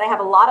notice that I have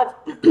a lot of,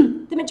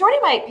 the majority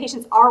of my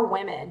patients are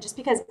women, just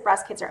because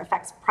breast cancer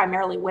affects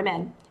primarily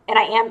women. And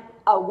I am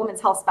a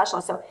women's health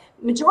specialist. So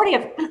majority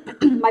of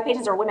my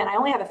patients are women. I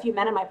only have a few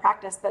men in my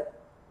practice, but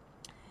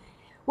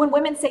when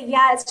women say,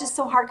 yeah, it's just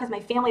so hard because my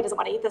family doesn't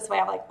want to eat this way,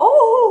 I'm like,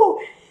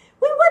 oh,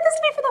 we want this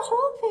to be for the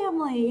whole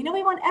family.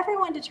 We want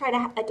everyone to try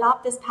to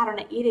adopt this pattern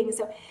of eating.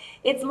 So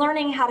it's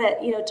learning how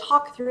to,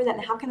 talk through that,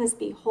 and how can this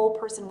be whole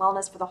person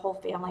wellness for the whole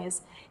family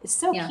is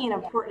so key and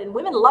important. And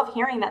women love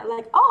hearing that. They're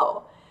like,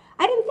 oh,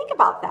 I didn't think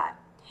about that.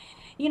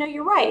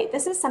 You're right.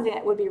 This is something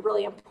that would be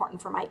really important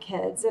for my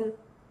kids. And,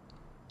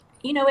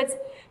 it's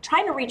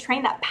trying to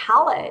retrain that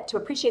palate to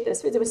appreciate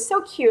those foods. It was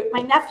so cute.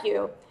 My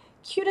nephew,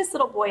 cutest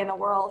little boy in the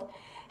world,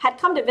 had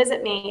come to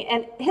visit me,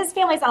 and his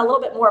family's on a little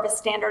bit more of a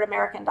standard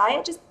American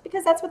diet just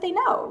because that's what they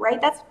know,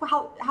 right? That's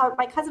how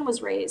my cousin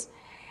was raised.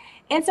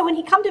 And so when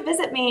he come to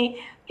visit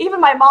me, even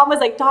my mom was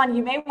like, Dawn,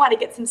 you may want to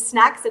get some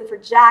snacks in for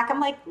Jack.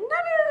 I'm like, no,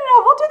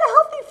 we'll do the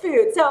healthy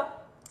food.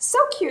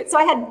 So cute. So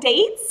I had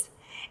dates,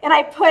 and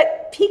I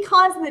put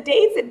pecans in the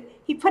dates, and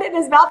he put it in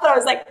his mouth, and I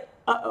was like,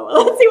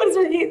 uh-oh, let's see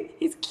what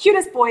he's the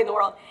cutest boy in the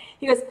world.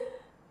 He goes,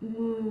 It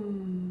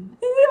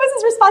was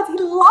his response. He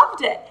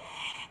loved it.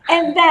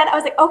 And then I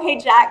was like, okay,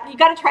 Jack, you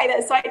got to try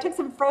this. So I took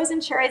some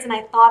frozen cherries and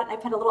I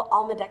put a little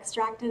almond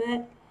extract in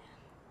it.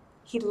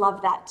 He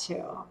loved that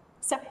too.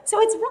 So it's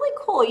really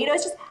cool.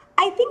 It's just,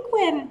 I think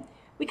when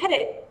we kind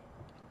of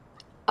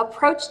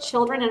approach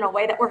children in a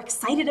way that we're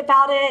excited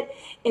about it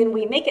and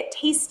we make it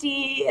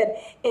tasty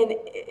and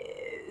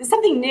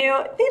something new,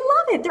 they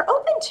love it. They're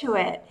open to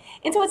it.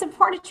 And so it's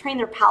important to train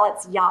their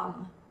palates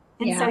young.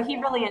 And so he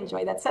really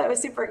enjoyed that. So it was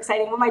super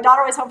exciting. When my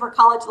daughter was home for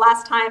college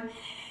last time,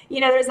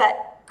 there's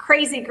that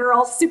Crazy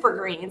Girl Super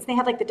Greens. They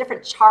have like the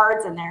different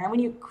chards in there. And when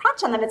you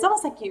crunch on them, it's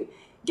almost like you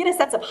get a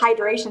sense of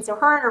hydration. So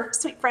her and her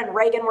sweet friend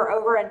Reagan were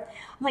over, and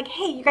I'm like,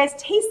 hey, you guys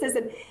taste this.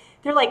 And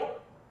they're like,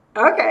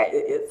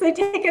 okay. So they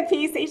take a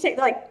piece, they're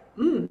like,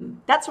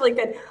 that's really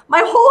good.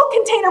 My whole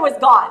container was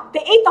gone.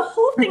 They ate the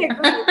whole thing of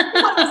greens.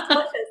 I thought it was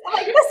delicious. I'm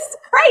like, this is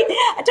great.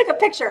 I took a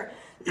picture.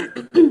 So,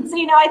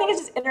 I think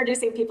it's just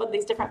introducing people to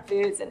these different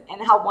foods and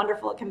how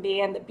wonderful it can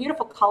be, and the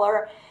beautiful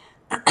color.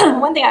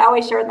 One thing I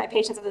always share with my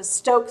patients are those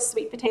Stokes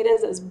sweet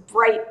potatoes, those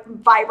bright,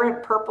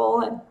 vibrant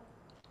purple.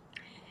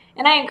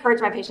 And I encourage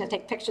my patients to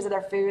take pictures of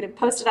their food and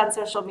post it on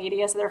social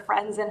media so their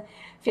friends and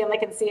family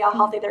can see how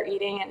healthy they're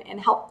eating, and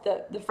help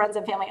the friends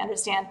and family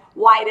understand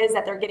why it is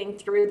that they're getting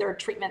through their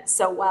treatment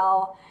so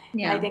well.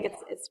 Yeah. And I think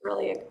it's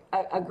really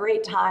a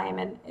great time,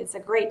 and it's a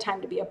great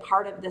time to be a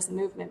part of this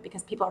movement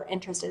because people are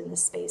interested in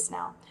this space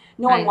now.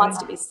 No one wants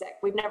to be sick.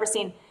 We've never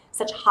seen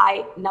such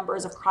high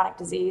numbers of chronic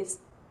disease.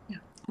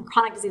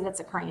 Chronic disease that's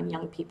occurring in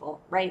young people,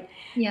 right?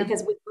 Yeah.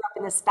 Because we grew up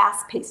in this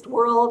fast-paced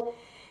world.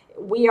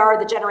 We are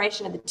the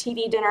generation of the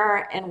TV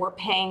dinner, and we're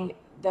paying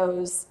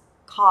those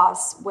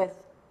costs with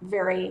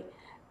very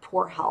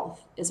poor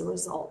health as a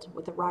result,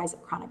 with the rise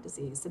of chronic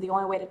disease. So the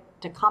only way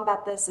to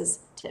combat this is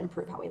to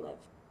improve how we live.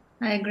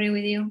 I agree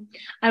with you.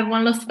 I have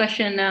one last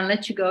question, and I'll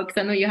let you go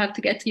because I know you have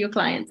to get to your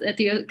clients,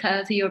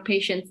 to your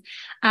patients.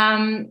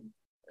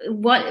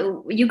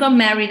 what you got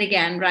married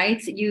again,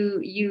 right?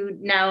 You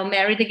now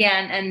married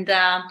again,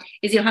 and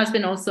is your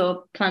husband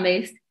also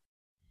plant-based?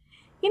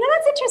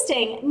 That's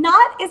interesting.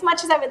 Not as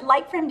much as I would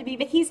like for him to be,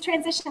 but he's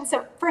transitioned.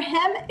 So for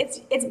him,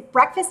 it's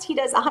breakfast. He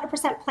does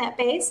 100%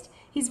 plant-based.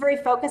 He's very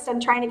focused on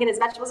trying to get his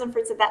vegetables and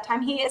fruits at that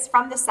time. He is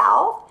from the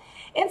South.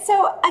 And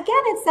so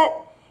again,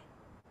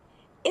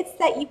 it's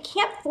that you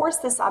can't force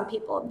this on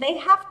people. They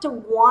have to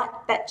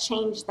want that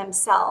change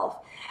themselves.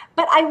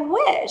 But I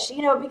wish,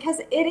 because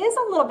it is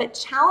a little bit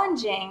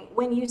challenging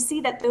when you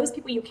see that those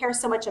people you care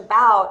so much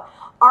about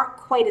aren't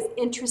quite as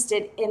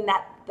interested in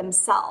that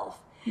themselves.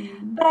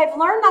 Mm-hmm. But I've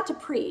learned not to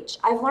preach.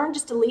 I've learned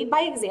just to lead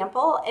by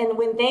example. And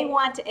when they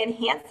want to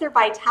enhance their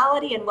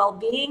vitality and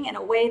well-being in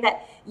a way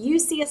that you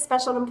see as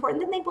special and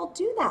important, then they will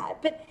do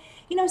that. But,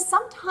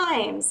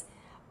 sometimes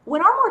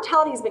when our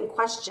mortality has been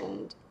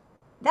questioned,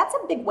 that's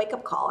a big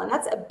wake-up call. And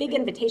that's a big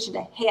invitation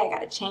to, hey, I got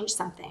to change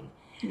something.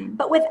 Mm-hmm.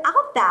 But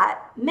without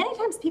that, many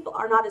times people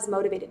are not as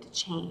motivated to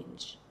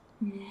change.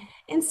 Mm-hmm.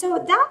 And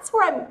so that's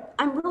where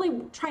I'm really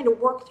trying to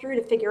work through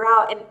to figure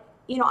out. And,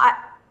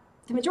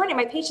 the majority of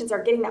my patients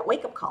are getting that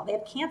wake-up call. They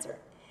have cancer.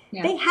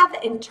 Yeah. They have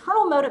the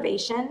internal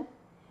motivation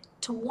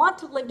to want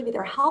to live to be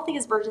their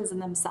healthiest versions of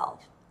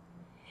themselves.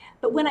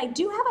 But when I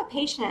do have a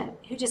patient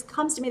who just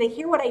comes to me, they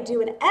hear what I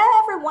do, and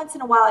every once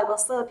in a while I will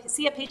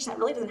see a patient that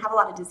really doesn't have a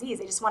lot of disease.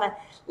 They just want to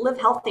live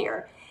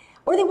healthier.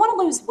 Or they want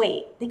to lose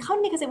weight. They come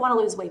to me because they want to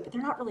lose weight, but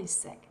they're not really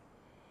sick.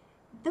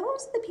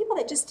 Those are the people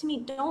that just, to me,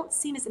 don't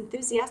seem as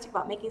enthusiastic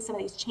about making some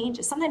of these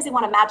changes. Sometimes they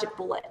want a magic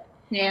bullet.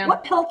 Yeah.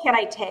 What pill can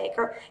I take?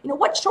 Or,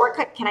 what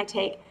shortcut can I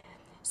take?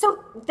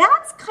 So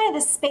that's kind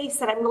of the space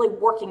that I'm really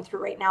working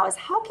through right now, is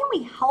how can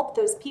we help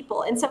those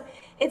people? And so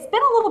it's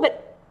been a little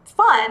bit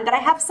fun that I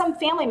have some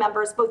family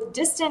members, both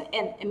distant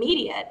and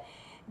immediate,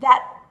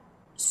 that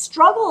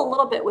struggle a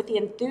little bit with the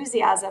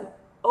enthusiasm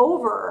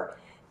over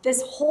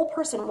this whole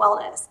person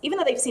wellness. Even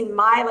though they've seen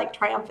my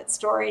triumphant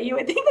story, you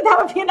would think that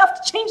would be enough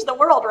to change the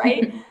world,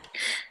 right?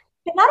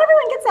 But not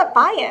everyone gets that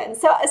buy-in.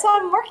 So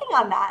I'm working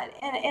on that.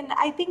 And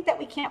I think that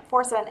we can't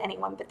force it on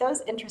anyone, but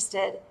those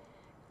interested,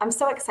 I'm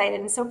so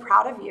excited and so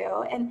proud of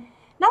you. And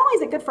not only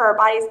is it good for our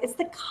bodies, it's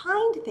the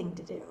kind thing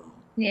to do.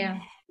 Yeah.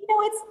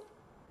 It's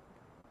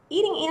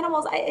eating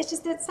animals.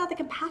 It's not the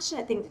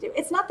compassionate thing to do.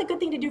 It's not the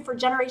good thing to do for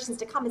generations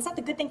to come. It's not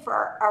the good thing for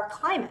our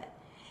climate.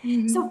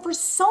 Mm-hmm. So for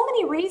so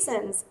many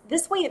reasons,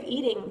 this way of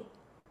eating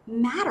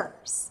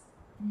matters.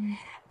 Mm-hmm.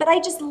 But I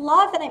just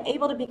love that I'm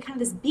able to be kind of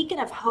this beacon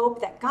of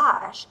hope that,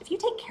 gosh, if you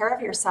take care of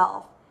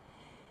yourself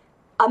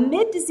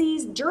amid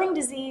disease, during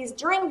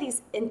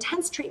these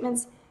intense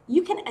treatments,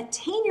 you can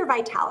attain your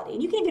vitality.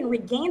 And you can even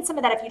regain some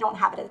of that if you don't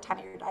have it at the time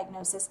of your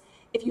diagnosis,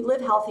 if you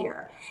live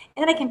healthier.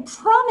 And then I can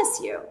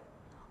promise you,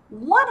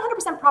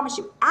 100% promise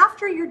you,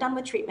 after you're done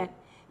with treatment,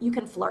 you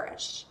can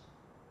flourish.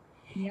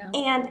 Yeah.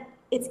 And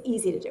it's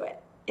easy to do it.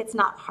 It's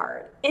not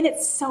hard. And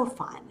it's so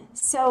fun.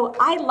 So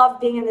I love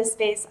being in this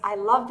space. I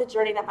love the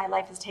journey that my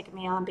life has taken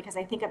me on, because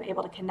I think I'm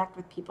able to connect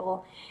with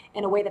people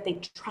in a way that they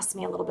trust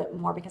me a little bit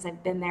more, because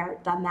I've been there,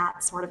 done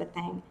that sort of a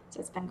thing.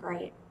 So it's been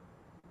great.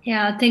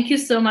 Yeah, thank you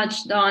so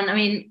much, Dawn. I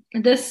mean,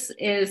 this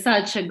is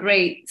such a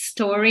great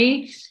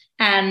story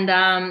and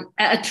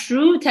a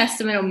true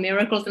testament of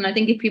miracles. And I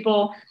think if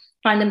people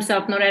find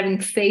themselves not having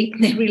faith,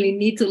 they really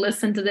need to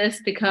listen to this,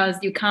 because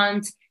you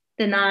can't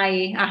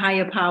deny a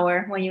higher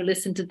power when you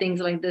listen to things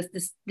like this.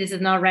 This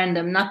is not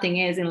random. Nothing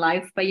is in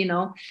life. But,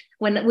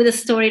 when with a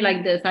story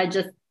like this,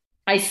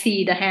 I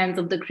see the hands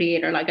of the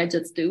creator, like I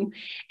just do.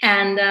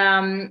 And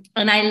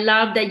I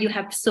love that you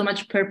have so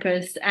much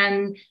purpose.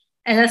 And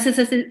as I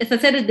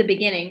said at the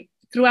beginning,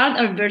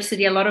 throughout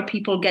adversity, a lot of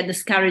people get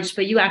discouraged,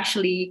 but you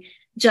actually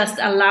just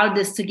allowed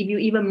this to give you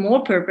even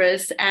more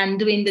purpose and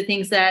doing the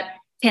things that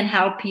can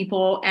help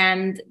people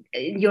and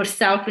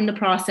yourself in the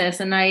process.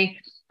 And I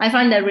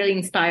find that really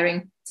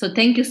inspiring. So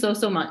thank you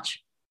so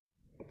much.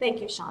 Thank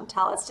you,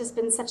 Chantal. It's just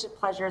been such a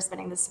pleasure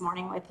spending this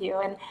morning with you.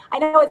 And I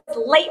know it's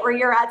late where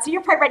you're at, so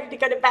you're probably ready to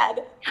go to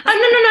bed.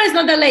 Oh, no, it's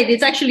not that late.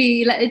 It's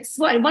actually, it's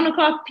what,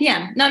 1:00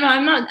 p.m. No,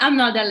 I'm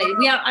not that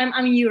late.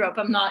 I'm in Europe.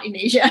 I'm not in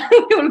Asia.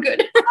 We're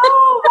good.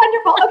 Oh,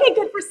 wonderful. Okay,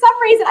 good. For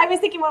some reason, I was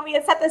thinking when we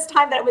had set this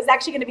time that it was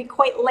actually going to be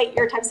quite late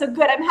your time. So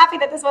good. I'm happy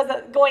that this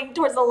wasn't going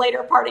towards the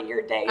later part of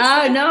your day.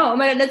 Oh, no.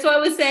 That's what I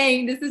was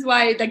saying. This is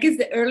why, it's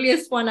the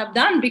earliest one I've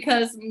done,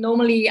 because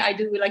normally I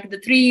do the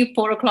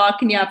 3-4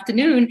 o'clock in the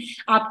afternoon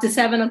up to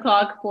 7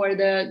 o'clock for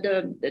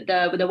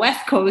the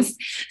West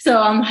Coast. So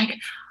I'm like,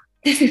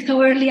 this is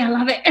so early. I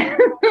love it.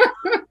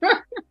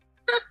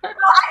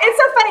 It's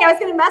so funny. I was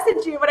going to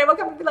message you, but I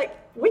woke up and be like,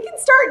 we can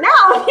start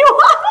now if you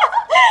want.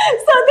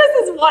 So this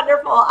is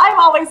wonderful. I'm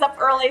always up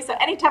early. So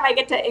anytime I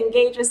get to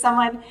engage with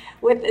someone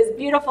with as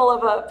beautiful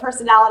of a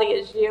personality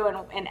as you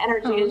and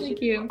energy as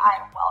you, I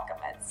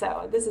welcome it.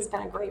 So this has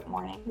been a great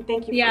morning.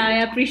 Thank you. Yeah, I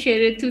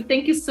appreciate it too.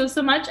 Thank you so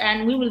much.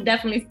 And we will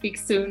definitely speak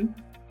soon.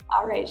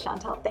 All right,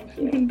 Chantal. Thank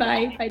you.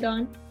 Bye. Bye,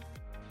 Dawn.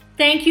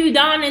 Thank you,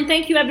 Dawn, and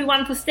thank you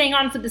everyone for staying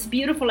on for this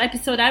beautiful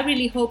episode. I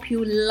really hope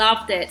you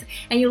loved it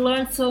and you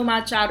learned so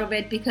much out of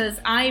it, because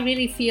I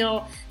really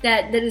feel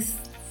that there is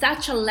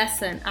such a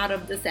lesson out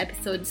of this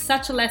episode,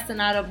 such a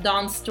lesson out of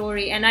Dawn's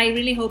story, and I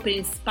really hope it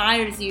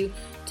inspires you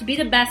to be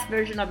the best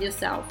version of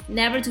yourself,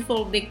 never to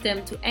fall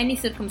victim to any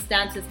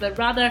circumstances, but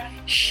rather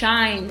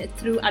shine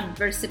through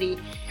adversity.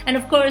 And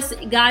of course,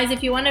 guys,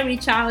 if you want to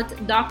reach out,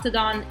 Dr.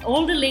 Dawn,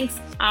 all the links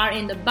are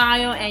in the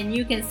bio, and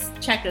you can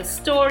check her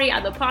story,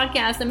 other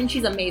podcasts. I mean,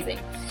 she's amazing.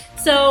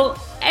 So,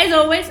 as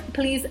always,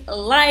 please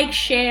like,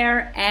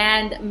 share,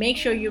 and make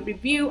sure you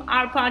review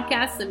our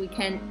podcast so we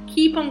can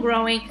keep on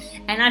growing.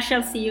 And I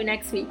shall see you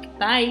next week.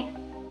 Bye.